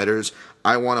Japanese fighters,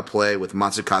 I want to play with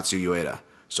Masukatsu Ueda.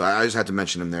 So I just had to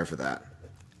mention him there for that.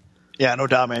 Yeah, no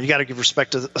doubt, man. You got to give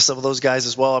respect to some of those guys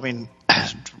as well. I mean,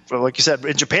 like you said,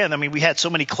 in Japan, I mean, we had so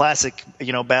many classic,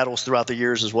 battles throughout the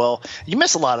years as well. You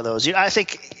miss a lot of those. I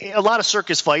think a lot of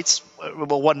circus fights,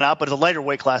 whatnot, but the lighter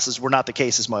weight classes were not the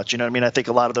case as much. You know what I mean? I think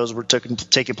a lot of those were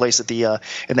taking place at the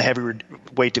in the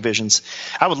heavyweight divisions.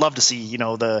 I would love to see,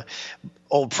 the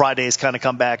old Pride days kind of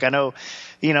come back. I know,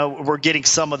 we're getting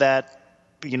some of that,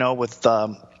 with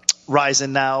Ryzen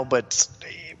now, but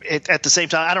at the same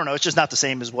time, I don't know. It's just not the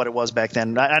same as what it was back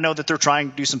then. I know that they're trying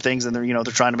to do some things and they're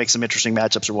trying to make some interesting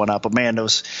matchups or whatnot. But man,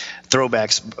 those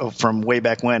throwbacks from way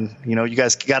back when, you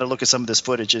guys got to look at some of this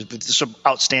footage. It's some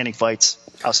outstanding fights,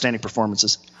 outstanding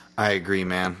performances. I agree,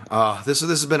 man. This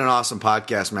has been an awesome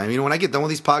podcast, man. When I get done with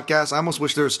these podcasts, I almost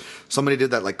wish there was somebody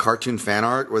did that like cartoon fan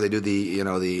art where they do the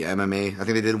the MMA. I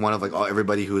think they did one of like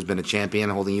everybody who has been a champion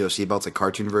holding UFC belts, like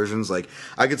cartoon versions. Like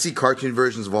I could see cartoon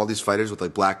versions of all these fighters with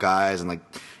like black eyes and like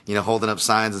holding up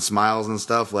signs and smiles and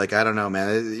stuff. Like I don't know,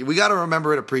 man. We got to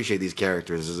remember and appreciate these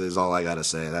characters. Is all I got to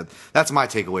say. That's my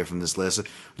takeaway from this list.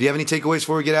 Do you have any takeaways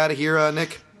before we get out of here,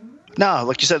 Nick? No,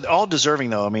 like you said, all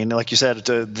deserving though. I mean, like you said,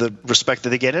 the respect that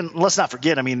they get, and let's not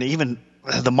forget. I mean, even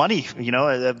the money,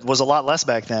 it was a lot less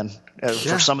back then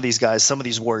for some of these guys, some of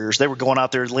these warriors. They were going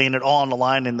out there laying it all on the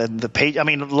line, and the pay. I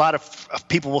mean, a lot of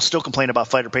people will still complain about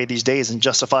fighter pay these days, and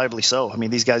justifiably so. I mean,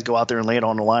 these guys go out there and lay it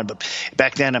on the line, but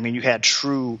back then, I mean, you had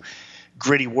true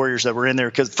gritty warriors that were in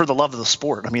there for the love of the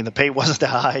sport. I mean, the pay wasn't that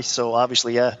high, so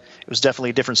obviously, it was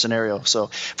definitely a different scenario. So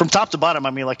from top to bottom,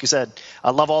 I mean, like you said, I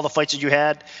love all the fights that you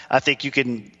had. I think you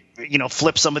can,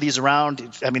 flip some of these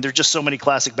around. I mean, there's just so many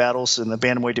classic battles in the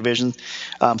bantamweight division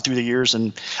through the years,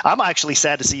 and I'm actually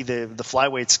sad to see the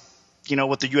flyweights.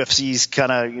 With the UFC's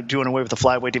kind of doing away with the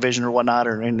flyweight division or whatnot,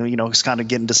 it's kind of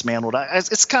getting dismantled.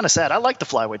 It's kind of sad. I like the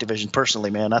flyweight division personally,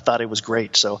 man. I thought it was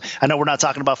great. So I know we're not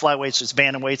talking about flyweights, it's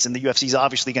bantamweights, and the UFC's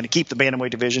obviously going to keep the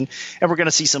bantamweight division, and we're going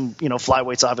to see some,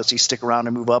 flyweights obviously stick around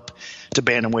and move up to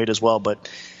bantamweight as well. But,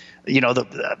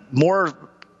 the more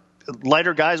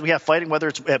lighter guys we have fighting, whether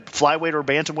it's at flyweight or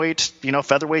bantamweight,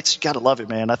 featherweights, you got to love it,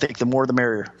 man. I think the more the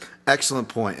merrier. Excellent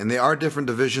point. And they are different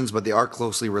divisions, but they are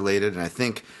closely related. And I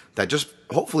think that just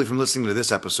hopefully from listening to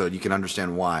this episode, you can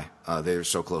understand why they're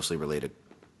so closely related.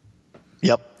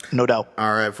 Yep, no doubt.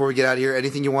 All right, before we get out of here,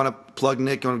 anything you want to plug,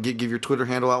 Nick? You want to give your Twitter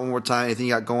handle out one more time? Anything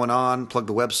you got going on? Plug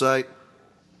the website?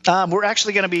 We're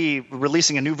actually going to be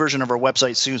releasing a new version of our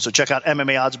website soon, so check out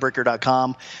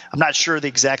MMAoddsbreaker.com. I'm not sure the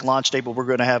exact launch date, but we're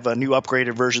going to have a new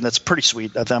upgraded version that's pretty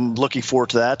sweet. I'm looking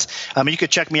forward to that. You could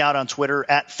check me out on Twitter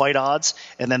at FightOdds,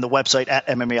 and then the website at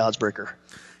MMAoddsbreaker.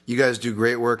 You guys do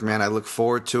great work, man. I look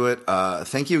forward to it.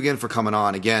 Thank you again for coming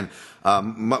on. Again,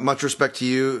 much respect to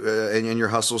you and your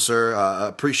hustle, sir.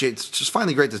 Appreciate it's just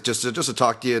finally great just to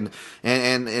talk to you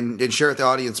and share with the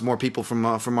audience more people from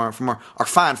our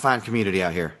fine community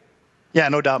out here. Yeah,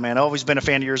 no doubt, man. I've always been a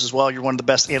fan of yours as well. You're one of the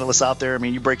best analysts out there. I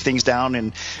mean, you break things down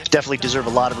and definitely deserve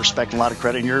a lot of respect and a lot of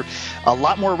credit. And you're a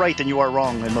lot more right than you are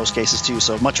wrong in most cases, too.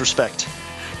 So much respect.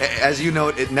 As you know,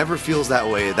 it never feels that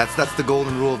way. That's the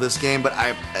golden rule of this game. But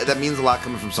that means a lot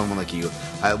coming from someone like you.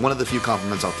 One of the few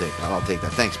compliments I'll take. I'll take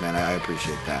that. Thanks, man. I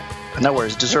appreciate that. No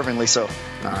worries. Deservingly so.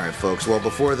 All right, folks. Well,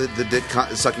 before the dick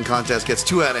sucking contest gets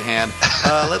too out of hand,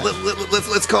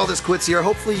 let's call this quits here.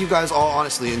 Hopefully, you guys all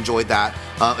honestly enjoyed that.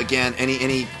 Again,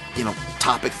 any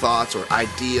topic thoughts or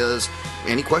ideas,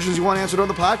 any questions you want answered on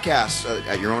the podcast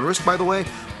at your own risk, by the way.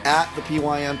 At the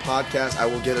PYN podcast, I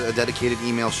will get a dedicated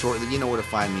email shortly. You know where to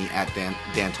find me at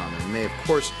Dan Tom MMA. Of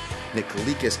course, Nick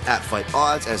Kalikas at Fight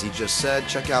Odds, as he just said.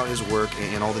 Check out his work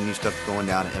and all the new stuff going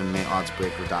down at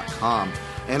MMAoddsbreaker.com.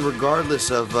 And regardless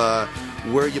of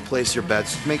where you place your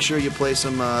bets, make sure you place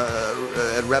them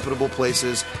at reputable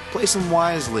places. Place them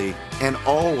wisely, and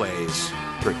always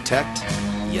protect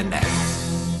your neck.